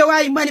 Hibe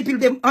wayi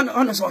manipulude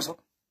on soso.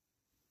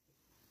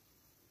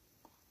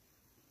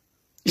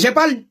 Je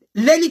parle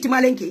l'élite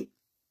malinké,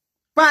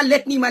 pas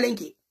l'ethnie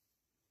malinké.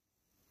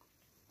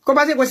 Ko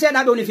base ko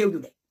seda be on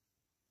fewdude.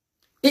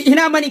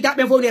 Ina mani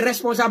gabe fo les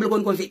responsables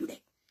kon fewdude.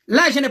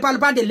 Là je ne parle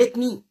pas de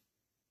l'ethnie.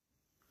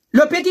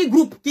 Le petit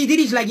groupe qui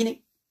dirige la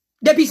Guinée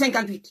depuis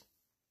 58.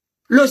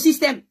 Le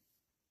système.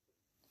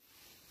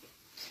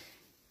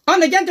 On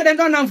est gente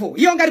den info.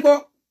 Yon gari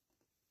ko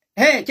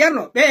hey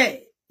Thierno,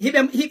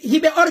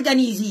 hibe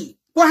organise.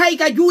 Ko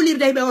hayka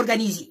julirde hibe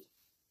organise.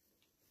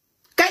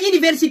 Ka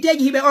université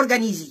ji hibe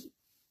organise.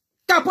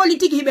 Ka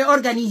politique hibe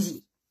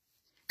organise.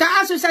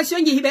 Ka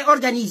association ji hibe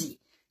organise.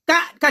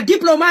 Ka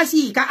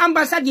diplomatie, ka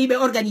ambassade ji hibe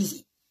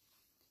organise.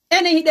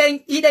 Ene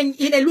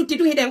hiden lutti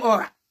tu hiden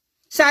ora.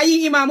 Sa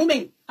yi imamu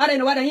men are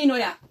no wada hino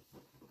ya.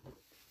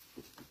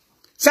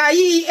 Sa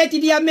yi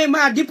étudiant men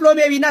ma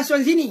diplômé wi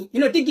Nations Unies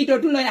ino tigito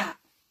tuno ya.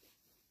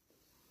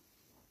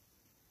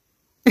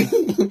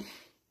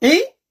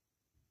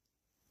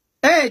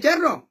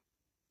 Cerno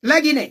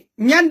la Guinée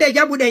nyande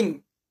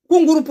jabuden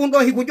kunguru pundo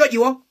higu joji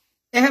wo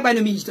e heba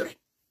no ministre.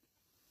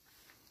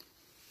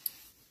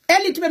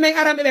 Elite be men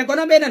arambe ben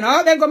kono be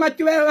no ben ko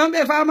maccu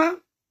be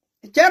fama.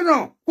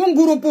 Cerno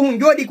kunguru puhun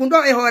jodi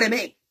kundo e hore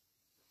me.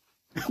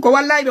 Ko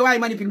wallahi be way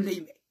manipuler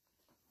yimbe.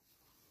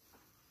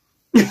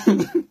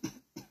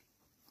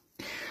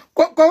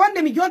 ko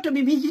wande mi jonto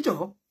mi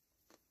jito.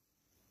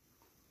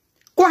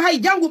 Ko hay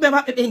jangu be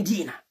mabbe ben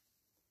dina.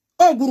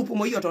 O groupe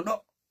mo yoto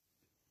do.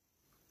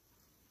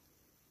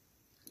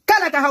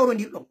 Kala ka hawro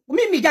ndirɗo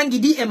min mi jangi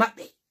di e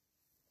mabbe.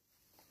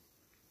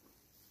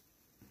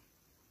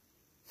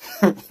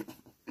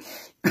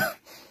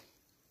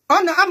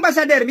 On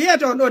ambassadeur mi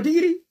yeto do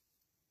diri.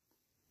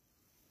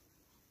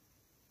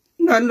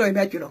 Non no e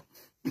becculo.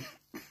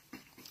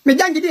 Mi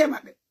jangi di e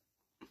mabbe.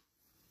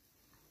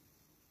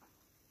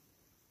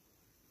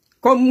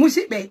 Ko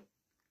musibe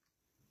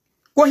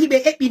ko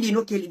hibe ebbini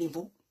no keli ni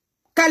fo.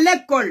 Ka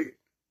l'école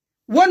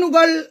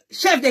wonugol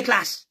chef de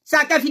classe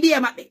sa ka fidi e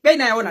mabbe be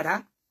na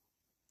wonata.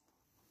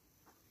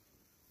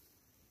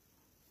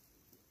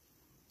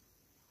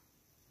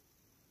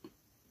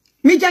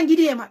 Mi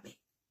jangidi e mabbe.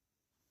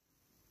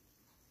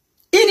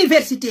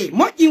 Université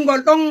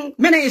moƴƴingol ɗon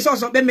menen e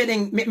soso ɓe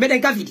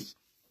meɗen kafidi.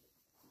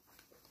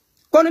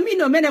 Kono min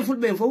no menen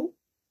fulɓe fo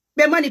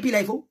ɓe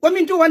manipulay fo ko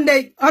min tu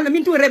wonde hono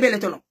min tu rebelle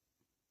tono.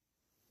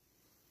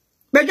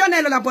 Ɓe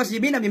joneno la poste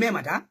mina mi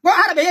memata ko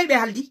hara ɓe yehi ɓe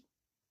haldi.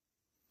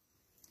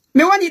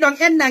 Mi woni ɗon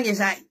ennan e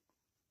sa'i.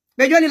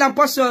 Ɓe joni la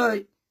poste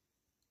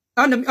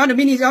on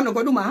ministre on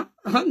ko ɗuma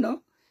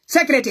on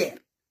secrétaire.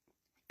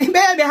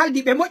 Ɓe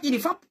haldi ɓe moƴƴini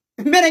fop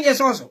menen e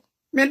soso.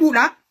 Men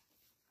duda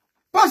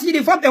poste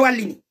di fobbe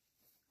wallini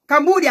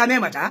kambudi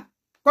amemata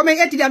ko men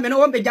ettidi amen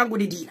wonbe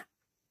jangude dina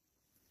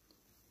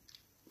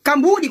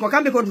kambudi ko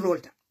kambe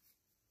controlta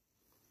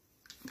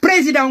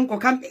président ko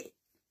kambe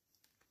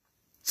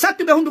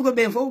sattube hundugo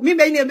ben fo min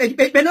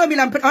be no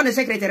milan on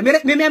secrétaire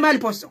mi memali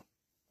poste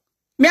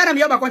mi aram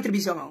yoba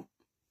contribution on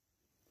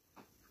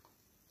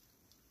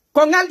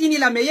ko ngaldini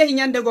la me yehi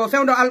nyande go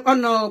fewdo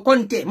on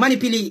Conte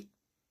manipuli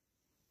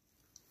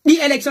di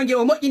élection je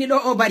o moƴƴini do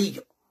o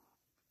barijo.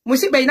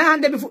 Musibe ina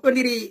hande be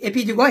fuddondiri e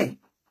piji goye.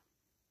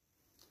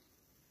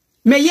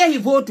 Me yehi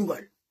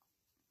votugol.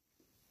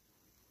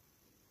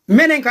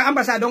 Menen ka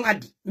ambassade on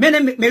addi.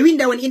 Menen me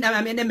winda woni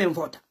inda menen men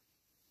vota.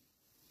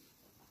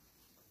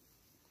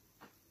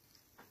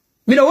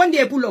 Mido wondi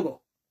e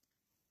pullogo.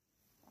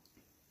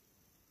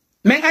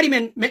 Men ari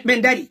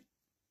men dari.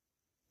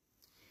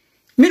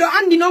 Mido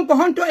andi non ko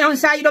honto e on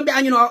sayi don be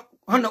anyuno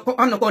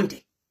honno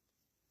Conte.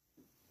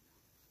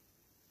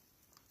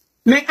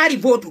 Men ari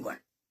votugol.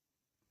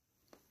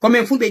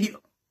 Comme fulbe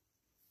dido.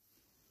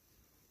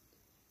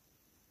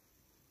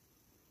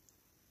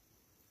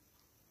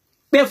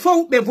 Be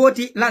fo be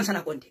voti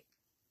Lansana Conte.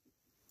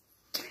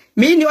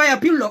 Mini oya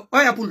pullo.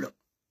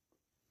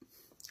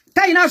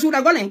 Tayna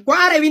suda golen ko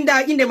are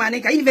winda inde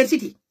mane ka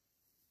university.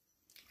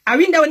 A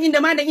winda won inde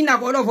mane ina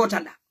ko do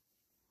votanda.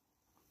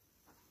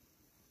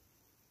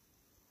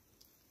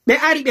 Be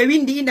ari be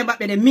windi inde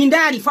mabbe de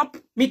mindari fop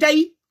mi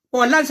tawi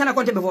ko Lansana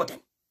Conte be voten.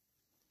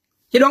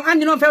 Ki don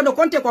andi non fewdo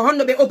Conte ko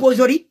honno be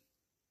opposori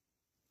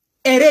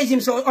e régime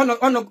so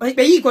on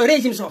be yi ko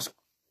régime so.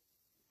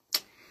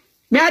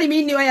 Mi ari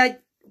minni waya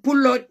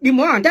pullo di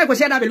mo anta ko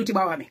seda be luti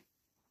bawame.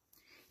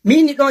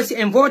 Minni do si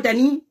en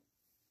votani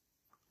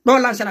do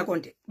Lansana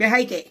Conte be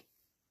hayke.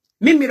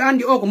 Min mi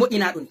andi o ko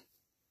moƴƴina dum.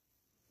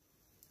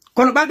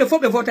 Kono bambe fo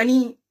be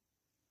votani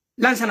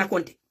Lansana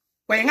Conte.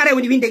 Ko en ngare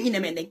woni winde inde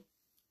men den.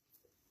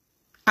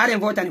 Are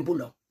votani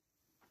pullo.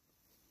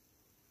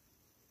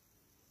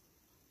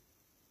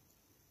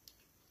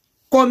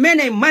 Ko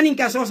mene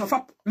maninka soso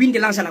fop winde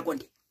Lansana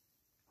Conte.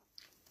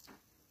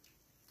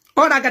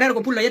 ora kadar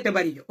ko pulla yette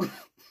barijo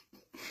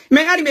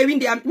men ari me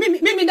windi am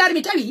mi ndar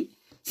mi tawi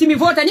si mi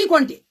vota ni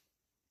konte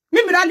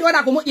min mi randi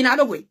wada ko moƴƴina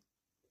ɗo goy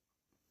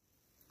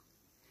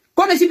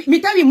kono si mi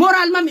tawi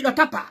moralement mi ɗo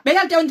tappa ɓe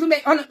yalte on tumɓe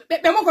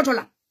ɓe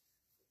mokotolam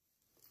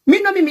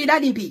min ɗo mi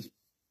yiɗaɗin piiji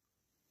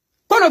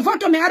kono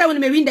voto mi ara woni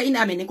mi winda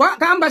ina amen ko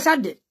ka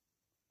ambassade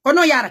ko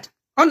non yarata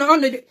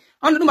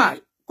on ɗuma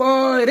ko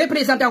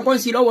représentant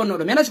consul o wonno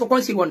ɗo menas ko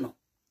consul wonno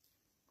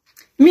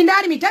mi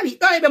ndari mi tawi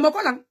ɗo eɓe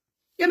mokolam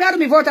yo mi aru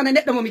mi votana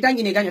neɗɗo mo mi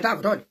tangini gañota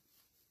ko tode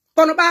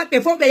kono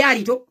ɓaɓe fof ɓe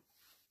yaari to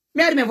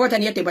mi ari mi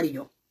votani yette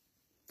barijo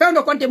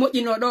fewndo konte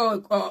moƴƴino ɗo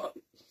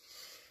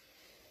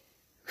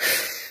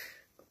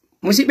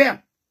musidɓe am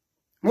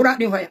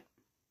muraɗɗin hoya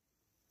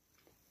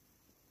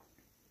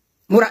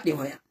muraɗɗin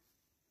hoya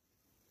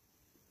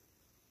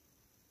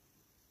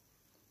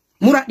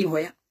muraɗɗin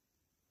hoya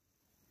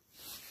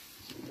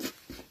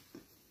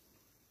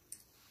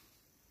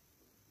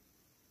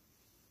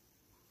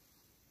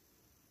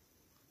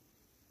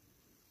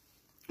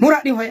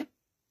muraɗɗin hoya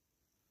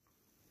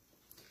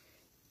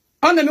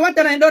on mi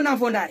wattana en ɗon nan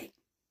fo ndaare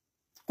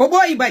ko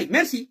ɓooyi bari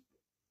merci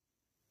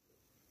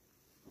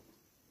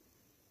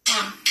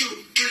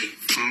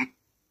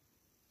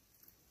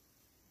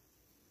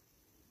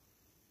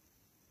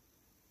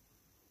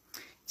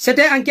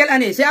c'était en quelle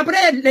année? C'est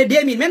après les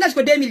 2000 maintenant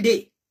c'est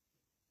 2002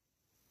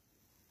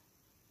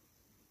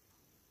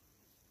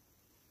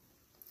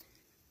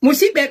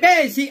 musidɓe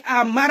ɓe si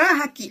a mara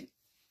hakkil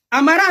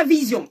a mara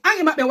vision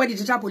ange maɓɓe waɗi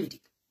tata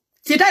politique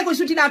si tawi ko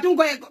sutiɗa tun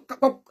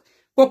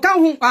ko kan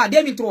hun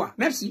 2003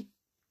 merci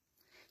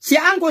si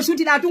an ko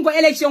sutiɗa tun ko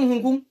élection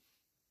hun kun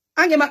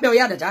ange maɓɓe o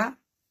yadata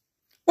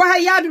ko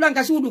hay yaduɗan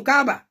ka suudu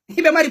kaaba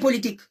hiɓe mari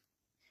politique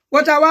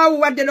wota wawu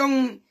wadde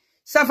ɗon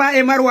safa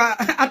e marwa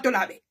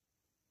attoɗaɓe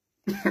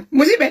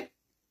musidɓe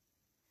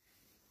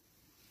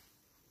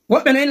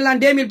woɓɓe no en lan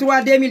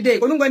 2003 2002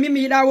 ko ɗum koye min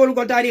mi yiɗa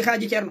wolugol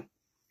tarihaji ceerno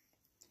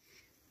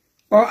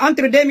o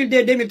entre 2002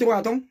 et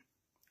 2003 ton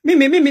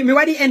mi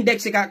waɗi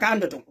index ka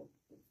ando ton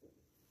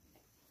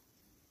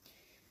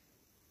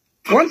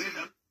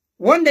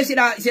wonde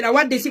siɗa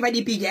wadde sifa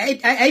ɗi piiji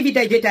a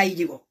évita détail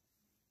ji go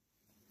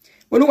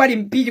ko ɗum waɗi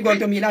piiji gol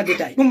to mi yiɗa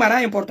détail ɗum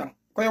mara important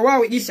koye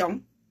wawi ƴissa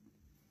on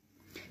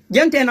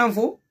jentenan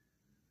fo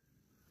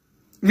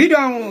vidéo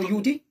an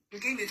yuuti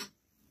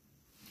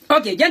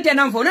ok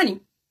jentenan fo nani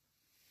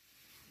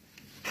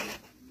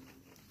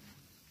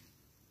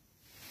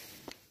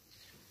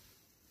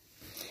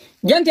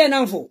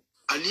jentenan fo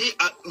ali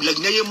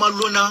lagnaye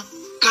malona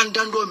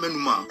kandando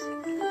menuma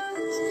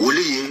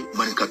woliye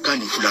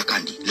manikakani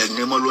fulakandi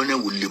lagnaye malona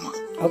wolima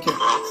okay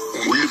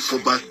woli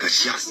foba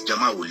kasia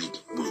jama wolidi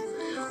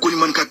kuni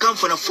manikakan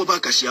fana foba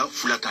kasia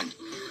fulakandi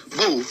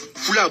bo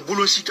fula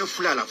bolo sita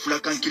fula la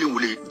fulakan kile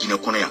wole dina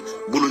konoya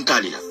bolon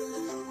talila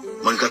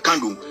manikakan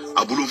do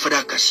abulon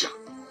fada kasia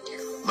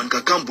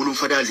manikakan bolon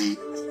fada le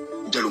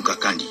jalon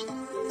kakandi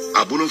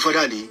abulon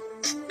fada le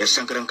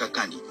sankaran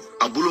kakandi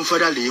abulon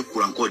fada le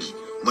kurankodi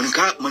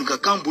manka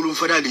kan bulun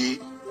fadali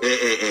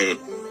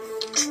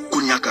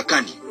kunya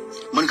kakandi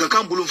manka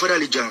kan bulun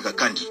fadali janga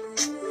kakandi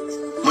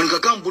manka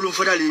kan bulun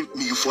fadali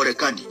mi fore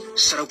kandi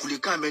sarakuli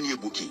kamen ye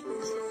buki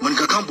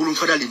manka kan bulun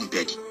fadali ni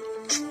bedi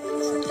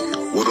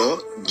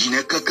wodo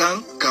gine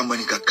kakan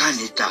kamanika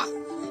kanita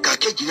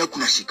kake gine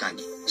kuna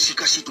sikandi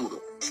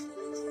sikasituro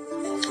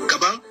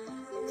kaban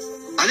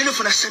alele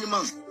fana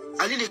saniman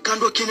alele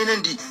kando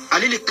kenenendi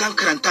alele kan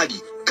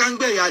karantadi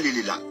kangbe ya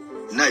alele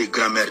na e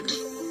grammaire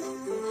di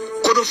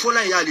kodo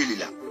fola ya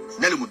lilila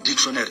nalimu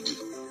dictionnaire di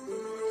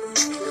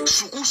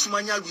suku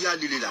sumanya lu ya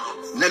lilila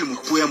nalimu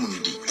poème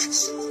di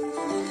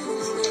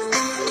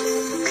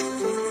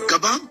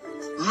kaban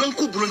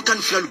lonko bulon tan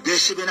flalu be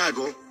sebena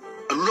do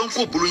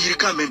lonko bulon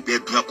yirka men be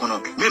duna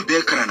kono men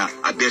be karana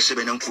a be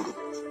sebena kudo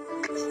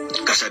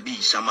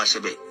kasabi sama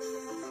sebe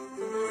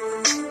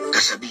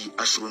kasabi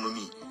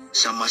astronomie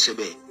sama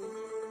sebe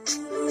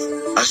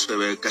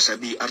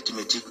kasabi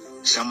arithmétique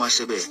sama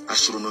sebe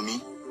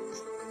astronomie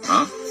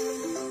hein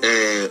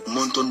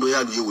montondo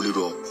ya lu yewule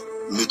do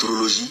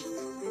météorologie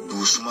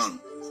doucement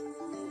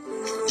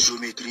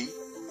géométrie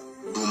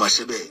du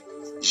masebe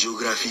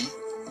géographie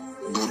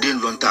du den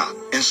lonta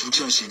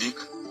instruction civique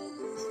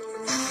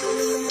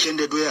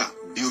kende doya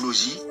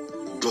biologie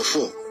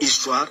dofo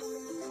histoire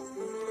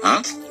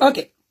hein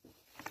okay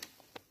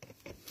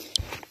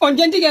on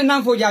jentigel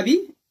nan fo jabi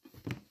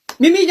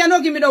mimi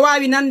janoki mi do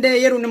wawi nande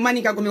yeru no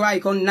manika ko mi wawi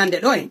kon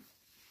nande do en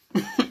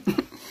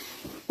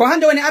ko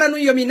hande woni aranu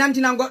yomi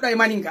nantina goddo e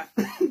maninka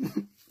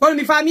kono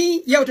mi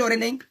fami yewtore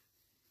nden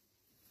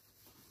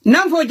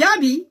nan fo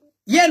jaabi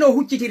yeno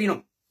huccitiri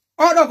non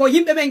odo ko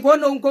yimbe ben ko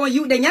non ko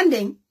yiwde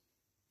nyanden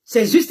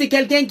c'est juste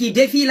quelqu'un qui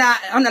défie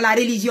la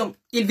religion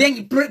il vient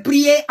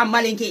prier en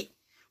malinké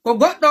ko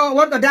goddo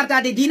wondo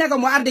dartade dina ko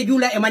mo arde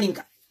juula e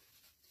maninka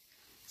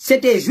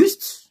c'était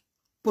juste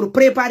pour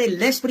préparer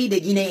l'esprit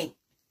des Guinéens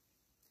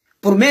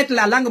pour mettre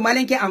la langue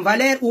malinké en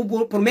valeur ou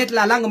pour mettre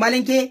la langue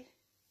malinké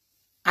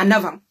en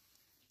avant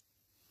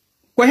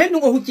ko hen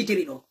ɗum o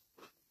huccitiri ɗo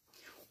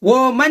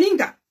wo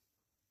maninka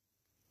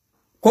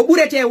ko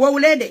ɓurete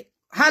wowlede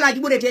halaji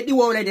ɓurete ɗi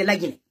wowlede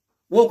lagine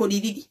woko ɗi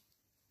ɗiɗi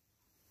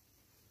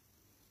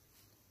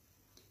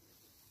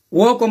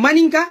woko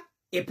maninka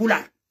e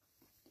pular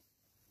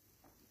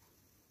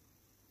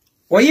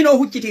o yino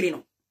huccitirino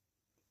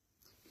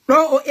ɗo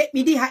o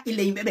eɓɓidi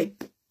haqqille yimɓe ɓen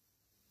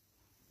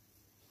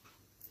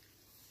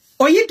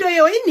o yitto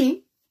e o inni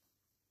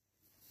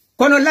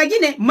kono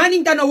lagine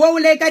maninka no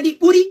wowle kadi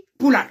ɓuri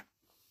pular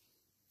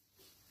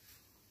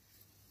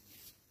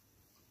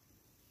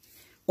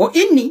o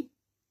inni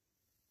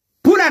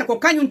pular ko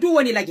kañum tu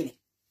woni lagine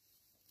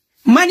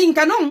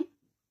maninka non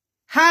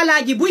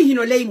haalaji buy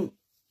hino leymu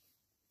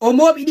o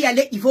mooɓi ɗi a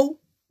leƴƴi fof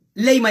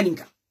ley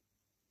maninka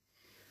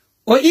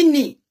o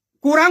inni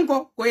kuranko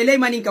ko e ley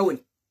maninka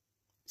woni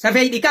sa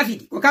fey ɗi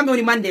kafidi ko kamɓe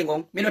woni mande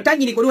ngon miɗo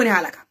taƴƴini ko ɗum woni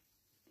haala ka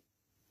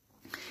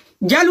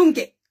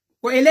jalunke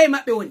ko e ley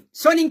maɓɓe woni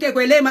soninke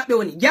ko e ley maɓɓe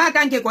woni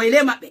jakanke ko e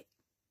ley maɓɓe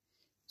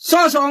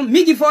soso on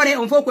migi fore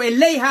on fof ko e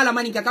ley haala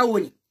maninka ka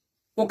woni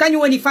ko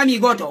kañum woni famille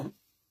goto on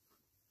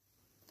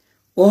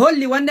o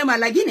holli wondema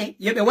lagine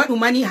yoɓe waɗu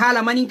mani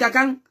haala maninka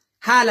kan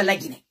haala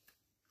lagine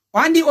o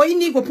andi o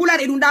inni ko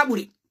pular e ɗum ɗa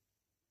ɓuri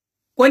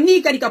ko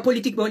ni kadi ka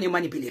politique ɓe woni e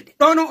manipulirde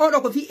ɗo noon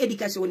oɗo ko fi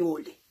éducation woni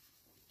wolde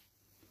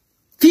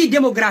fi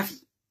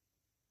démographie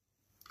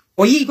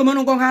o yii ko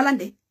mono gon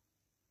haalande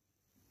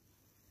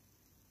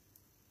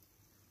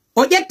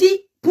o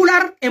ƴetti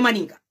pular e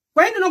maninka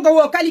ko hendu noon ko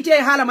wo qualité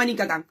e haala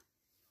maninka kan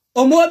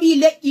o mooɓi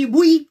leƴƴi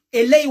buyi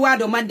e ley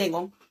waado mande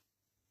ngon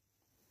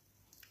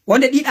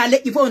wonde ɗiɗa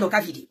leƴƴi fof no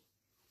kafiti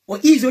o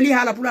isoli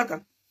haala pular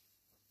kan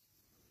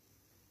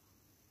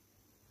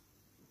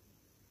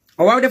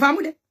o wawde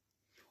famude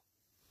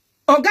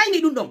o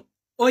gayni ɗum ɗon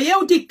o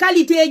yewti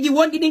qualité ji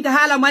wonɗi ɗin ka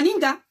haala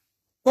maninka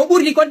ko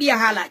ɓurdi kon ɗiya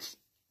haalaji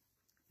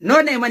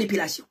noon e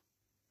manipulation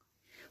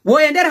wo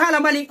e nder haala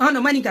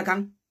hono maninka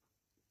kan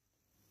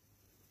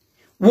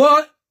wo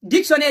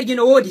dictionnaire ji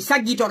no woodi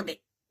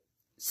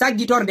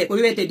saggitorde ko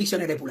wiyete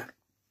dictionnaire pular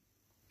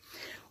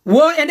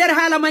wo e nder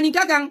haala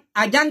maninka kan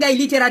a jangay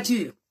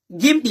littérature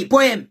gimɗi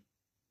poème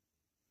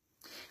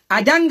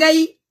a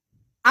jangay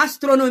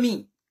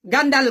astronomie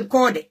gandal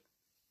koode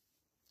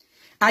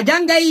a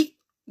jangay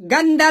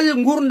gandal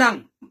ngurdan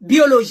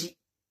biologie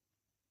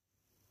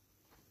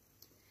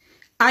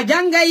a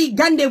jangay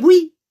gande buy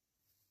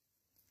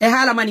e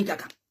haala maninka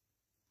kan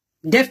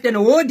defte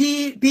no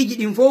woodi piiji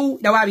ɗin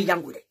fof ɗa wawi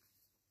jangude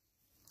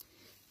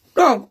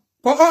ɗo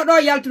ko oɗo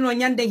yaltuno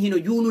nyanden hino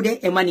juunude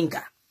e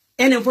maninka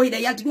enen fof hiɗa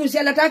yalti ɗum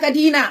sellata ka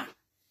diina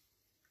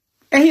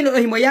e hino ɗo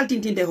himo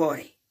yaltintinde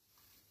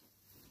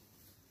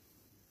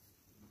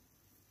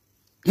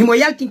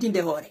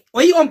hoore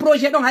o yi on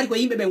projet ɗon hari ko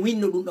yimɓe ɓen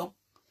winno ɗum ɗon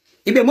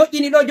iɓe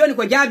moƴƴini ɗo joni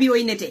ko jaabi o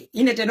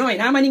innete no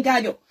ena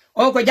maninkajo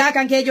o ko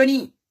jakankejo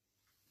ni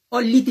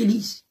on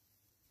l'utilise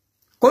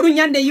ko ɗum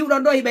nyande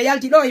yiwɗon ɗo hiɓe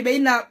yalti ɗo hiɓe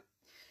inna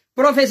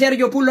professeur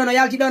jo pullo no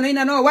yalti ɗo no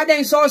inna no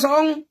waɗen soso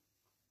on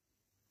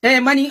e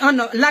mani on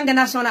langue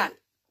nationale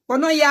ko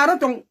noon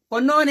yaroton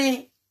ko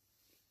noone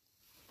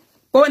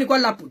ko woni ko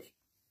lappude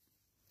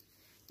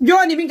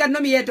joni min kadi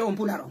nomi yetto on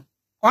pular on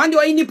o andi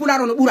o inni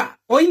pular on ɓura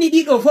o inni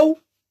ɗiɗo fof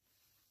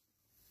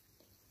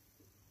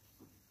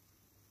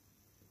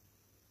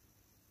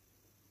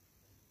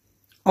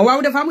o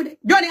wawde famude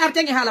joni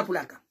arten e haala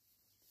pular ka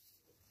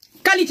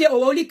qualité o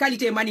wawli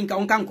qualité maninka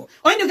on kanko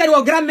o indi kadi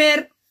o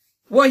grammaire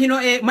wo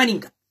hino e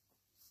maninka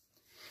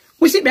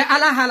musidɓe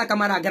ala haala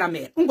kamara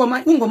grammaire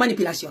ɗum ko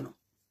manipulation o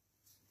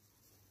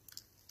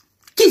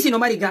kisi no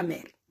mari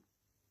grammaire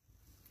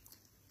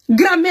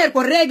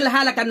ko règle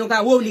haala kan no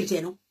ka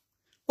wowlirte no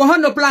ko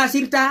honno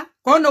placirta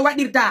ko honno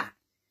waɗirta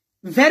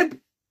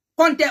verbe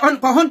konte on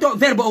ko honto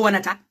verbe o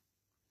wonata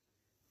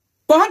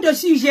ko honto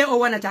sujet o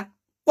wonata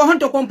ko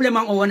honto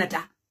complément o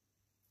wonata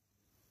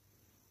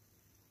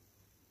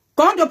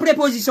ko honto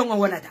préposition o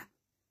wonata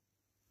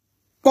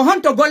ko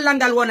honto gollal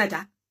ngal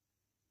wonata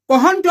ko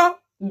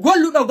honto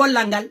golluɗo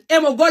gollal ngal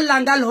emo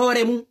gollal ngal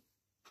hoore mum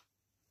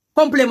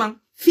complément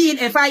fiil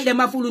e fayide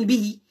mafulun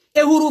bihi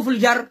e huruful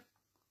jar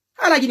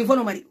haalaji ɗin fof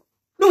no mari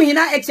ɗum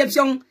hina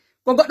exception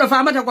ko goɗɗo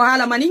famata ko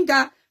haala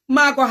maninka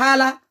ma ko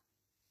haala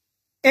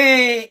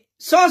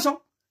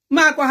soso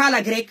ma ko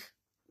haala grec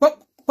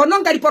ko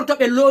non kadi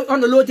portoɓe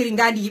ono lotiri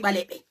ngandi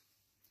yiɓaleɓe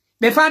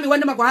ɓe faami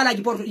wondema ko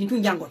haalaji porto ɗin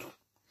tun jangoto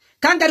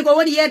kankadi ko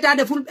woni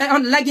yetade fulɓe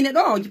on lagine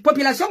ɗo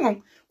population on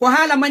ko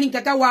haala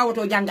maninka kan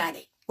wawoto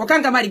jangade ko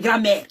kanka mari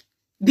grammaire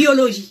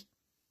biologie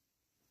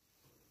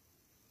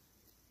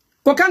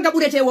ko kanka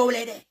ɓurete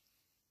wowlede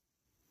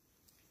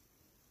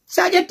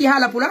sa ƴetti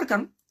haala pular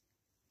kan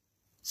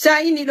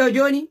sa inni ɗo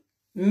joni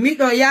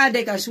miɗo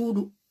yaade ka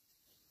suudu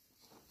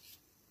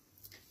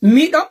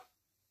miɗo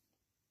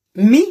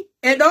mi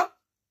e ɗo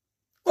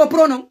ko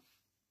pronom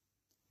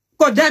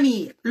ko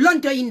damir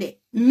lonto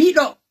inde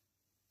miɗo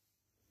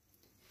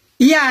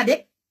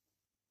yaade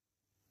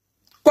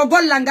ko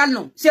gollal ngal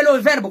non c'est le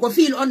verbe ko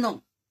fiil on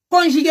non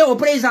conjugué au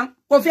présent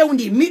ko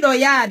fewndi miɗo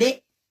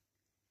yaade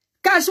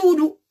ka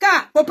suudu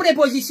ka ko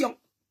préposition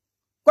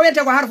ko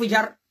wiyete ko harfu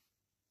jar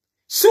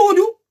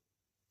suudu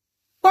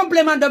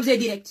complément d'objet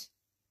direct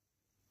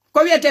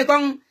ko wiyete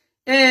kon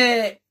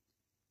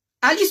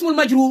al ismul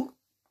majrur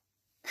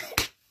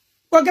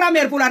ko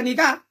grammaire pular ni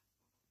ka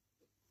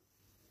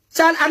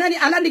sal anani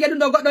alandi ga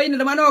do goddo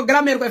inde mano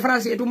grammaire ko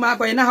français to ma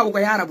ko e nahaw ko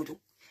e arabu to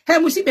he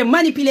musibe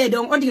manipuler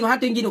donc on tigi no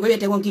hatto ngido ko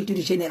wete won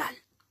culture générale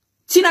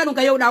sina dum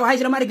ka yewda wa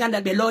haysra mari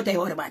gandal be lota e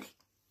hore bade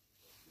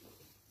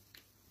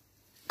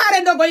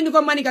are do ko inde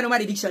ko mani kanu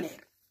mari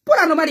dictionnaire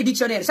pular no mari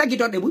dictionnaire sagi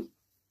todde bu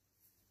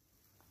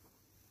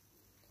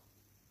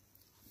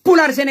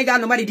pular Sénégal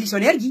no mari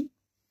dictionnaire ji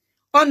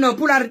onno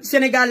pular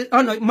Sénégal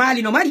onno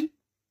Mali no mari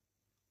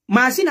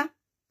masina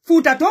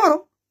futa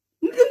toro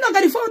no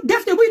gari fo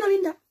defte bu no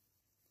winda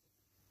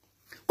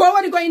ko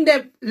woni ko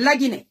inde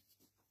lagine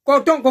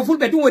ko ton ko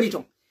fulbe tun woni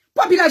ton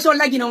population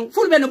lagine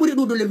fulbe no buri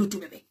dudu le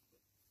lutube be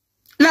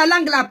la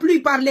langue la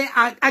plus parlée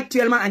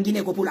actuellement en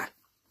Guinée ko pular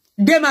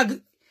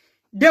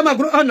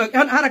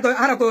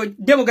harako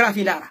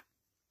démographie dara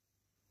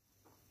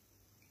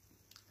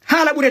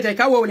hala burete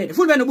ka wowlede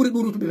fulbe no buri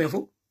durutube be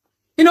fo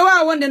ino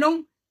wa wonde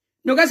non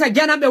no gasa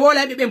janambe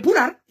wola be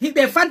pular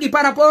hibbe fandi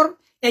par rapport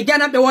e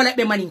janambe wola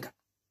be maninka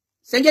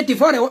se jetti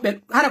fore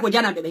wobbe harako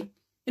janambe be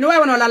ino wa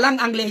wono la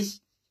langue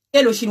anglaise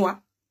et le chinois.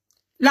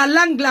 La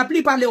langue la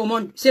plus parlée au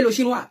monde, c'est le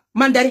chinois,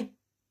 mandarin.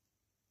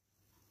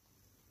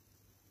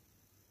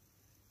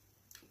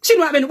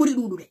 Chinois ben buri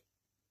dudu.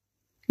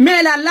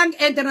 Mais la langue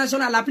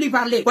internationale la plus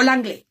parlée, c'est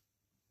l'anglais.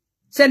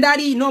 C'est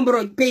dans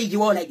nombreux pays qui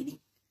ont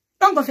dit.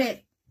 Donc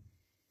faire.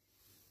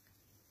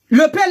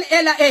 Le pel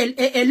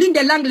est l'une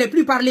des langues les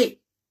plus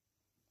parlées.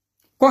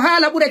 Ko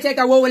hala bure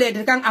teka wowle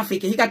de kan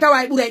Afrique,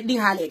 hikatawa bure ding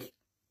halede.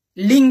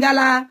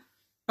 Lingala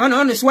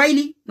on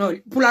Swahili, no,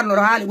 pular no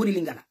hale buri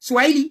lingala.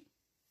 Swahili,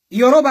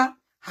 Yoruba,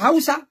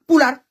 Hausa,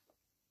 pular.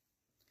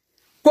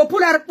 Ko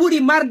pular buri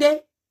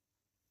marde,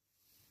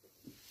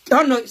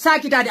 on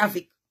sakita de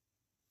Afrique.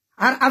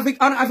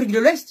 Afrique de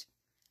l'Ouest,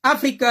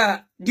 Afrique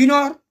du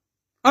Nord,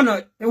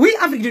 oui,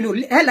 Afrique du Nord,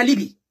 la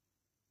Libye.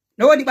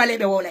 No wodi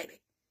balebe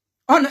wolebe.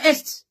 On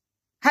Est,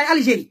 hay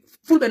Algérie,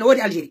 fulbe no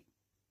wodi Algérie.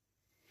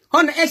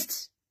 On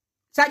Est,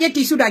 sa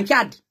jetti Soudan,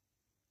 Tchad.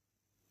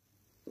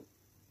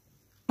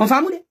 On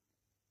famoude?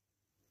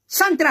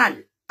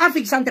 Central,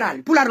 Afrique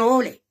centrale, pular no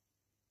wole.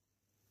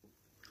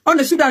 On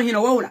the Soudan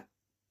hino wola.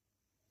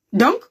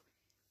 Donc,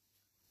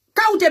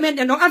 kaute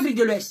men no Afrique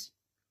de l'Ouest.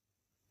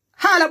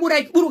 Hala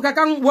burai buruka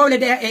kan wole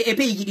de e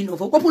pays di no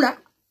fo ko pular.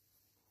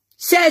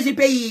 16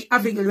 pays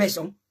Afrique de l'Ouest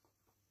on.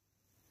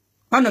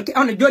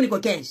 On joni ko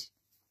 15.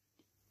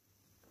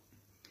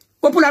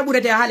 Ko pular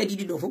burete hala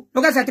di no fo.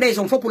 No gasa 13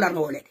 on fo pular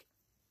no wole.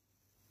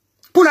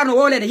 Pular no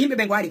wole de yimbe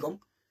ben gwari kon.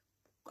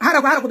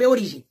 Hara ko be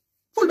origine.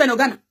 Fulbe no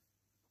Ghana.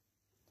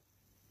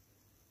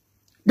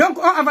 Donc,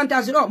 on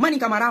avantage do mani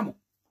kamaramo.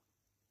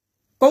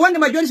 Ko wonde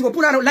ma joni ko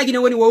pular lagine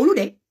woni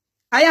wowlude,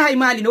 aya hay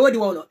Mali no wodi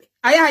wowlobe,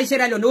 aya hay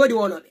Sierra Leone no wodi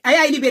wowlobe,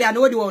 aya hay Liberia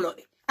no wodi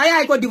wowlobe, aya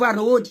hay Côte d'Ivoire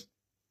no wodi,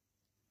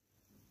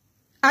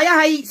 aya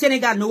hay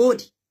Sénégal no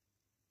wodi.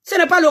 Ce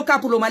n'est pas le cas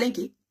pour le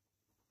Malinké.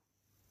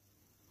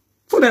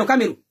 Faut bien au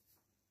Cameroun.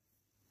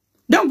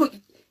 Donc,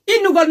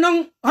 il nous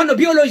non en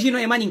biologie no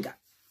e maninka.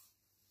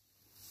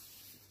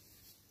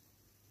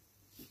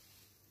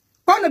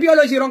 Kono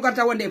biologie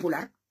ronkorta wonde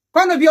pular.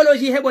 Kono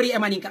biologie hebori e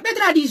maninka. Be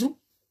tradisu.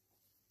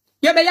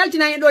 Yobe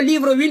yaltina en do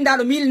livre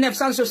windado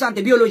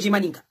 1960 biologie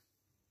maninka.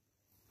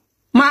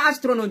 Ma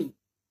astronomie.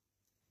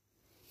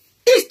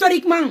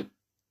 Historiquement,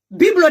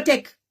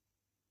 bibliothèque,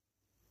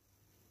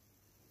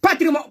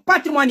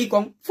 patrimoine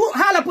kon, fu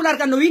hala pular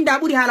kan no winda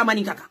buri hala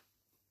maninka ka.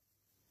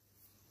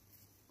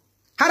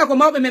 Hala ko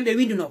mawbe membe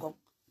windu no kon.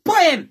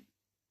 Poème.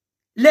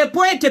 Les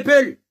poètes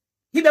peul.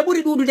 Hibe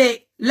buri dudu de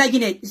la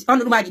Guinée, on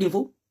dumaji din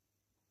fu.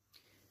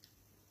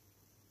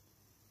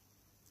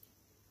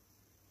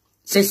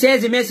 C'est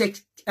 16 mai,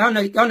 on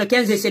a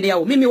 15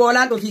 CDAO. Mimi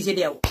wola do fi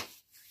CDAO.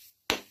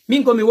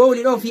 Min ko mi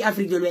woli do fi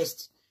Afrique de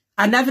l'Ouest.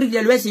 En Afrique de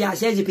l'Ouest, il y a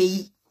 16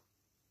 pays.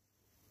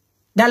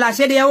 Dans la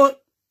CDAO,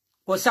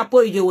 ko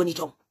sapo ide woni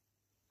ton.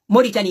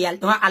 Mauritanie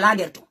à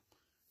l'Anderton.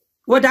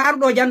 Wota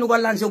ardo jannu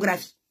golan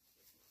géographie.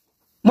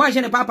 Moi, je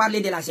n'ai pas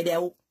parlé de la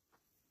CDAO.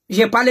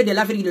 J'ai parlé de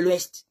l'Afrique de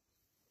l'Ouest.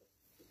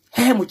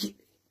 He muki.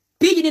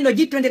 Pigi ni no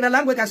jitwende na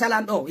langue ka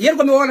salan do. Yer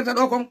ko mi wolata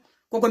do kon,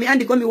 ko mi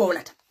andi ko mi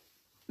wolata.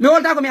 Mi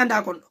wolata ko mi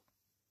anda kon do.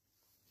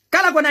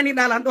 Kala ko nani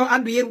dalan do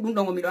andu yeru dum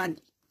do mi do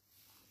andi.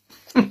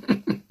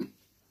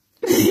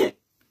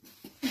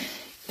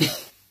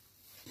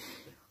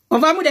 On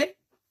va moude.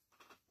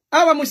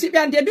 Awa musibe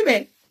ante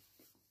dube.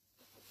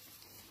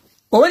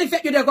 Ko woni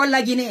feddu de ko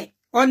la Guinée,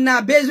 on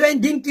a besoin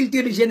d'une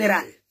culture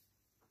générale.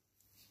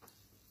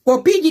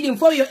 Ko piji din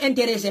fo yo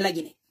intéressé la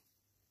Guinée.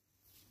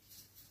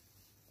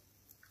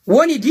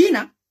 Woni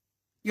dina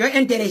yo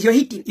intéressé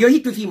yo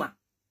hitu fima.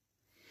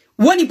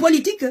 Woni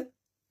politique,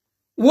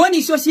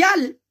 woni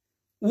social,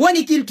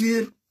 woni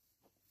culture.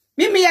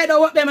 Mimi ya do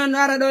wobe man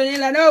wara do ni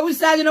la no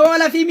Ustaz no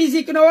wala fi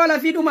musique no wala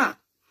fi duma.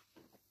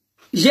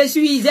 Je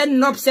suis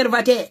un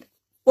observateur.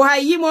 O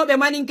hayimo be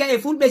maninka e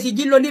fulbe si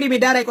jillo ndiri mi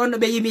dara ko no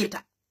be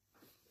yimirta.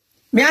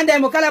 Mi anda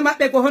mo kala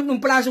mabbe ko hondum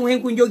place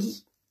hen ko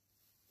jogi.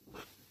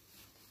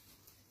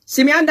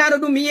 Si mi anda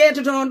dum mi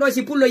yeto ton do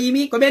si pullo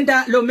yimi ko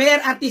benta le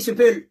meilleur artiste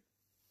peul.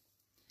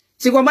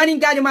 Si ko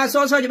maninka ma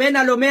soso je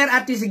bena le meilleur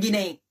artiste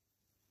guinéen.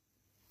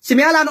 si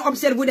mi ala no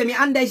observe de mi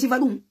anda sifa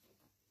dum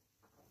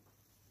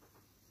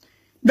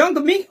donc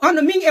min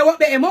on min e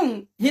wobbe e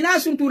mon hina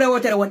sunture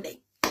wotere wonde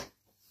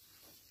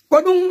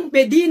ko dum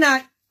be dina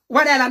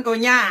wada lan do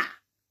nya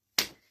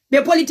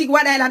be politique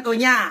wada lan do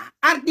nya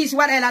artiste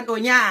wada lan do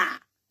nya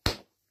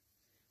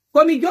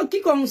ko mi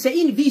jokki kon c'est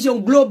une vision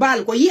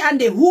globale ko yi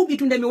ande hubi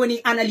tunde mi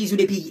woni analyse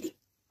de pays.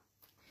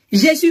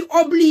 Je suis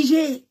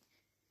obligé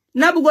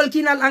nabugol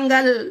kinal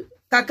angal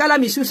kakala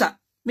mi susa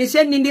mi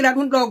senni ndira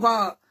dum do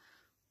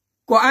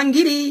ko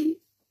angiri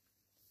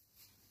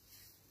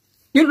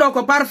dum do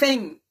ko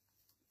parfum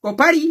ko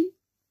pari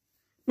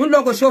dum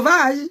do ko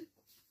sauvage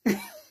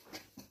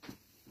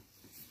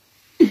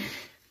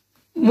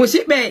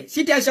musibe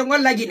situation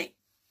ngol lagine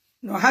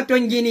no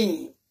haton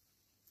jini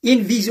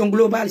une vision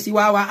globale si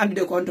wawa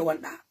andude ko onto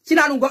wonda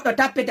sina dum goddo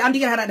tappete andi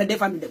hara da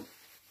defande dem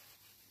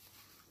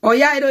o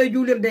yaay do e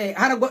julirde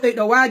hara goddo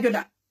do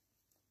wajoda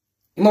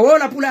mo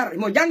wola pular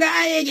mo janga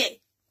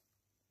ayeje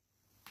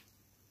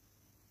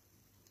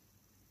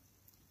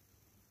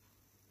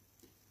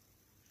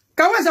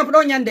kawasa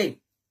do nyande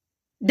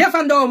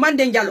defando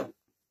Mandin Djallon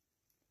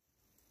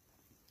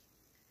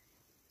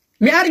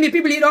mi ari mi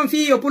publie don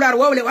fi yo pular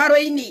wowle waro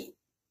inni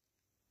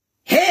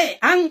he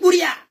an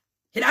Bhouria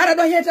hida ara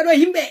do heta do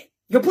himbe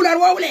yo pular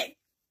wowle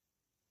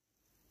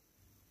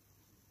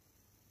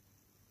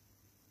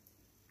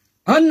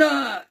on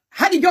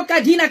hadi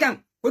jokka dina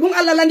kan ko dum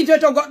Allah landi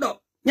to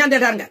goddo nyande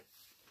targal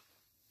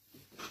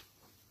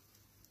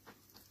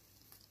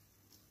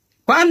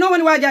ko anno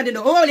woni wajade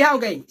do o woli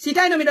hawgay si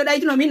tayno mi do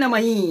daytuno minna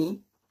mahi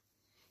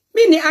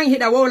minni an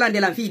hida wowlande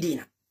lan fi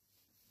dina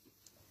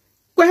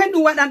ko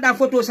hendu wadanda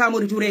photo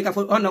Samori Touré ka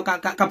onno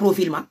ka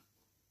profil ma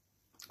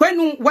ko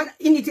hendu wad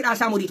initira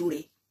Samori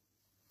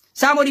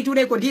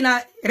Touré ko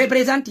dina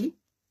representi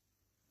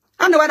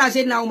ando wada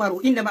Seydina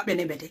Umaru inde mabbe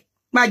nembete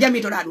ma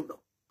jami to da dum do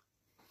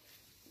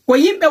ko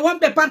yimbe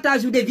wonbe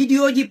partage de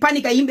vidéo ji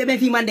panika yimbe ben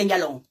fi Mandin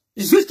Djallon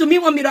juste mi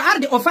on mi do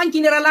arde o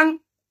fankinira lan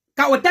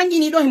ka o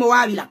tangini do himo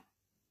wawi lan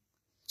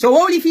so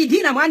woli fi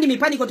dina mo andi mi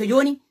paniko to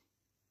joni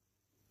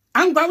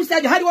an ba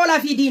ustajo hari wala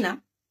fi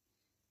dina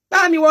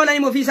ba mi wala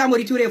mo fi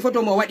Samori Touré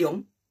photo mo wadi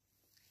on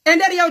e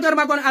der yawtor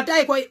ma kon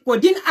atay ko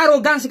din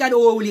arrogance kadi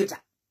o wulirta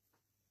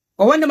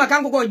o wonde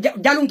makanko ko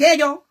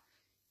jalunkejo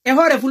e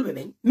hore fulbe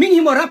ben min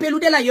himo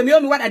rappelude la yomi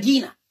wada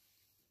dina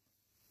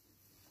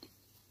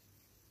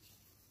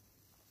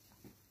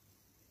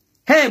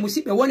he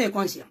musibe wone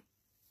conscient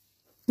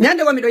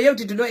nyande wo mi do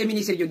yewtiti do e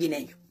ministre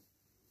joginejo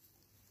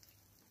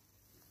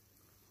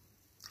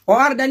o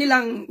ardani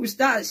lan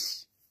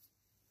ustaz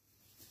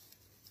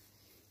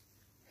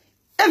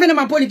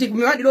événement politique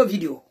mi wadi do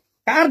video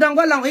ka ardan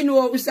gollan o inu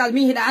o ustaz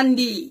mi hida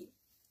andi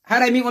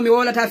hara min o mi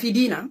wolata fi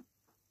dina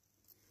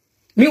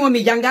min o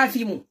mi janga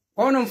fi mu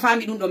onon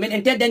fami dum do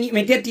meden teddani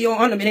men terti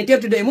on meden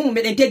tertudo e mum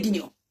meden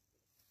teddini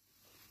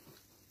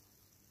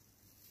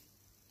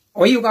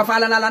o yiu ka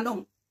fala lan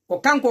don ko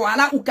kanko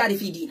ala ukade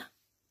fi dina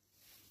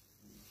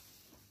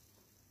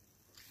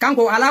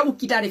kanko ala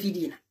ukitade fi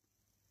dina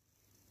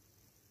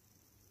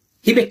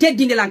hibe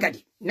teddinde lan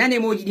kadi nane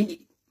moji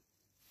dindi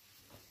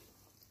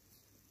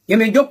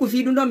yemen jokku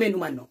fi dum do men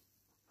dumanno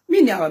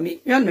minni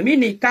awami yanno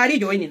minni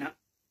karijo inina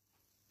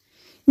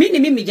minni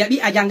mimmi jabi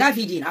a janga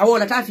fi dina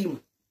awola ta fi mu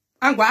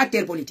anko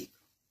acteur politique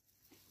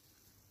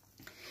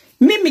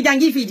mimmi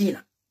jangi fi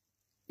dina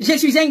je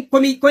suis un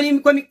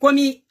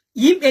komi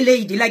yimbe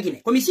leydi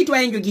lagine komi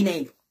citoyen jo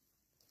guinéen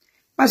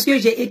parce que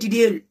j'ai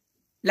étudié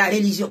la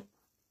religion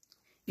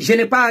je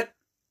n'ai pas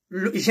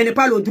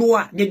le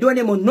droit de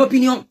donner mon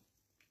opinion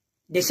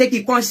de ce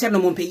qui concerne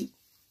mon pays.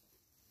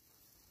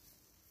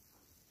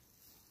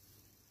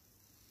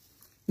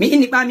 Mi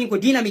inni ba min ko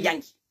dina mi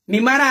jangi mi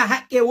mara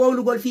hakke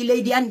wowlugol fi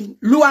leydi andi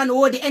loi no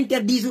wodi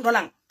interdit do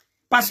lan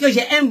parce que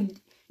j'ai un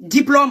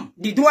diplôme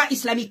du droit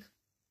islamique.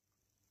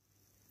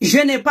 Je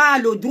n'ai pas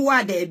le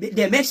droit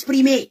de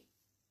m'exprimer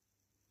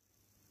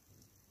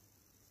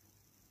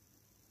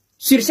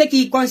sur ce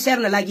qui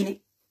concerne la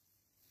Guinée.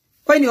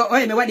 Koyni o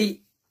me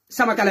wadi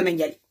sama kala men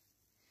jali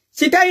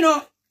si tayno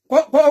ko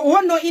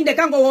wonno inde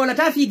kanko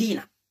wolata fi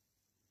dina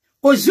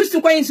ko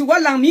juste ko en su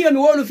walla mi mi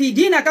wolu fi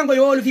dina kanko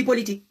yo wolu fi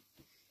politique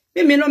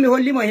mi no mi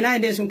hollimo ina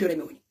ende suntore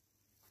mi woni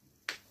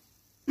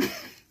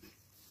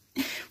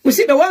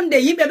musibe wonde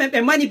yimbe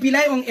be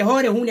manipulay on e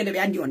hore hunde de be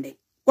andi onde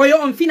ko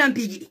yo on finan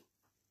piji di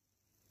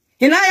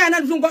ina ya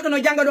nan sun goddo no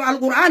janga do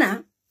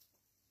alqur'ana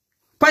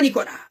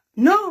paniko da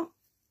no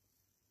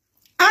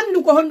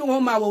andu ko hondu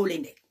ma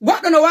wowlende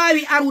goddo no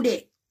wawi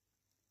arude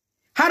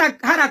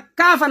hara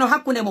kafano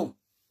hakkunde mom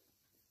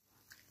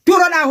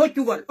turoda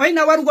hoccugol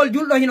oyna warugol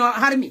juldo hino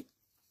harmi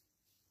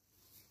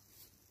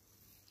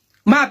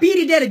ma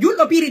piri dere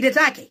juldo piri de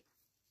take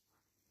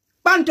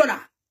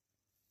bantoda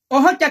o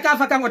hocca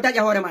kafa kan o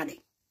taja hore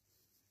made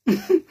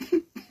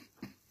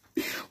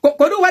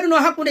ko du waduno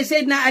hakkunde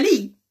Seydina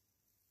Ali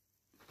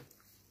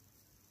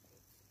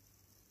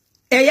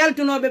e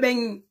yaltunobe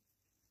ben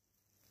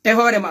e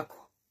hore makko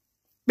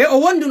be o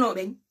wonduno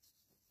ben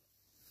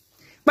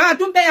ba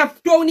tum be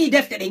towni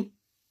defte den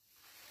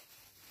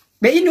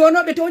be indi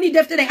wono be towni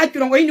defte den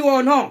accuron o indi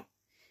wono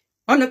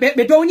on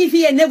be towni fi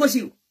e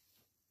négocier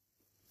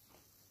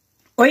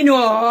oyno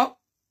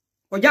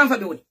o jamfa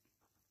be woni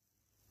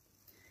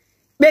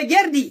be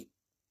gerdi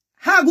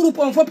ha groupe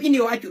on fop ini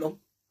o accu ɗon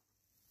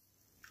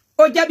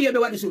o jaɓi yoɓe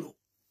waɗa sulu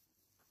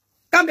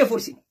kamɓe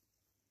forsi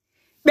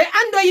ɓe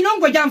andoyi noon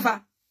ko jamfa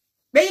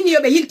ɓe ini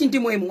yoɓe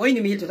yiltintimo e mum o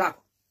ini mi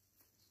yiltotako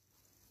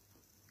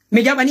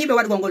mi jaɓaniɓe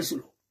waɗgol ngol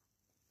sulu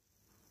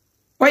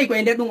oyi ko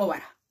e nder ɗum o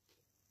wara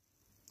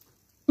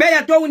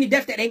ɓeya towni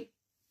defte ɗen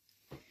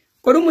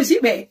ko ɗum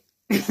musidɓe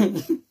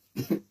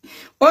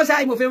o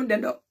sayi mo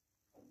fewnuɗen ɗo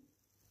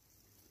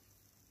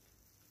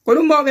ko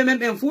ɗum mawɓe men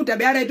ɓen fuuta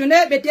ɓe aray to nde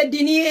ɓe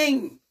teddini en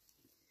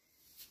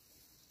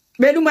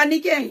ɓe ɗum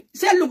anniki en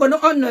sellugo no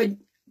on no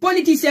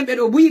politicien ɓe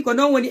ɗo buyi ko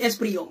noon woni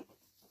esprit on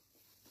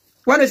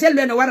waɗo sellu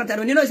en no warata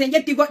ɗo nino sen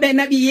ƴetti goɗɗo e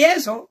naɓi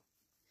yeeso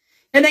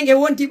enen e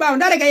wonti ɓaawo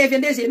ndare ka yeefe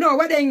ndesi no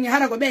waɗen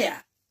hara ko ɓeya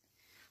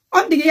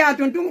on tigi yaha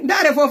ton tum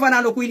ndare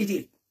fofana no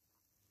kuylitiri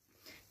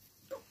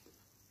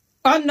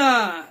on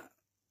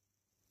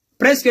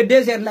presque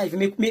 2 heures live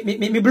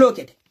mi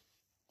bloquete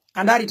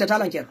a ndaari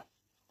tatalan ceerno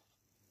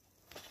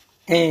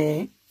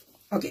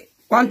ok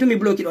wantu mi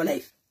bloqué ɗo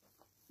live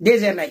 2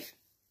 heures live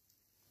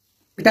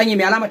mi tañi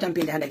mi alama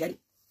tampinde hande kadi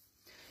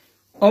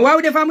on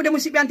wawde famude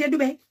musidɓe an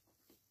tedduɓe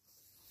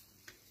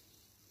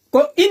ko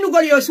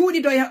innugol yo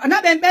suuɗi to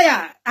naɓen ɓeya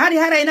hari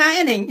harayna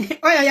enen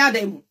oya yaada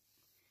e mum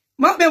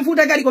mawɓen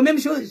fuuta kadi ko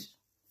même chose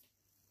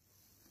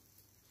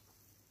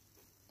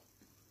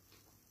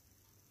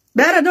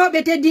ɓe ara no ɓe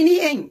teddini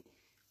en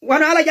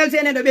wono ala jal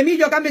sene ɗo ɓe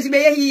miijo kamɓe si ɓe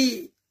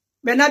yehi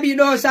ɓe naɓi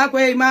ɗo sako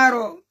e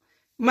maaro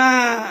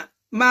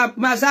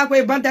ma sako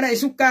e bantara e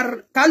sukkar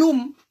kalum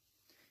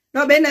no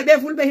ɓenne ɓe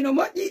fulɓe hino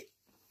moƴƴi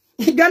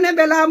jonne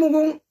ɓe laamu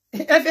ngun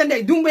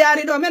efende dumbo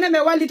yaari ɗo menen ɓe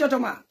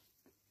wallitotoma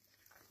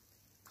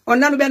on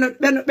nanu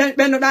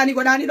ɓenno ɗani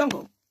ko ɗani ɗon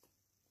ko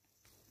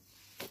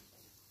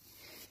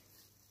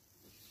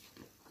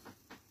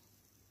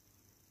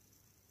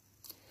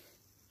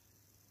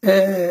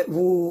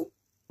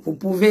vous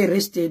pouvez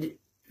rester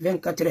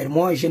 24 heures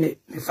moi je ne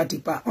me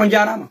fatigue pas on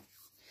jarama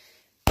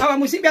awa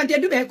musidɓe an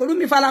tedduɓe ko ɗum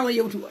mi falama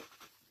yewtugol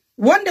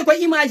wonde ko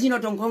imagine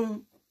ton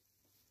kon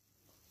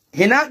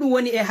hena ɗum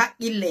woni e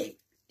haqqille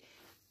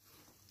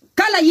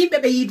kala yimɓe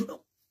ɓe yiduɗo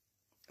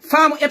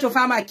faamo eto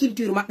fama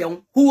culture maɓɓe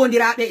on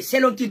huwodiraɓe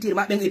selon culture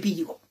maɓɓe e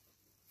piiji ko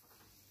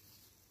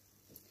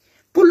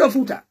pullo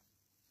fuuta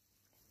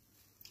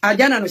a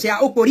janano si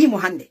a okkorimo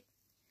hande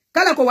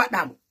kala ko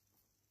waɗɗamo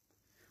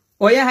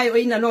o yahay o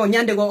inna no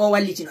ñande go o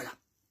wallitinolam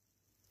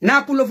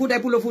na pullo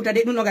fuuta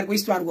de ɗum no gadi ko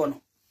histoire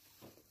gono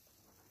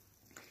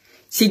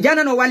si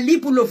janano walli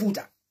pullo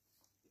fuuta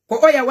ko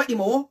oya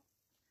waɗimo o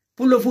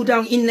pullo fuuta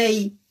on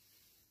innayi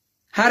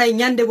haray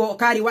ñande go o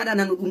kaari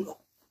waɗanano ɗum ɗo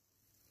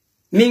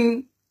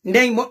min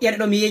nden moƴƴere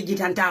ɗo mi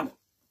yejjitantamo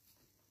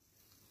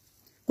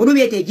ko ɗum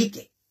wiyete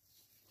jikke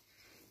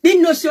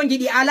ɗin notion ji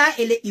ɗi ala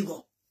e leƴƴi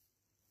goo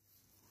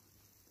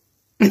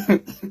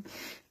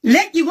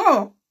leƴƴi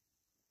goo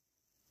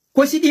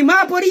ko si ɗi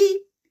mapori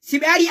si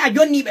ɓe ari a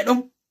jonniɓe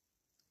ɗon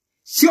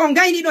si on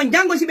gayni ɗon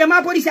jango si ɓe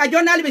mapori si a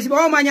jonnali ɓe si ɓe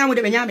wawma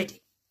ñamude ɓe ñamete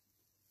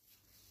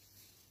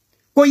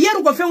ko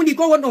yeru ko fewndi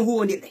ko won ɗon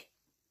huwodirɗe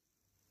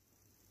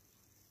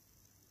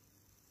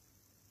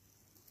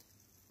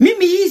min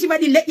mi yiisi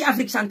waɗi leƴƴi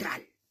Afrique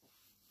centrale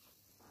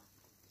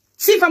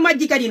sifa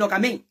majji kadi no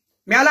kamen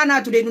mi ala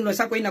natude ɗum no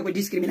sakko inna ko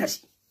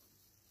discrimination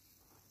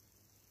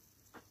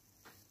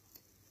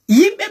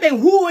yimɓe ɓen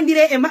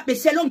huwodire e maɓɓe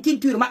selon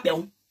culture maɓɓe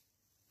on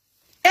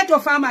eto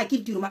fama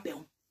culture maɓɓe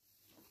on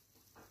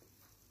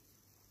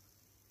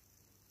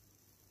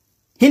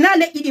hina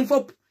leƴƴi ɗin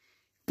fof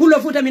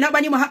pullo fuuta mi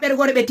naɓanimo haɓɓere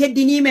gore ɓe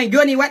teddini men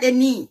joni waɗen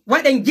ni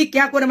waɗen jikki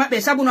hakkude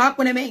maɓɓe sabu no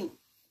hakkude men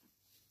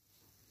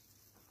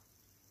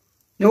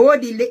no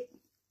woodi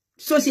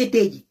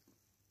société ji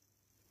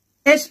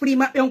esprit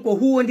maɓɓe on ko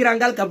huwodiral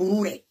ngal ka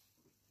burure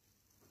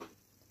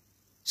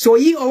so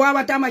yi o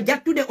wawatama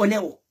jattude o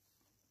newo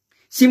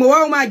simo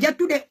wawma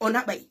jattude o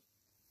naɓay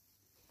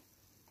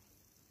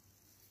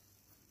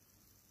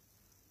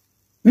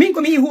min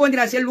ko mi yi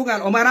huwodira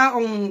sellugal o mara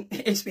on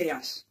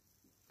expérience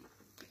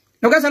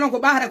no gasa noon ko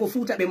ɓahata ko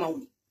fuuta ɓe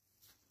mawni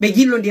ɓe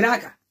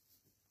jillodiraka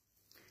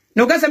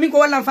no gasa min ko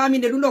wallan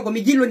faminde ɗum ɗo ko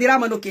mi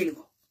jillodirama nokkeli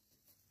go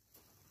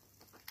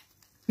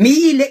mi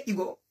yi leƴƴi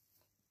go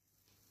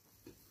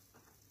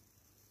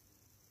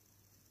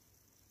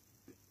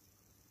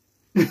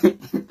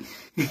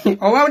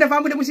o wawde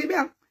famude musidɓe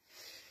am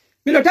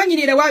mino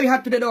tañiniɗe wawi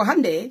hattude ɗo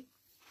hande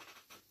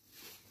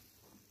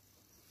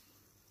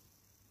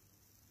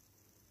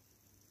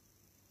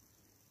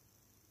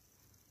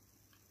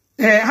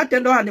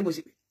hatten ɗo hande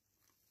musidɓe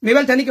mi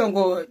weltanike on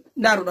ko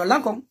ndaruɗo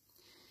lankon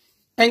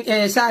en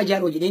e saha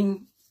jaroji ɗin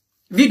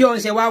vidéo on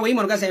se wawa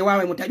yimo no gasa e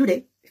wawa mo taƴude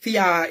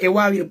fiya e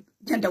wawir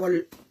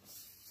jantawol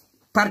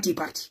parti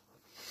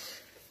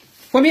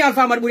komi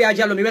Alpha Amadou Bhouria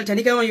Diallo mi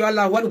weltanike on yo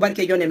Allah waɗu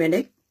barke jonde men nde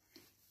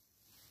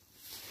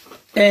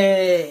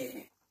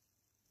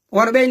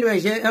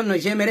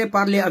j'aimerais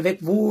parler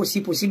avec vous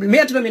si possible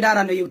mais to mi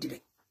dara no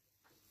yewtide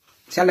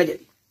si Allah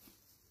jaɓi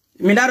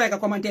mi daro e ka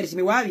commentaire si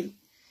mi wawi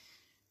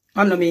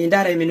anno mi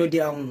ndara mi noddi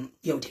on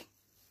yewte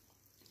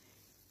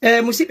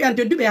musibe an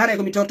tedduɓe haray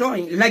ko mi toto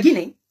en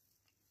lagine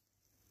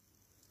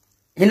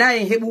hina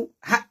en heɓu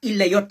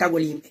haqqille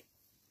yottagol yimɓe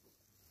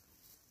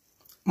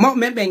mo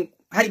men ɓen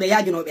hari ɓe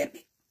yaajuno ɓerɗe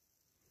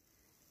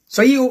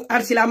so yi'u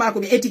arsilama ko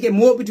ɓe etike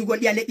moɓitugol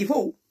ɗiya leƴƴi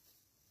fof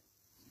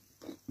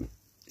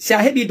si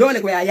a heɓi dole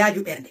ko ya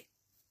yaaju ɓernde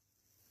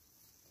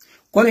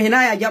kono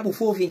hina ya jaɓu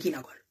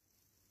fofinkinagol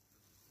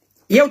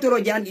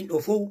yewtoroje an ɗin ɗo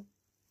fof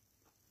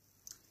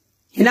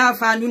hina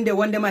fandunde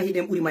wondema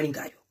hiɗen ɓuri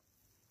maninkajo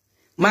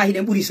ma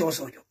hiɗen ɓuri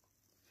sosojo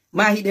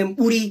ma hiɗen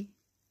ɓuri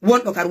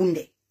wonɗo ka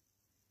runde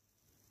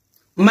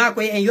ma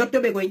koye en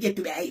yottoɓe koyen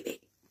ƴettuɓe ayɓe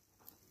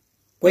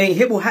koyen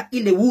heɓu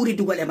haqqille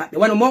wuuridugol e maɓɓe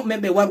wano mawɓe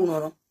men ɓe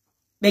warunono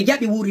ɓe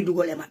jaɓi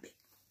wuuridugol e maɓɓe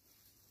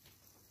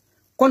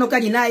kono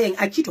kadi na en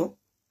accito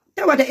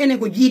tawata enen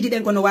ko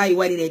jiidiɗen kono wawi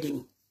warirede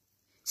ni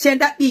si en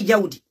ɗaɓɓi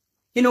jawdi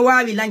hino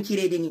wawi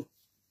lancirede ni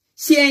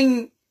si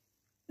en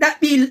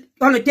ɗaɓɓi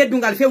hono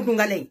teddungal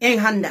fewtungal en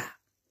handa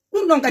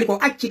ɗum ɗon kadi ko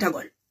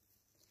accitagol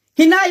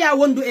hina ya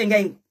wondu e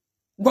ngayngu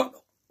goɗɗo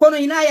kono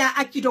hina ya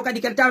accito kadi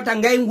kadi tawata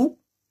ngayngu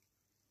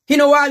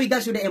hino wawi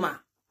gasude e ma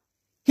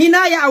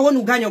hina ya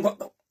wonu gaño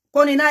goɗɗo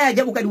kono hina ya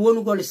jaɓu kadi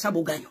wonugol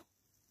sabu gaño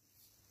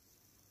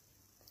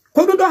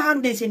ko ɗum ɗo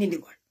hanuɗen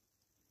senindigol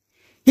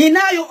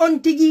hinayo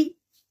on tigi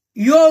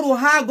yoru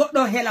ha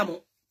goɗɗo hela mo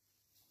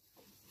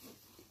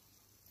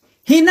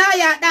hina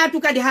ya ɗatu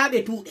kadi ha ɓe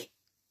tuuɗe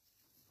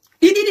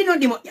ɗiɗiɗi non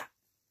ɗi moƴƴa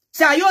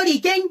sa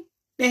yori ken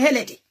ɓe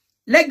helete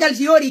leggal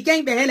si yori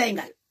ken ɓe helay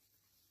ngal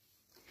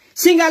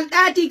singal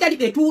ɗaati kadi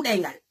ɓe tuuɗay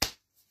ngal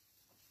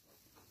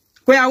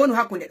ko ya wonu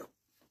hakkunde ɗo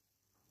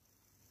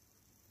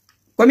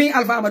komin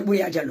Alpha Ahmad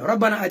Bhouria Djallon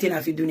rabbana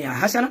atina fi dunya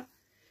hasana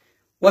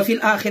wa fil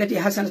akhirati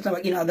hasanatan wa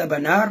qina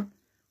adhaban nar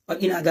wa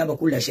qina adhaba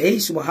kulli shay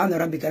subhana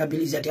rabbika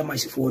rabbil izzati amma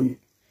yasifun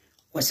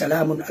wa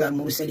salamun ala al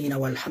mursalin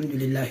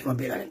walhamdulillahi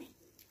rabbil alamin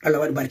Allah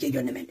waɗi barke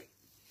jonde men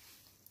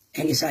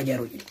en isa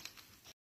jaroji